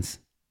my pants.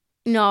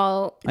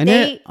 No.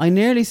 I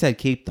nearly said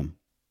keep them.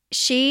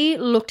 She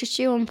looked at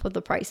you and put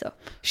the price up.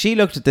 She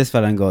looked at this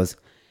fella and goes,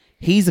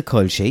 he's a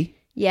culshie.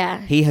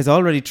 Yeah. He has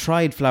already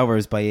tried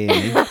Flowers by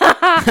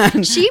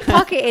Amy. She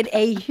pocketed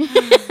 8.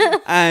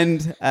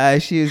 And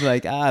she was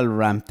like, I'll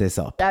ramp this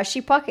up.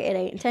 She pocketed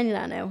 8. I'm telling you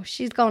that now.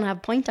 She's going to have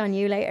a point on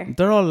you later.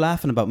 They're all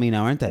laughing about me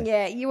now, aren't they?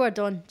 Yeah, you are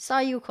done. Saw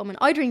you coming.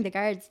 I'd ring the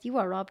guards. You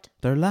are robbed.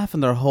 They're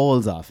laughing their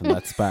holes off in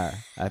that Spar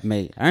at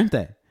me, aren't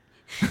they?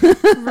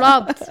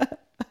 Robbed.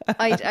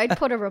 I'd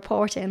put a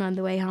report in on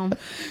the way home.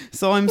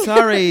 So I'm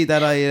sorry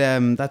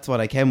that that's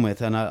what I came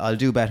with, and I'll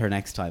do better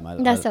next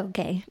time. That's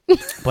okay.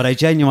 But I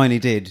genuinely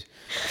did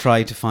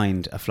try to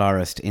find a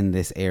florist in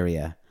this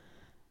area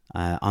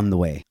on the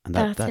way, and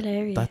that's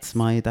hilarious.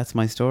 That's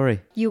my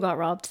story. You got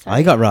robbed. Sorry.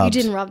 I got robbed.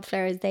 You didn't rob the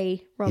flowers;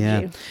 they robbed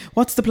you.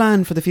 What's the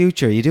plan for the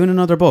future? Are you doing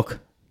another book?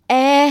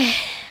 I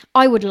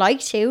would like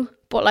to,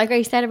 but like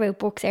I said about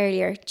books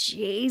earlier,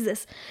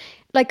 Jesus,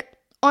 like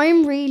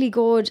I'm really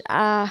good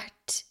at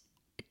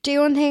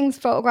doing things,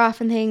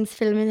 photographing things,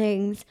 filming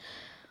things.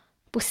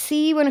 But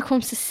see, when it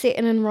comes to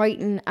sitting and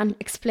writing and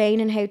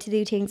explaining how to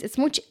do things,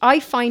 I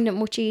find it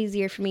much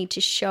easier for me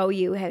to show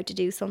you how to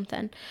do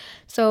something.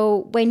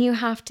 So when you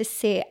have to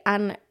sit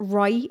and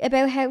write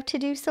about how to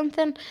do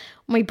something,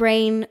 my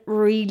brain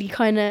really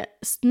kind of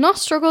not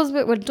struggles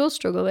with it, does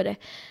struggle with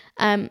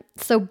it.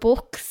 So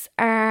books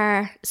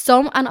are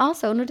and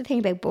also another thing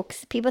about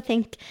books, people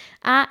think,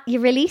 you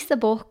release a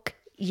book,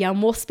 you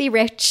must be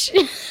rich.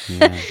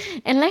 Yeah.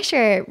 Unless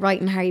you're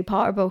writing Harry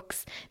Potter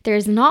books,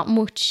 there's not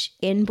much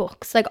in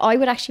books. Like I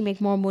would actually make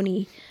more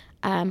money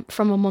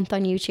from a month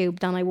on YouTube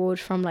than I would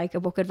from like a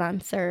book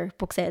advance or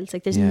book sales.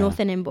 Like there's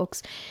nothing in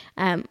books.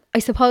 I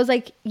suppose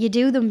like you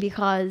do them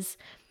because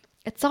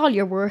it's all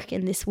your work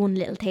in this one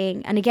little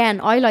thing. And again,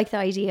 I like the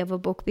idea of a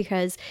book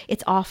because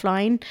it's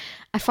offline.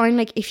 I find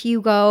like if you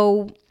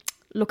go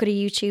look at a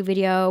YouTube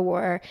video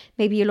or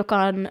maybe you look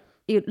online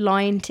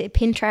to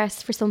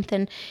Pinterest for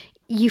something,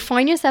 you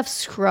find yourself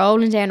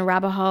scrolling down a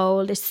rabbit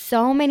hole. There's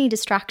so many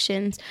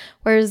distractions.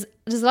 Whereas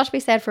there's a lot to be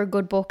said for a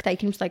good book that you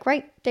can just like,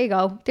 right, there you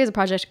go. There's a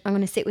project. I'm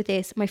going to sit with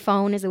this. My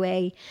phone is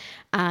away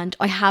and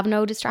I have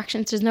no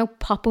distractions. There's no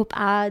pop-up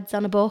ads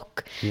on a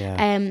book. Yeah.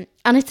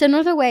 And it's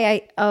another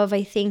way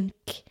I think,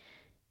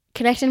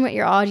 connecting with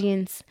your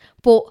audience.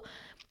 But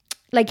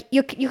like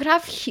you could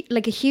have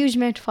like a huge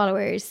amount of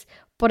followers,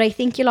 but I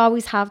think you'll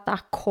always have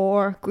that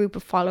core group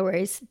of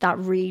followers that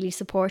really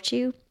support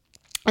you.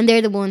 And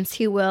they're the ones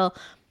who will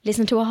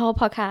listen to a whole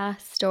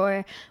podcast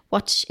or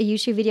watch a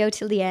YouTube video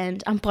till the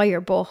end and buy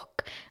your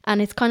book.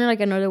 And it's kind of like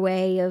another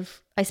way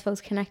of, I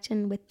suppose,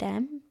 connecting with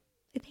them,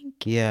 I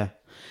think. Yeah.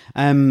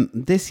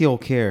 This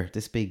yoke here,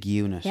 this big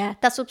unit. Yeah,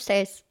 that's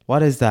upstairs.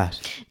 What is that?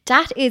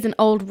 That is an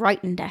old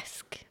writing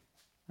desk.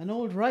 An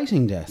old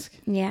writing desk?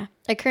 Yeah.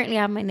 I currently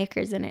have my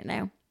knickers in it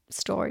now.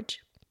 Storage.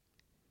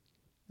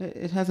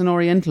 It has an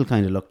oriental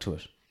kind of look to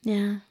it.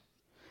 Yeah.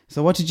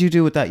 So what did you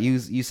do with that?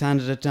 You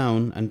sanded it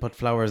down and put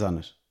flowers on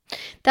it?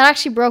 That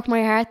actually broke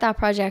my heart, that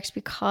project,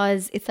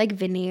 because it's like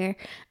veneer.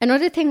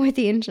 Another thing with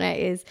the internet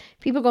is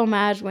people go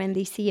mad when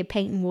they see you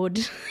painting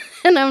wood.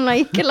 And I'm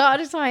like, a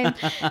lot of time,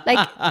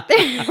 like,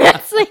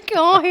 it's like,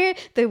 oh, here,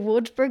 the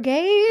wood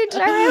brigade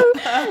are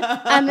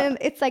out. And then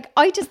it's like,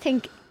 I just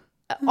think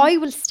I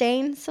will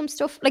stain some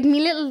stuff. Like my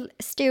little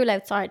stool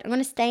outside, I'm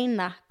going to stain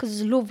that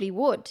because it's lovely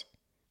wood.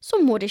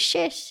 Some wood is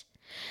shit.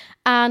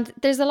 And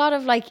there's a lot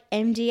of like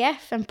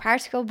MDF and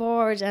particle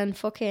board and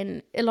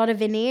fucking a lot of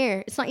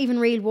veneer. It's not even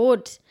real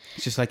wood.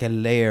 It's just like a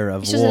layer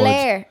of wood. It's just a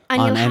layer.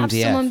 And you'll have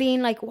MDF. someone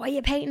being like, why are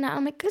you painting that?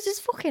 I'm like, because it's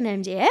fucking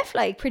MDF,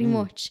 like pretty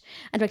much.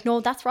 And they're like,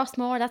 no, that's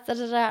Frostmore, that's da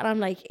da da. And I'm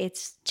like,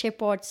 it's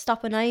chipboard,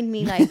 stop annoying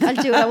me. Like, I'll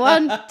do what I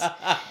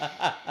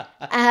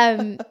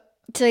want.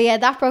 So yeah,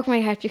 that broke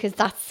my heart because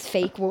that's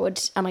fake wood.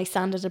 And I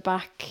sanded it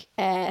back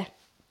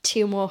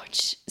too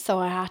much. So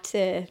I had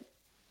to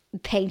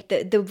paint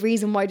the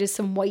reason why there's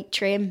some white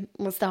trim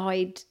was to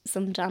hide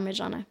some damage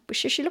on it, but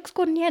she looks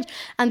good in the end.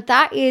 And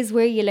that is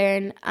where you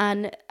learn.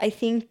 And I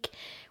think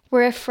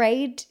we're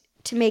afraid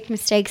to make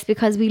mistakes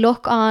because we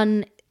look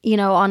on, you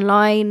know,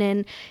 online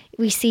and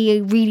we see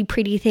really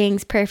pretty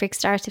things, perfect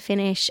start to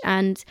finish,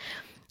 and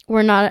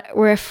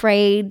we're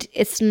afraid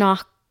it's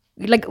not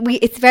like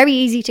it's very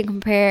easy to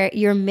compare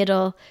your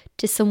middle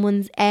to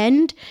someone's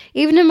end.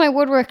 Even in my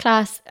woodwork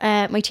class,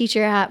 my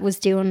teacher was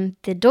doing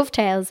the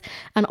dovetails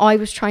and I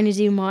was trying to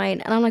do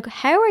mine, and I'm like,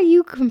 how are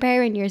you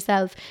comparing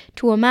yourself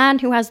to a man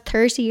who has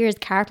 30 years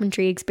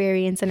carpentry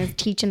experience and is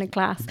teaching a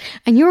class,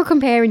 and you're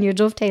comparing your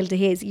dovetail to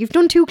his? You've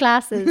done 2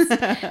 classes.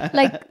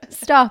 Like,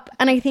 stop.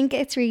 And I think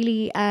it's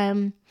really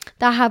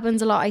that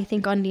happens a lot, I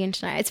think, on the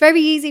internet. It's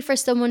very easy for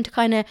someone to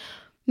kind of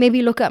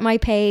maybe look at my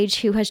page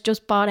who has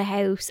just bought a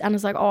house and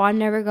is like, oh, I'm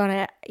never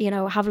gonna, you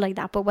know, have it like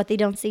that. But what they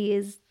don't see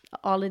is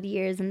all of the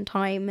years and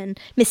time and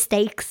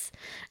mistakes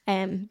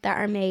that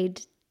are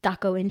made that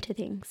go into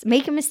things.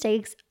 Making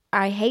mistakes,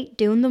 I hate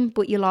doing them,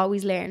 but you'll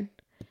always learn.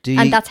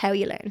 And that's how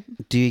you learn.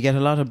 Do you get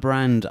a lot of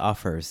brand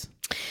offers?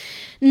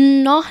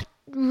 Not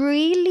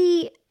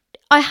really.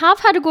 I have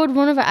had a good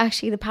run of it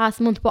actually the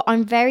past month, but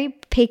I'm very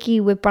picky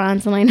with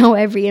brands, and I know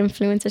every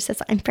influencer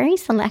says I'm very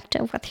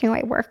selective with who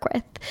I work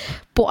with,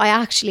 but I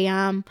actually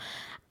am.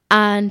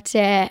 And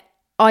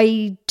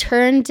I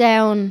turn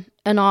down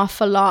an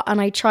awful lot,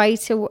 and I try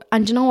to,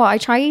 and you know what, I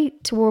try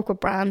to work with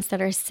brands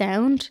that are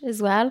sound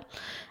as well,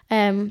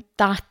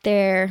 that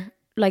they're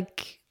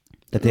like,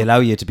 that they allow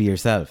you to be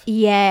yourself.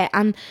 Yeah.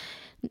 And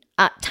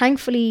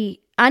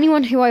thankfully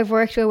anyone who I've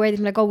worked with where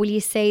they're like, oh, will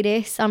you say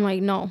this? I'm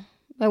like, no,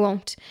 I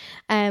won't.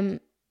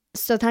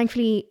 So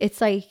thankfully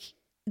it's like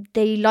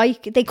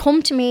they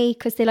come to me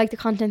because they like the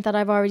content that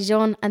I've already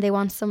done and they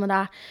want some of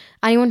that.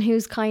 Anyone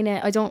who's kind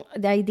of,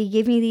 they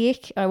give me the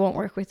ick, I won't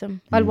work with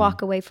them. I'll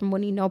walk away from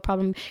money, no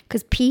problem,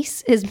 because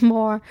peace is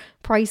more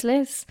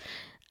priceless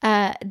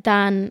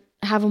than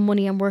having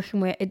money and working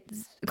with a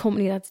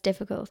company that's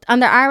difficult.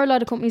 And there are a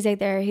lot of companies out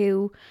there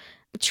who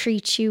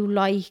treat you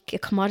like a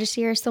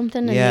commodity or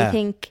something, and you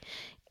think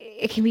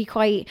it can be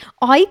quite...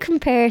 I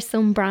compare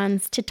some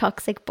brands to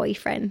toxic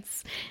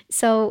boyfriends.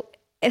 So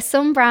if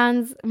some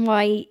brands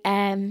might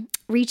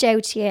reach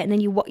out to you and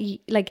then you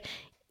like,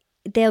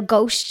 they'll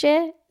ghost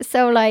you.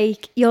 So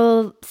like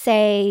you'll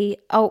say,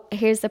 oh,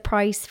 here's the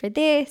price for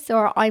this,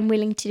 or I'm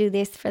willing to do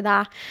this for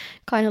that,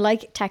 kind of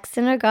like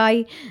texting a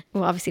guy,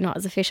 well obviously not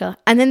as official,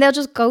 and then they'll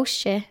just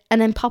ghost you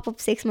and then pop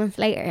up 6 months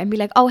later and be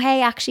like, oh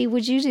hey, actually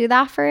would you do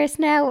that for us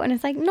now? And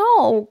it's like,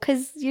 no,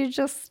 because you're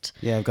just...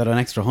 Yeah, I've got an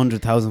extra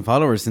 100,000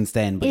 followers since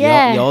then, but you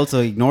also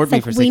ignored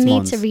me for 6 months. We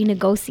need to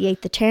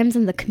renegotiate the terms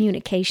and the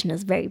communication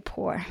is very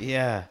poor.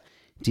 Yeah.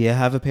 Do you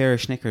have a pair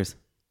of Snickers?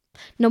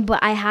 No,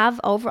 but I have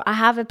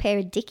a pair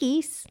of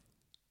Dickies,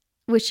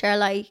 which are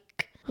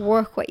like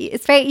work what you...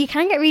 It's very... You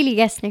can't really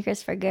get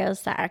Snickers for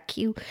girls that are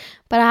cute,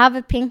 but I have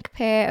a pink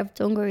pair of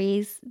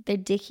dungarees. They're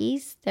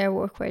Dickies. They're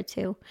workwear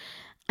too.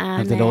 And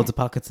have they loads of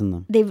pockets in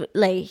them? They've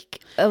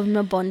like an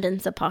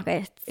abundance of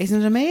pockets.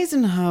 Isn't it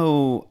amazing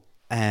how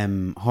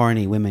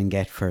horny women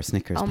get for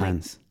Snickers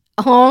pants?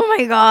 Oh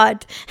my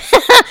God.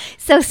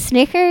 So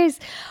Snickers,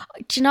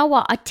 do you know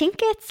what? I think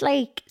it's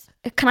like...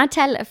 Can I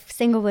tell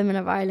single women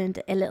of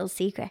Ireland a little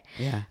secret?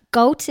 Yeah.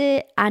 Go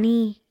to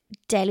any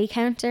deli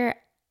counter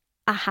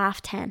at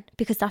 10:30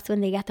 because that's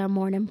when they get their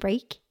morning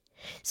break.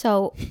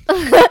 So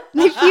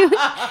if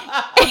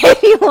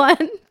you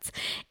want,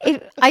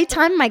 if I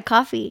time my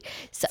coffee,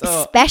 so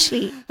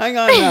especially. Hang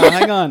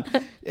on.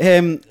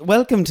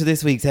 Welcome to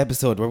this week's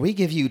episode where we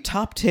give you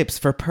top tips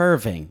for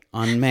perving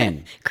on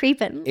men.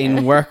 Creeping. In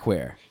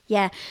workwear.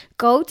 Yeah,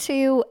 go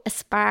to a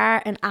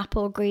Spar, an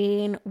Apple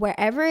Green,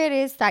 wherever it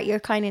is that you're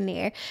kind of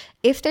near.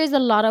 If there's a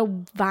lot of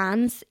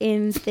vans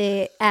in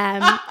the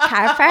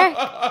car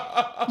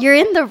park, you're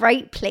in the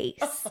right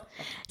place.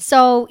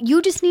 So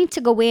you just need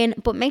to go in,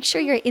 but make sure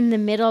you're in the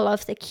middle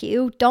of the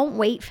queue. Don't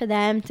wait for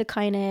them to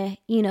kind of,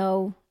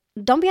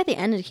 don't be at the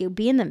end of the queue.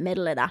 Be in the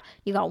middle of that.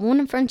 You got one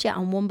in front of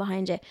you and one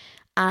behind you.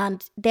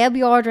 And they'll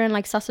be ordering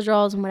like sausage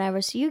rolls and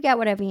whatever. So you get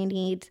whatever you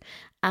need.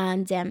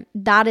 And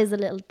that is a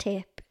little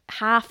tip.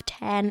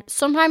 10:30.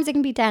 Sometimes it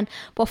can be 10.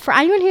 But for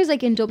anyone who's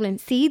like in Dublin,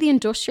 see the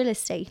industrial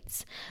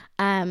estates,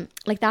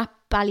 like that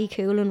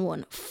Ballycoolan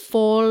one,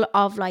 full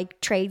of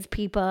like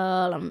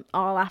tradespeople and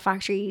all that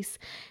factories.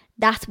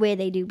 That's where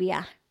they do be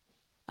at.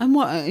 And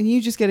what? And you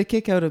just get a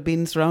kick out of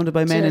being surrounded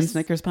by men in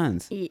Snickers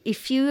pants?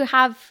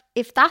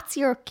 If that's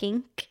your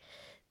kink,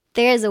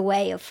 there's a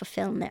way of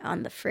fulfilling it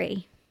on the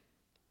free.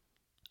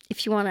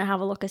 If you want to have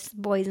a look at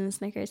boys in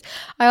Snickers.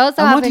 And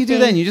what do you do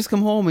then? You just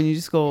come home and you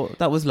just go,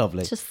 that was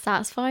lovely. Just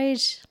satisfied.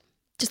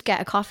 Just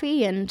get a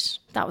coffee and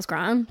that was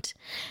grand.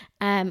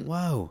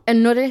 Wow.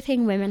 Another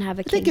thing women have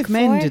a kink for. I think if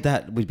men did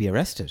that, we'd be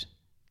arrested.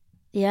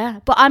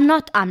 Yeah, but I'm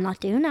not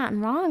doing that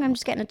wrong. I'm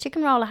just getting a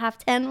chicken roll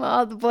at 10:30 with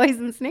all the boys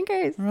in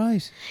Snickers.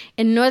 Right.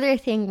 Another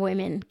thing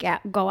women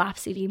go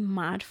absolutely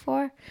mad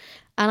for,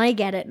 and I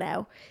get it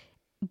now,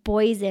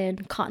 boys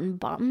in cotton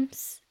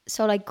bottoms.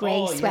 So like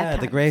grey sweatpants. Yeah,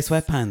 the grey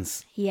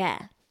sweatpants.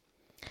 Yeah.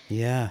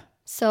 Yeah.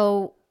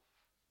 So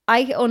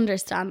I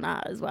understand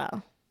that as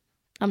well.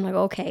 I'm like,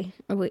 okay,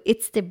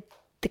 it's the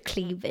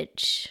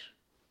cleavage.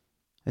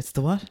 It's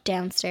the what?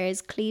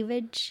 Downstairs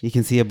cleavage. You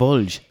can see a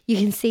bulge. You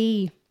can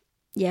see,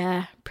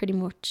 yeah, pretty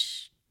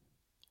much.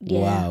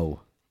 Yeah. Wow.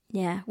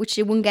 Yeah, which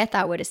you wouldn't get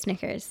that with a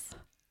Snickers.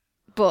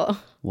 But.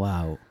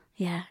 Wow.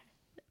 Yeah.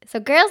 So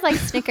girls like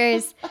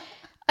Snickers.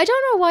 I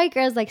don't know why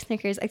girls like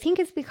Snickers. I think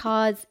it's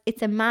because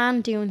it's a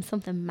man doing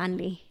something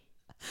manly.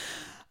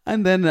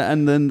 And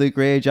then the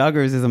grey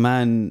joggers is a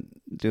man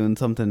doing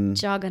something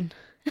jogging.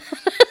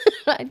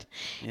 Right.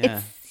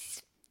 Yeah.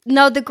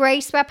 The grey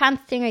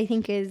sweatpants thing I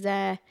think is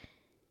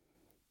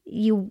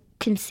you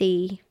can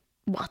see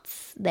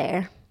what's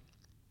there.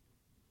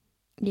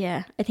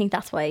 Yeah, I think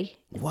that's why.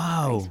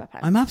 Wow.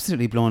 I'm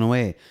absolutely blown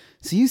away.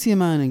 So you see a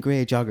man in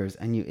grey joggers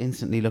and you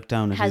instantly look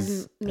down at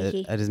his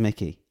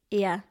Mickey.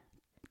 Yeah.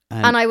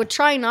 And I would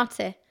try not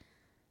to.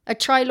 I'd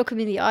try look him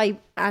in the eye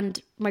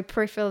and my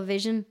peripheral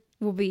vision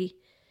would be...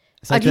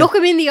 I'd look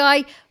him in the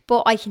eye,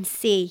 but I can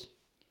see.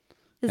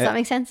 Does that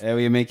make sense? How are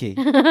you, Mickey?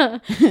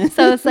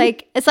 So it's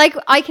like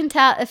I can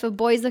tell if a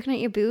boy's looking at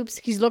your boobs,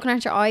 he's looking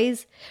at your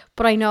eyes,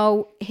 but I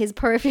know his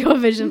peripheral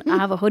vision, I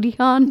have a hoodie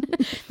on,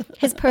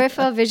 his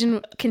peripheral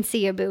vision can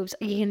see your boobs.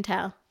 You can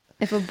tell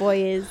if a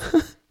boy is,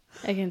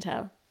 I can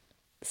tell.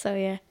 So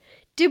yeah.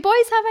 Do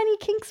boys have any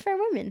kinks for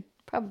women?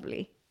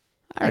 Probably.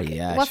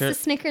 Yeah, what's sure. the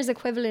Snickers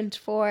equivalent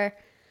for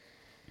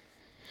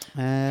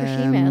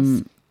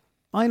females?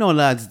 I know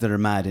lads that are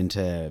mad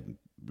into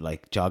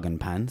like jogging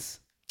pants.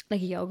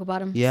 Like a yoga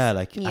bottom? Yeah,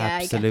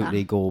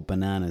 absolutely go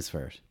bananas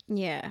for it.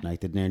 Yeah.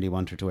 Like they'd nearly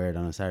want her to wear it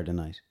on a Saturday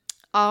night.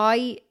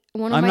 I'm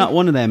not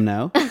one of them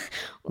now.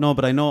 No,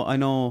 but I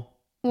know.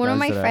 One of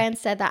my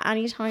friends said that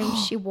anytime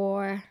she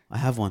wore... I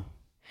have one.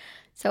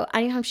 So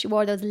anytime she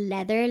wore those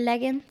leather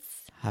leggings...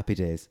 Happy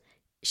days.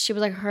 She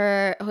was like,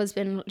 her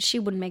husband, she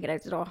wouldn't make it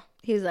out the door.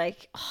 He was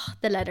like,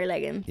 the leather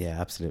leggings.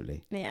 Yeah,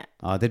 absolutely. Yeah.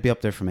 Oh, they'd be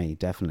up there for me,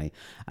 definitely.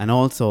 And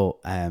also,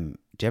 do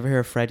you ever hear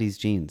of Freddy's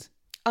jeans?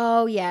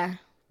 Oh, yeah.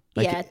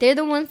 Yeah, they're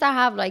the ones that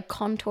have like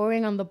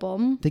contouring on the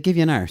bum. They give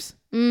you an arse.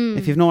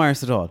 If you've no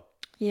arse at all.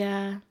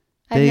 Yeah.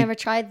 I've never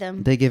tried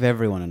them. They give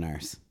everyone an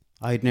arse.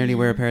 I'd nearly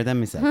wear a pair of them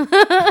myself.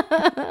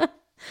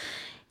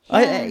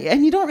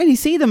 And you don't really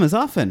see them as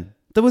often.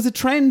 There was a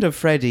trend of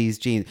Freddy's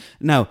jeans.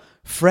 Now,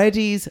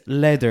 Freddy's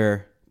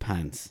leather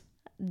pants.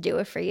 Do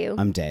it for you.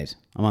 I'm dead.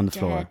 I'm on the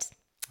floor.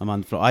 I'm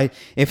on the floor.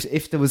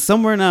 If there was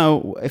somewhere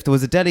now, if there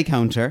was a deli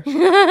counter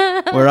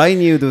where I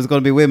knew there was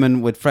going to be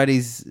women with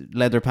Freddy's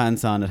leather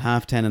pants on at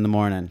 10:30 in the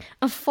morning.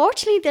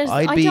 Unfortunately,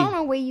 I don't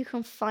know where you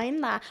can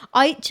find that.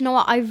 Do you know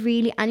what?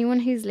 Anyone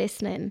who's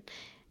listening,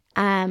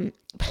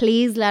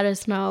 please let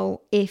us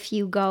know if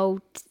you go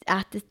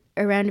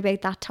around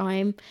about that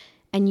time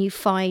and you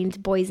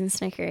find boys in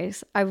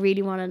Snickers. I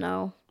really want to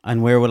know.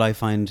 And where will I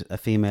find a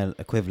female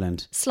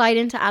equivalent? Slide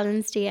into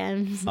Alan's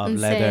DMs of and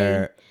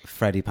leather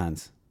Freddy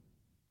pants.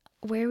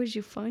 Where would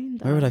you find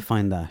that? Where would I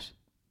find that?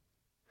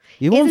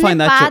 You won't find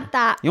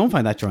that. You won't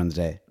find that during the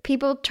day.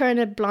 People turn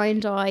a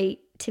blind eye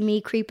to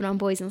me creeping on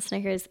boys and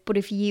Snickers, but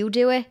if you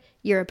do it,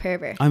 you're a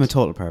pervert. I'm a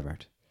total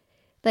pervert.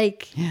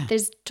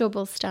 There's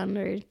double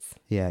standards.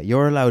 Yeah,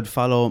 you're allowed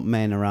follow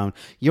men around.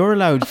 You're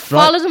allowed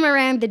follow them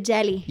around the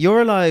deli.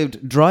 You're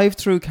allowed drive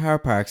through car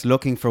parks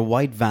looking for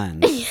white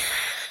vans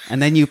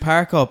and then you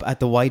park up at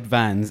the white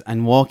vans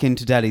and walk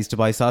into delis to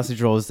buy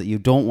sausage rolls that you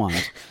don't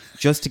want,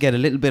 just to get a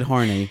little bit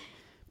horny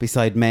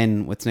beside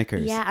men with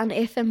Snickers. Yeah, and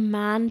if a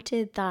man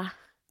did that.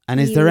 And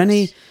is there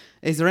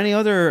any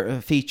other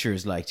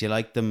features like? Do you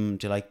like them?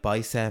 Do you like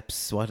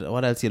biceps? What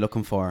else are you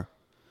looking for?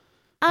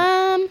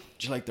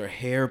 Do you like their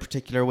hair a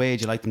particular way?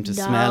 Do you like them to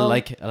smell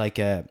like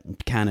a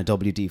can of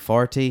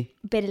WD-40?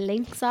 A bit of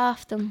Lynx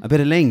off them. A bit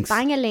of Lynx?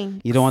 Bang a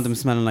Lynx. You don't want them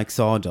smelling like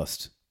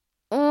sawdust?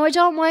 Oh, I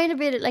don't mind a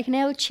bit like an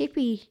old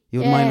chippy. You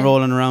wouldn't mind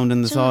rolling around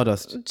in the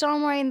sawdust?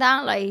 Don't mind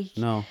that, like.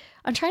 No.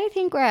 I'm trying to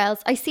think where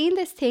else. I seen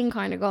this thing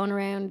kind of going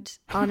around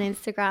on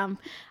Instagram,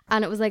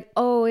 and it was like,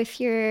 oh, if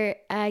you're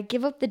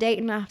give up the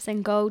dating apps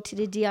and go to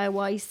the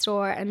DIY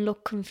store and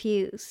look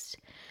confused.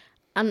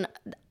 And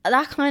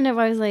that kind of,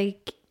 I was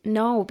like,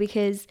 no,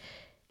 because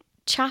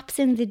chaps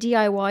in the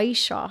DIY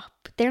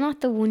shop, they're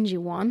not the ones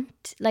you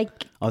want. Like,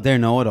 oh, they're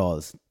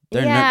know-it-alls.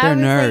 They're they're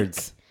nerds.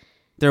 Like,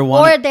 they're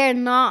or they're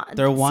not.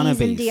 They're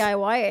wannabes.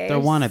 DIYers. They're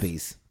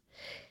wannabes.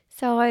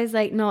 So I was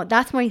like, no,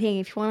 that's my thing.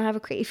 If you want to have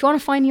if you want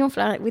to find young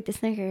fella with the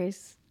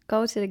Snickers,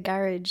 go to the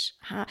garage.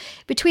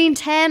 Between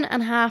 10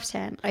 and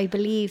 10:30, I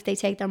believe they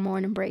take their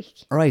morning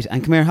break. Right,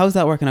 and come here, how's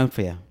that working out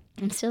for you?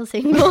 I'm still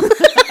single.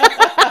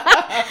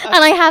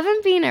 And I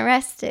haven't been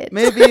arrested.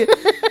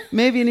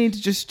 Maybe you need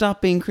to just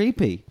stop being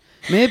creepy.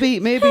 Maybe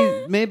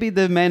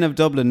the men of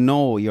Dublin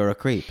know you're a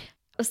creep.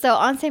 So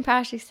on St.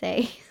 Patrick's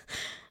Day,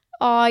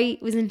 I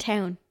was in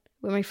town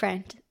with my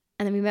friend,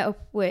 and then we met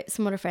up with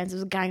some other friends. There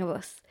was a gang of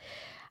us.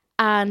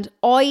 And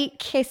I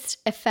kissed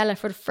a fella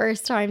for the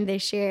first time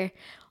this year.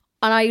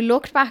 And I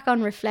looked back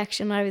on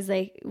reflection. I was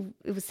like,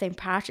 it was St.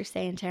 Patrick's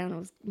Day in town. It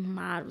was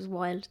mad. It was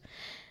wild.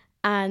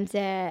 And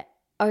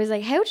I was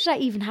like, how did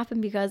that even happen?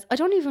 Because I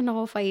don't even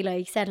know if I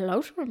like said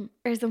hello to him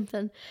or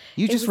something.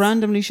 You just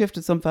randomly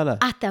shifted some fella?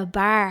 At the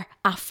bar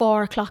at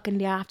 4:00 in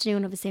the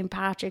afternoon of a St.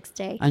 Patrick's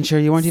Day. And sure,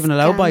 you weren't even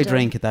allowed to buy a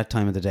drink at that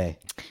time of the day?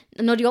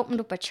 No, they opened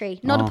up at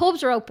 3. No, the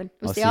pubs were open.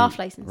 It was the off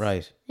licence.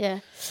 Right. Yeah.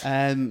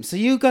 So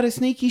you got a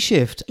sneaky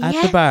shift at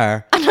the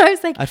bar. And I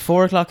was like, at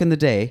 4:00 in the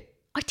day.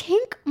 I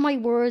think my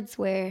words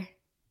were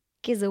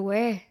 "giz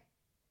aware."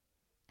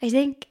 I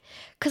think.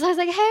 Because I was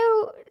like,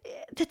 how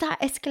did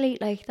that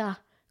escalate like that?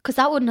 Because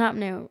that wouldn't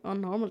happen now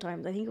on normal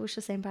times. I think it was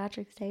just St.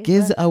 Patrick's Day.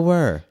 Giz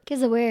aware.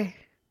 Giz aware.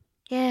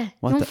 Yeah.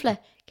 Yunfla.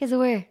 Giz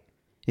aware.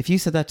 If you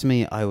said that to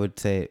me, I would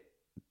say,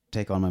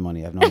 take all my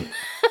money. I've no.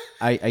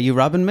 Are you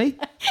robbing me?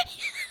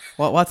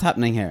 What's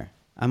happening here?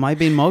 Am I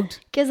being mugged?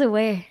 Giz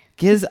aware.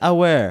 Giz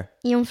aware.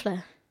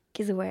 Yunfla.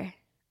 Giz aware.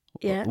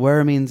 Yeah.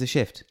 Where means a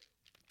shift.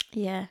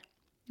 Yeah.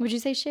 Would you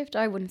say shift?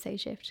 I wouldn't say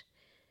shift.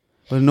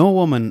 Well, no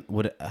woman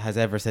has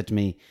ever said to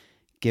me,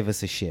 give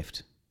us a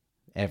shift.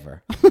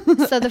 Ever.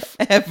 So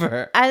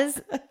ever.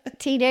 As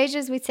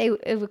teenagers, we'd say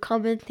a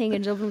common thing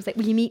in Dublin was like,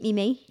 will you meet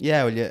me?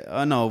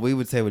 Yeah, no, we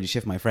would say, will you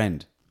shift my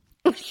friend?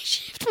 Will you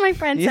shift my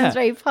friend? Sounds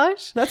very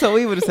posh. That's what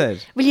we would have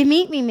said. Will you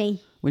meet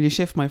me? Will you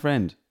shift my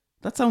friend?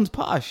 That sounds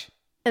posh.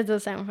 It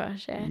does sound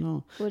posh, yeah.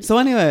 No. So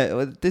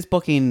anyway, this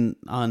booking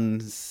on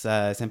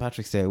St.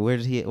 Patrick's Day, where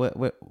did he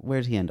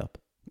end up?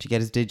 Did you get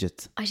his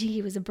digits? I think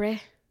he was a Brit.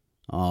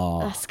 Oh,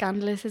 that's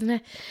scandalous, isn't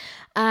it?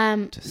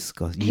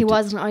 Disgust. He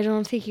wasn't. I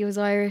don't think he was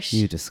Irish.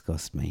 You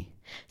disgust me.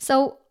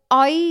 So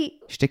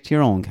stick to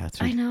your own,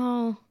 Catherine. I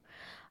know.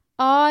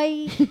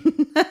 I'm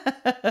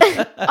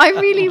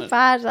really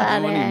bad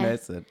at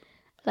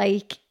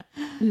like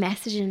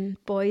messaging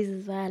boys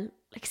as well.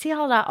 Like, see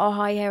all that? Oh,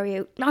 hi, how are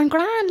you? No, I'm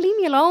grand. Leave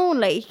me alone.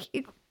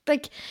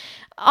 Like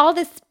all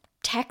this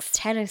text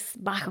tennis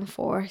back and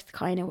forth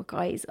kind of with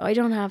guys. I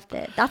don't have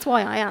that's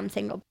why I am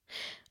single.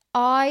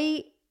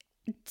 I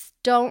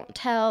don't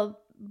tell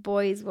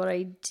boys what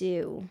I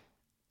do.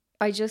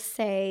 I just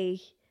say,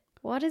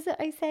 what is it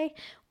I say?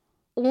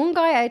 One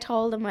guy, I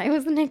told him I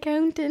was an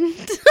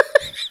accountant.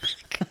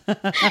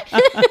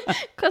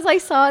 Because I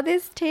saw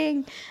this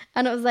thing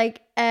and it was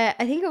like, I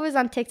think it was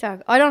on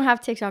TikTok. I don't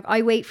have TikTok.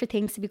 I wait for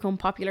things to become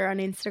popular on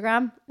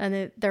Instagram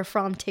and they're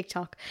from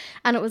TikTok.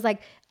 And it was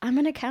like, I'm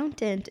an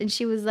accountant. And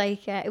she was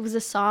like, it was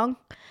a song.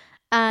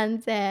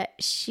 And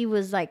she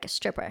was like a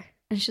stripper.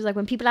 And she was like,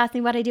 when people ask me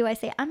what I do, I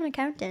say, I'm an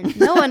accountant.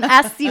 No one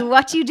asks you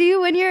what you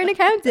do when you're an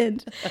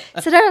accountant.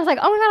 So then I was like,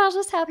 oh my God, I'll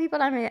just tell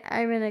people I'm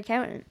an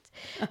accountant.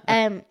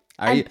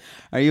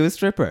 Are you a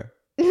stripper?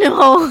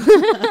 No.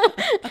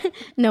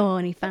 No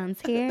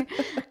OnlyFans here.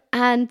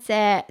 And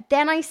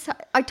then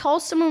I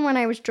told someone when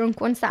I was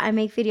drunk once that I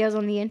make videos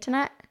on the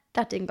internet.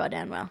 That didn't go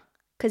down well.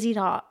 Because he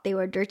thought they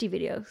were dirty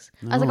videos.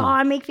 No. I was like, oh,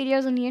 I make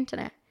videos on the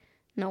internet.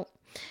 No.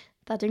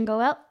 That didn't go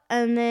well.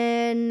 And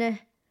then...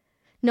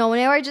 No,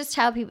 whenever I just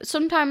tell people,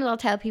 sometimes I'll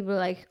tell people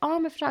like, oh,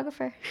 I'm a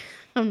photographer.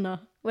 I'm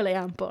not. Well, I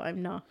am, but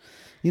I'm not.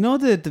 You know,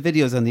 the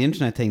videos on the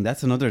internet thing,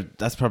 that's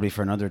probably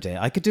for another day.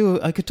 I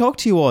could talk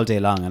to you all day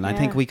long and I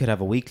think we could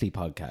have a weekly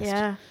podcast.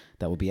 Yeah.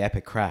 That would be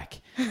epic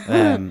crack.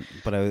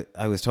 But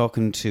I was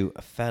talking to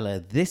a fella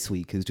this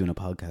week who's doing a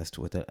podcast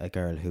with a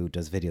girl who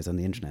does videos on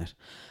the internet.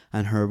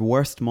 And her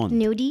worst month.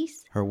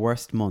 Nudies? Her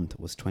worst month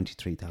was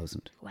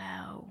 23,000.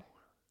 Wow.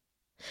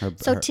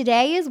 So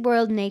today is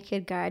World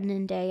Naked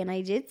Gardening Day, and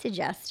I did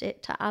suggest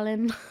it to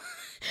Alan.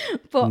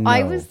 But No.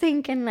 I was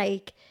thinking,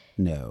 like,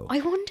 No.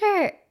 I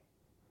wonder,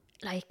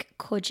 like,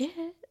 could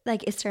you?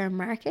 Like, is there a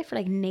market for,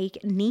 like,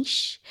 naked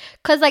niche?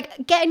 Because,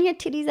 like, getting your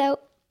titties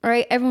out,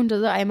 right? Everyone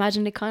does it. I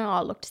imagine they kind of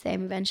all look the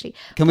same eventually.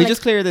 Can we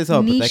just clear this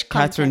up? niche Like,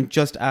 Catherine content.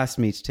 just asked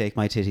me to take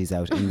my titties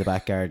out in the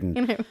back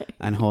garden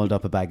and hold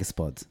up a bag of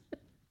spuds.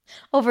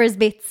 Over his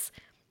bits.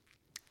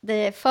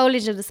 The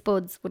foliage of the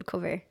spuds would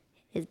cover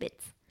his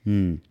bits.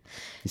 You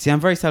see, I'm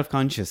very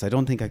self-conscious. I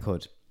don't think I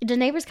could. The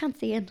neighbours can't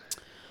see in.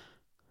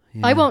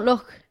 Yeah. I won't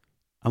look.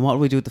 And what will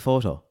we do with the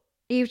photo?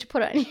 You have to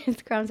put it on your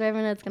Instagram so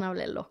everyone else can have a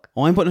little look.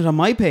 Oh, I'm putting it on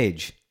my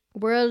page.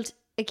 Because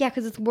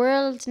it's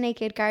World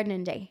Naked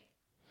Gardening Day.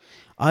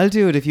 I'll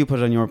do it if you put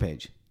it on your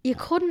page. You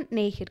couldn't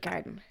naked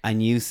garden.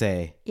 And you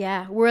say...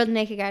 Yeah, World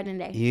Naked Gardening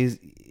Day.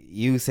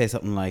 You say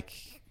something like,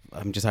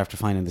 I'm just after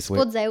finding this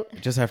Spuds out.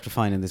 Just after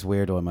finding this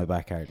weirdo in my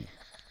back garden.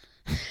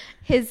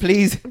 His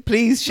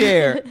Please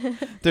share.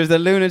 There's a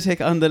lunatic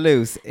on the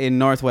loose in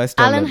northwest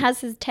Dublin. Alan has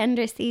his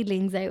tender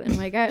seedlings out in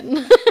my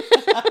garden.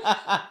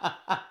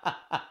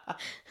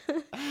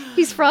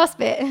 He's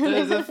frostbite.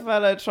 There's a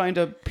fella trying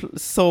to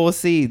sow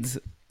seeds,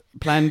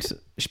 plant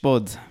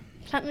spuds.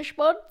 Planting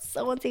spuds,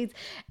 sowing seeds.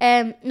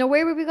 No,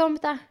 where were we going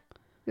with that?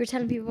 We were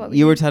telling people what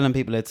You were telling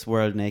people it's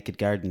World Naked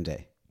Garden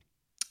Day.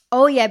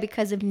 Oh yeah,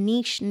 because of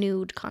niche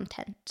nude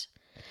content.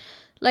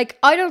 Like,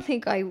 I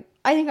think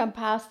I'm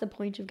past the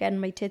point of getting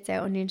my tits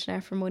out on the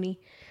internet for money.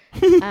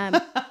 I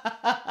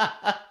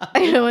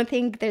don't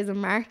think there's a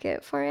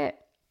market for it.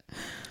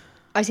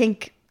 I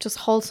think just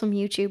wholesome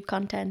YouTube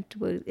content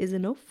is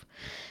enough.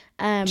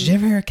 Did you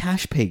ever hear of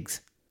cash pigs?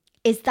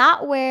 Is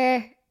that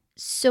where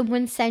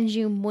someone sends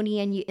you money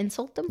and you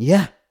insult them?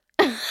 Yeah.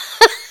 I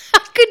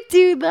could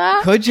do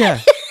that. Could you?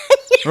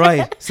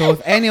 Right. So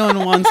if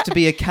anyone wants to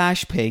be a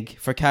cash pig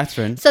for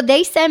Catherine... So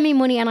they send me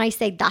money and I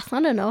say, that's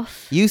not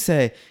enough. You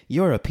say,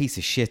 you're a piece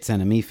of shit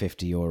sending me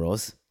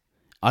 €50.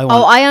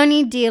 I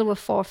only deal with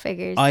 4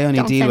 figures. I only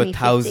Don't deal send with me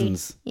 50.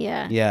 thousands.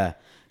 Yeah. Yeah.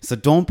 So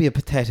don't be a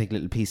pathetic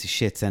little piece of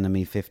shit sending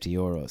me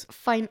 €50.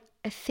 Find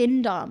a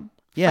findom.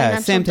 Yeah,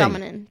 Financial same thing.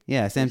 dominant.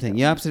 Yeah, same thing.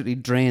 You absolutely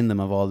drain them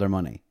of all their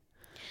money.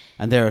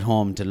 And they're at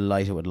home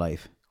delighted with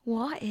life.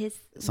 What is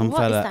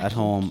Fella that at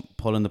home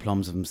pulling the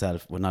plums of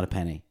himself with not a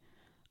penny.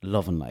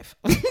 Loving life.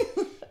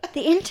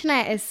 The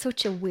internet is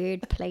such a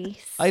weird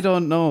place. I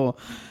don't know.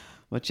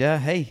 But yeah,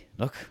 hey,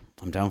 look,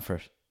 I'm down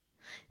for it.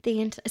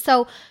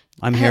 So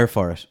I'm here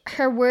for it.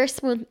 Her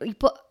worst one,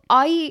 but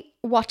I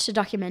watched a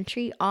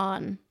documentary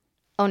on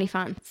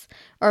OnlyFans,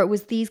 or it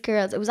was these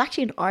girls. It was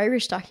actually an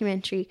Irish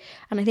documentary,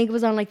 and I think it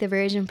was on like the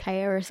Virgin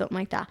Player or something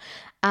like that.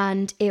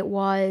 And it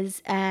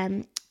was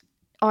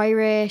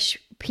Irish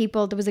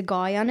people. There was a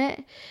guy on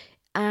it.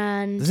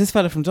 And there's this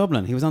fella from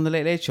Dublin. He was on the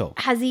Late Late Show.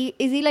 Is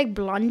he like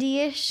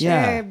blondie-ish?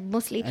 Yeah. Or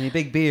muscly? And a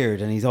big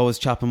beard, and he's always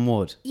chopping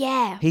wood.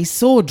 Yeah. He's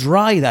so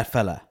dry, that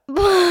fella.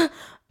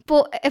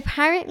 But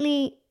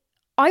apparently,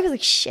 I was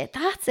like, shit,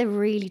 that's a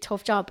really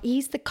tough job. He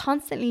used to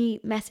constantly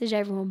message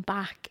everyone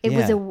back. It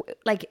was a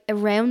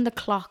around the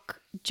clock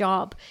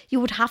job.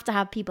 You would have to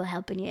have people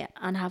helping you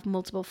and have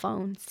multiple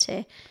phones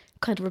to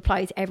kind of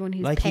reply to everyone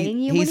who's paying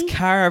you money. He's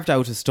carved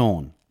out of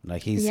stone.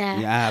 Like he's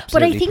absolutely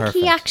But I think perfect.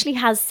 he actually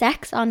has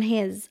sex on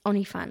his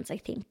OnlyFans, I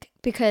think.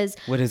 Because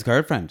with his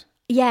girlfriend.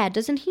 Yeah,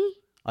 doesn't he?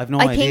 I've no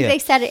idea. I think they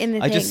said it in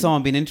the thing. I just saw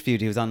him being interviewed.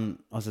 He was on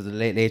the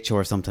Late Late Show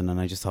or something, and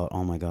I just thought,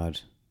 oh my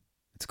God,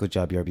 it's a good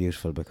job you're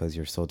beautiful because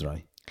you're so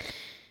dry.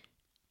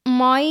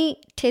 My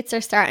tits are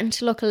starting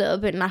to look a little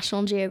bit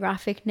National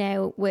Geographic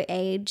now with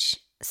age.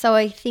 So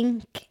I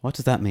think... What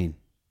does that mean?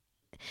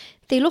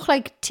 They look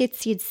like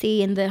tits you'd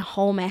see in the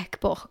home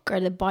ec book or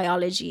the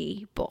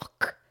biology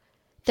book.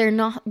 They're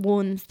not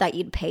ones that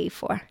you'd pay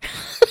for.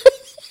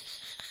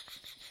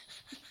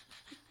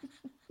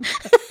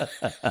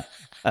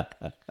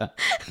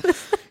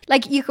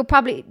 Like you could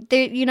probably,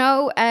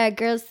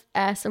 girls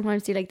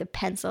sometimes do like the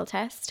pencil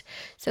test.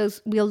 So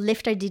we'll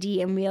lift our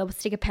ditty and we'll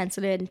stick a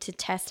pencil in to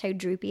test how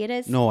droopy it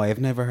is. No, I have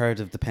never heard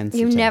of the pencil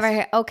You've test. never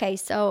heard? Okay,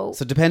 so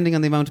depending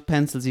on the amount of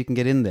pencils you can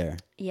get in there.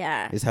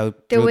 Yeah. Is how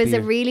there was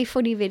a really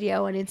funny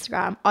video on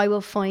Instagram. I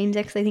will find it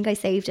because I think I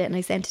saved it and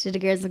I sent it to the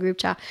girls in the group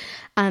chat.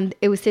 And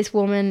it was this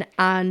woman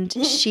and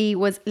she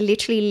was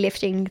literally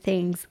lifting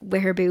things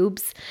with her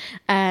boobs.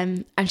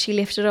 And she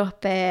lifted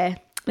up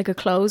like a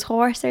clothes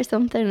horse or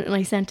something. And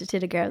I sent it to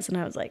the girls and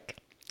I was like,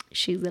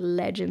 she's a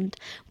legend.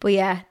 But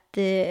yeah,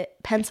 the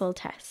pencil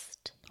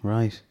test.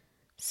 Right.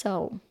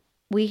 So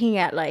we can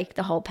get like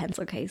the whole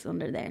pencil case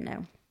under there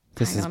now.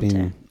 This has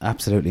been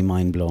absolutely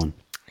mind blown.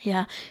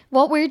 Yeah.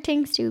 What weird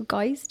things do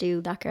guys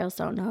do that girls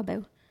don't know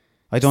about?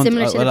 I don't.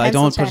 Similar to the I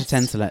don't pencil put a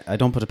pencil. I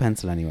don't put a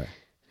pencil anywhere.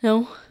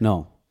 No.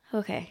 No.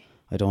 Okay.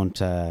 I don't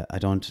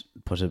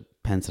put a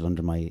pencil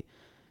under my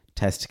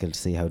testicle to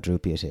see how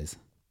droopy it is.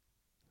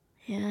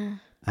 Yeah.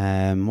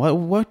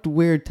 What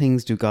weird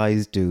things do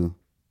guys do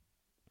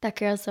that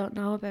girls don't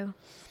know about?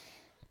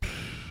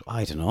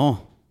 I don't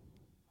know.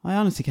 I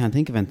honestly can't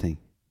think of anything.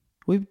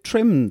 We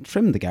trim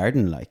the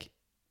garden like.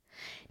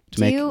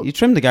 You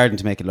trim the garden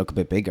to make it look a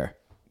bit bigger.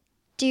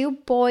 Do you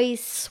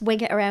boys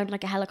swing it around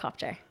like a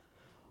helicopter?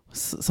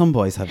 Some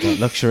boys have that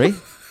luxury.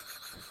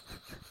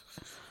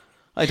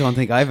 I don't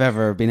think I've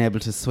ever been able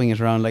to swing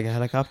it around like a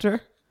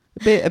helicopter.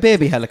 A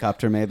baby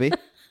helicopter, maybe.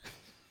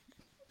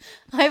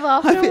 I've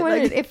often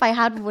wondered if I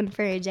had one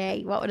for a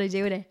day, what would I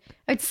do with it?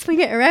 I'd swing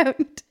it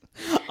around.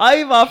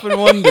 I've often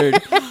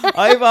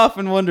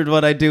wondered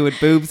what I'd do with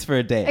boobs for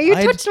a day. Are you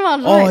touching them all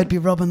the time? time? I'd be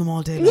rubbing them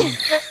all day long.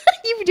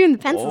 You'd be doing the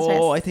pencil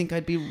test. I think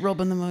I'd be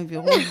rubbing them. I'd be,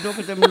 look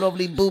at them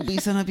lovely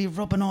boobies, and I'd be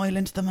rubbing oil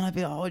into them, and I'd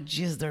be,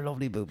 jeez, they're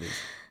lovely boobies.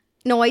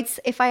 No,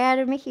 if I had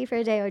a Mickey for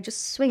a day, I'd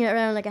just swing it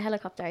around like a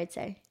helicopter, I'd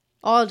say.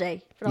 All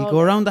day. You go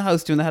around the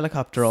house doing the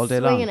helicopter all day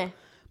long. Swinging it.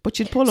 But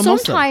you'd pull a muscle.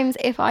 Sometimes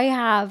if I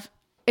have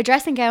a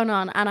dressing gown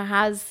on and it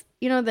has,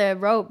 the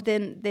rope,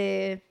 then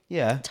the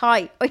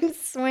tie, I can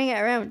swing it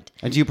around.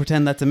 And do you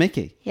pretend that's a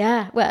Mickey?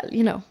 Yeah, well,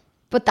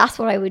 But that's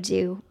what I would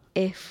do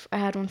if I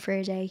had one for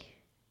a day.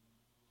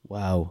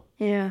 Wow.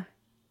 Yeah.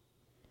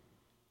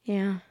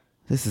 Yeah.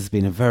 This has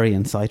been a very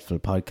insightful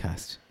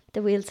podcast.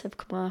 The wheels have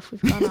come off.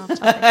 We've gone off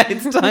topic.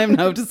 It's time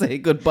now to say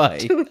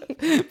goodbye.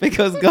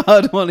 Because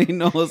God only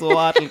knows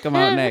what will come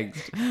out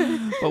next.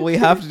 But we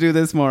have to do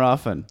this more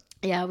often.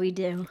 Yeah, we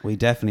do. We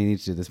definitely need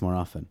to do this more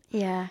often.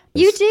 Yeah.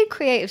 You did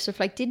creative stuff.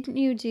 Like, didn't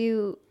you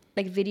do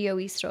like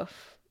video-y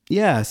stuff?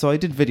 Yeah, so I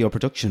did video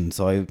production.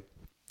 So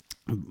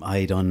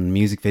I done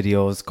music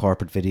videos,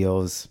 corporate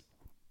videos,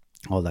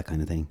 all that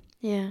kind of thing.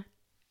 Yeah.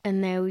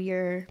 And now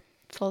you're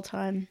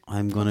full-time.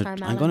 I'm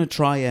gonna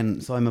try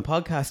and so I'm a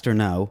podcaster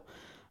now,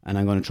 and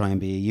I'm gonna try and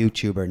be a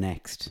YouTuber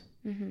next.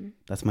 Mm-hmm.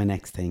 That's my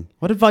next thing.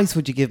 What advice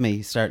would you give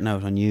me starting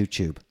out on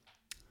YouTube?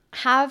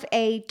 Have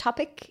a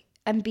topic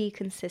and be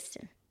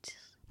consistent.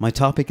 My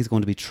topic is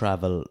going to be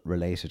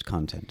travel-related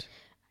content.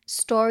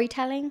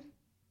 Storytelling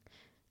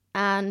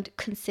and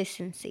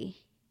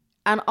consistency.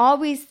 And I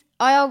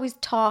always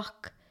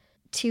talk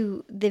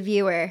to the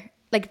viewer.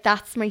 Like,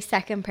 that's my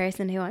second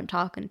person who I'm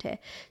talking to.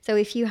 So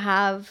if you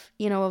have,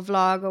 a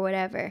vlog or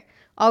whatever,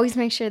 always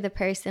make sure the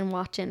person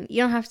watching,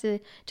 you don't have to,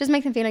 just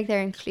make them feel like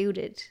they're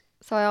included.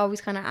 So I always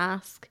kind of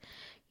ask,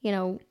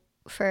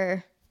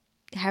 for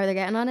how they're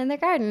getting on in their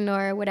garden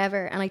or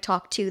whatever. And I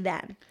talk to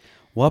them.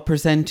 What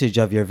percentage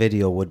of your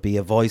video would be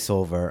a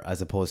voiceover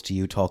as opposed to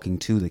you talking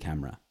to the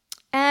camera?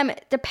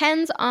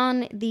 Depends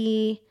on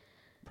the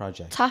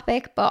project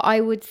topic, but I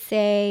would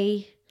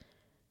say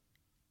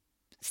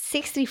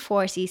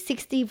 60-40,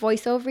 60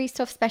 voiceover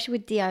stuff, especially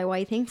with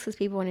DIY things, because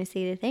people want to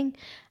see the thing.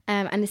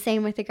 And the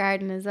same with the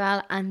garden as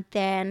well. And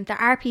then there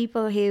are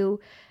people who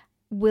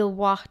will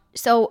watch.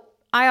 So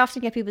I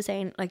often get people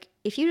saying, like,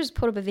 if you just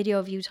put up a video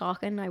of you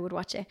talking, I would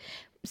watch it.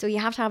 So you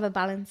have to have a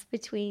balance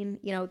between,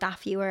 that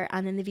viewer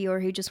and then the viewer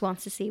who just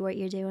wants to see what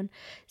you're doing.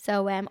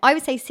 So I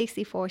would say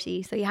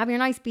 60-40. So you have your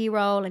nice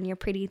B-roll and your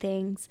pretty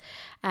things.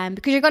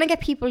 Because you're going to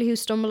get people who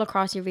stumble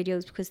across your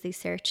videos because they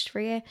searched for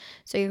you.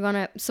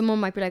 So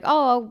someone might be like,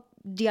 oh,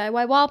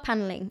 DIY wall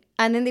paneling.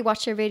 And then they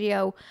watch your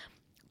video,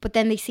 but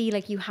then they see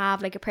like you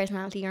have like a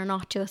personality. You're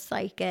not just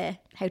like a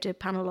how to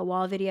panel a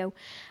wall video.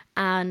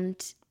 And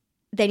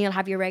then you'll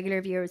have your regular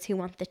viewers who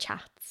want the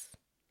chats.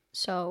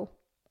 So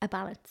a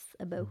balance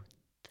of both.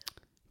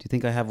 Do you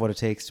think I have what it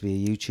takes to be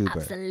a YouTuber?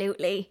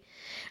 Absolutely.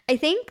 I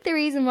think the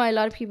reason why a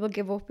lot of people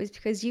give up is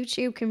because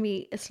YouTube can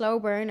be a slow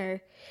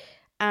burner,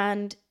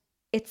 and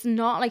it's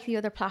not like the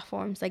other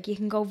platforms. Like, you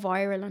can go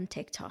viral on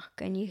TikTok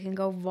and you can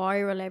go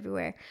viral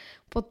everywhere.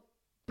 But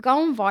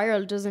going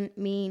viral doesn't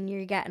mean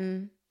you're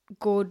getting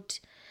good,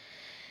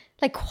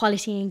 like,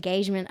 quality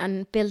engagement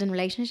and building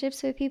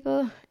relationships with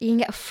people. You can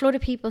get a flood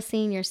of people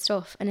seeing your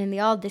stuff and then they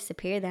all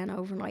disappear then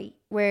overnight.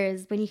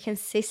 Whereas when you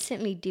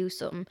consistently do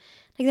something,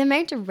 like the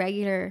amount of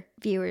regular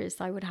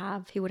viewers I would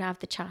have who would have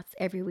the chats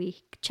every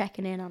week,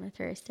 checking in on a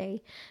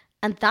Thursday.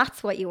 And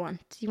that's what you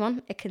want. You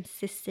want a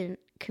consistent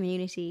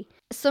community.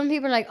 Some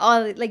people are like,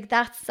 oh, like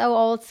that's so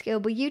old school.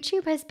 But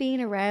YouTube has been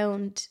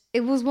around.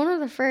 It was one of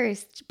the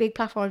first big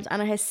platforms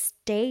and it has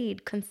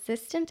stayed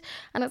consistent.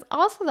 And it's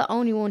also the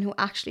only one who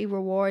actually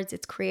rewards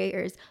its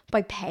creators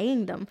by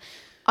paying them.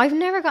 I've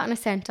never gotten a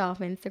cent off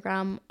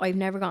Instagram. I've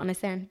never gotten a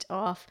cent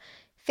off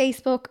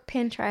Facebook,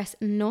 Pinterest,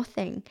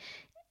 nothing.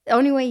 The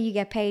only way you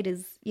get paid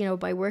is,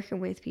 by working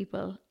with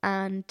people.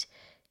 And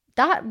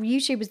that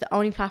YouTube is the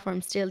only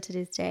platform still to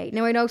this day.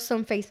 Now, I know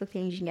some Facebook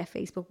things you can get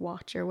Facebook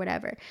Watch or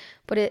whatever,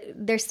 but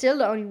they're still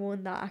the only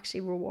one that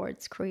actually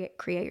rewards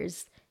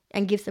creators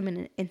and gives them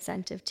an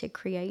incentive to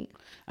create.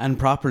 And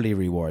properly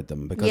reward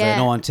them. Because I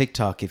know on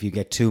TikTok, if you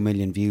get 2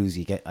 million views,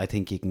 I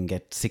think you can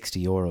get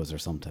 €60 or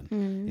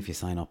something if you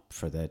sign up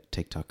for the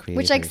TikTok creators.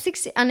 Which like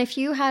 60, and if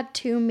you had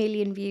 2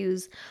 million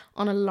views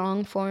on a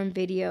long form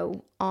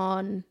video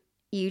on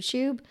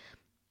YouTube,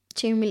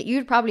 2 million,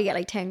 you'd probably get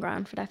like 10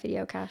 grand for that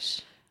video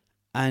cash.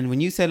 And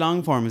when you say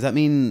long form, does that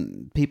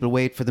mean people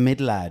wait for the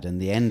middle ad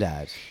and the end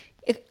ad?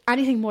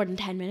 Anything more than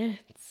 10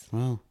 minutes.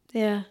 Wow.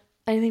 Yeah,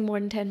 anything more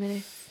than 10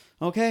 minutes.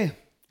 Okay,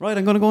 right,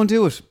 I'm going to go and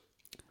do it.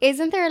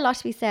 Isn't there a lot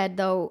to be said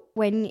though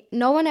when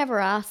no one ever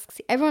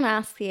asks, everyone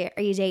asks you,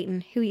 are you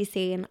dating? Who are you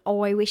seeing?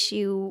 Oh, I wish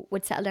you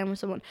would settle down with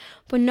someone.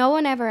 But no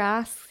one ever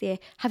asks you,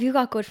 have you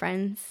got good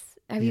friends?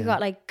 Have you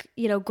got like,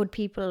 you know, good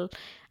people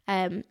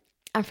and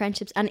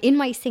friendships? And in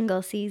my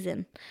single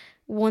season,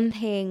 one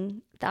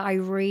thing that I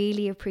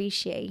really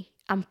appreciate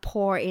and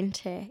pour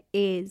into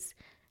is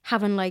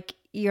having like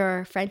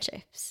your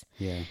friendships.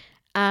 Yeah.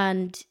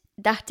 And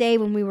that day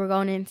when we were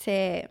going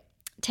into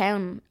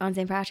town on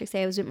St. Patrick's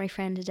Day, I was with my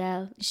friend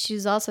Adele. She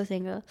was also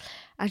single,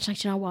 and she's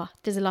like, you know what,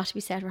 there's a lot to be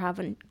said for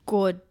having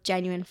good,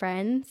 genuine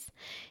friends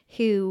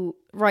who,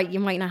 right, you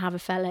might not have a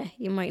fella,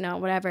 you might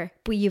not whatever,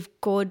 but you've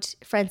good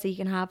friends that you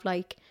can have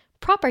like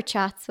proper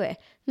chats with,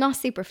 not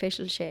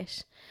superficial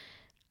shit.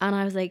 And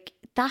I was like,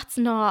 that's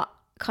not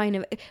kind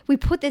of, we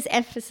put this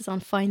emphasis on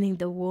finding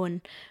the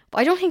one, but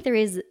I don't think there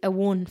is a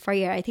one for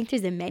you. I think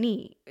there's a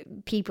many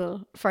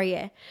people for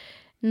you.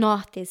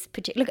 Not this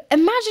particular. Look,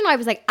 imagine I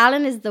was like,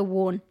 Alan is the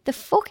one. The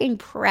fucking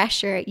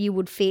pressure you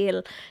would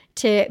feel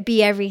to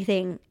be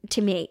everything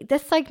to me.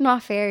 That's like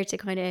not fair to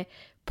kind of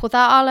put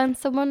that all on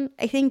someone.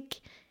 I think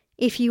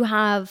if you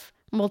have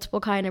multiple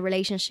kind of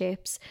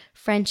relationships,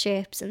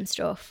 friendships and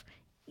stuff,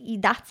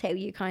 that's how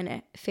you kind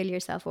of fill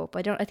yourself up.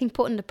 I think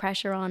putting the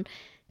pressure on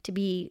to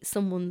be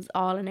someone's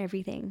all and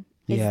everything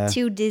is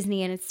too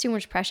Disney and it's too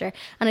much pressure.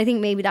 And I think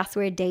maybe that's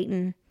where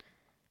dating,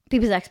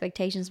 people's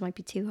expectations might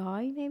be too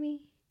high, maybe.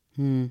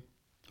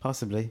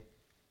 Possibly.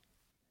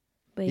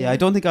 But yeah, I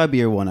don't think I'd be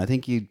your one. I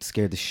think you'd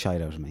scare the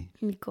shite out of me.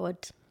 Good.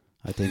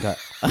 I think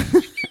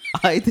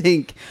I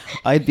think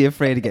I'd be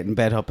afraid of getting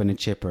bed up in a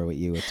chipper with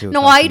you at 2 No,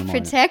 o'clock in the I'd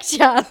morning. protect you,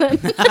 Alan.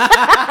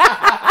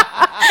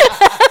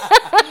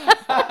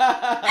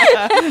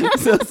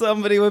 So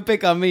somebody would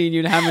pick on me and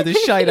you'd hammer the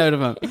shite out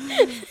of him.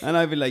 And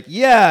I'd be like,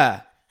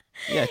 yeah,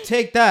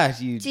 take that.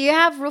 Do you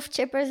have rough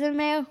chippers in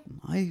Mayo?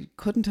 I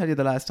couldn't tell you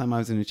the last time I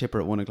was in a chipper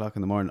at 1 o'clock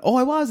in the morning. Oh,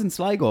 I was in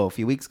Sligo a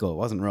few weeks ago. It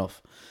wasn't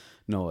rough.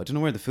 No, I don't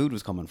know where the food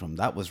was coming from.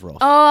 That was rough.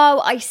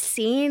 Oh, I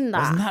seen that.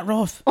 Wasn't that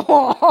rough?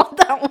 Oh,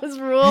 that was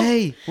rough.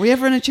 Hey, were you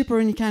ever in a chipper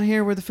and you can't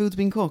hear where the food's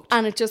being cooked?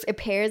 And it just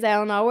appears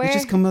out of nowhere. It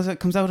just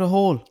comes out a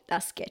hole.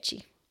 That's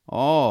sketchy.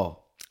 Oh.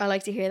 I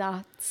like to hear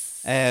that.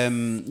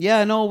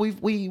 Yeah, no,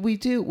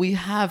 we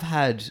have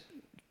had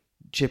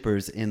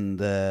chippers in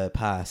the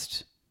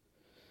past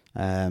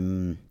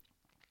that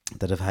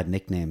have had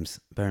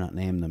nicknames. Better not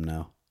name them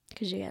now.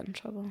 Because you get in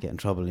trouble. Get in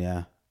trouble,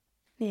 yeah.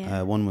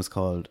 Yeah. One was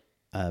called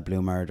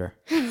Blue Murder.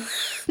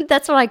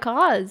 That's what I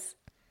cause.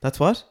 That's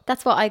what?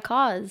 That's what I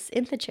cause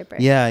in the chipper.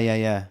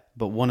 Yeah.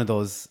 But one of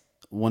those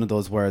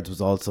words was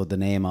also the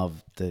name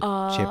of the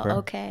chipper.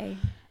 Okay.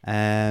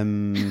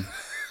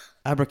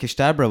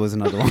 Abracadabra was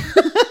another one.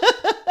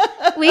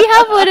 We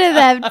have one of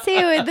them too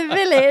in the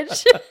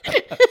village.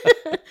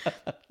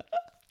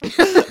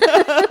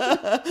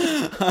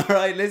 All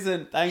right,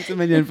 listen, thanks a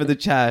million for the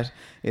chat.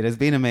 It has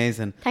been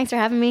amazing. Thanks for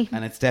having me.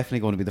 And it's definitely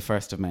going to be the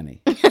first of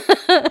many.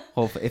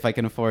 Hope if I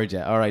can afford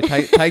you. All right,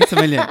 thanks a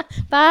million.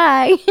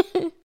 Bye.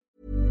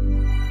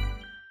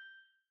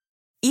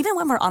 Even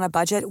when we're on a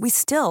budget, we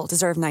still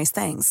deserve nice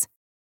things.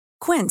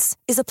 Quince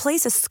is a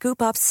place to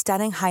scoop up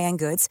stunning high-end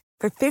goods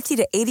for 50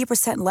 to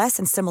 80% less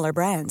than similar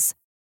brands.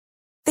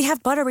 They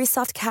have buttery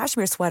soft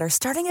cashmere sweaters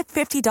starting at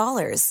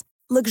 $50,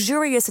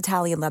 luxurious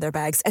Italian leather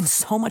bags, and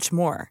so much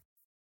more.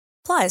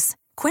 Plus,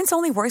 Quince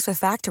only works with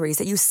factories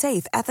that use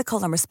safe,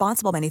 ethical, and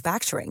responsible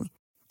manufacturing.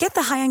 Get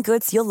the high-end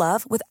goods you'll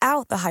love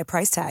without the high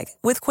price tag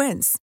with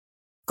Quince.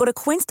 Go to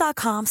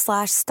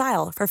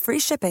quince.com/style for free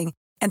shipping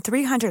and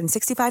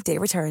 365-day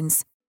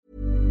returns.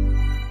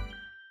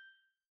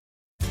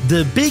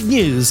 The Big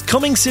News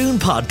Coming Soon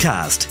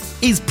podcast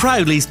is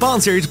proudly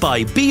sponsored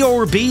by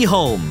B.R.B.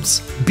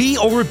 Homes.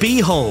 B.R.B.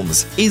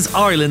 Homes is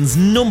Ireland's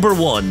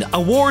 #1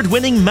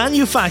 award-winning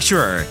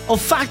manufacturer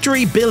of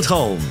factory-built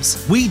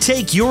homes. We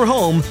take your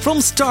home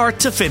from start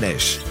to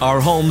finish. Our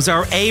homes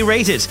are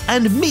A-rated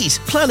and meet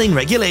planning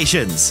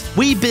regulations.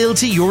 We build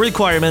to your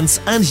requirements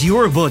and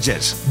your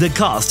budget. The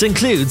cost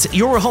includes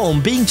your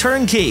home being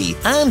turnkey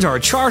and our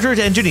chartered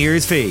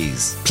engineers'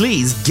 fees.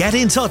 Please get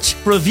in touch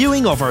for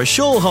viewing of our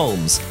show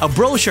homes, a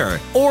brochure,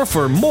 or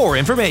for more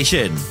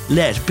information.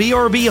 Let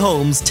BRB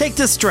Homes take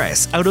the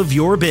stress out of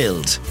your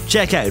build.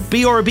 Check out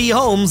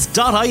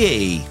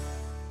brbhomes.ie.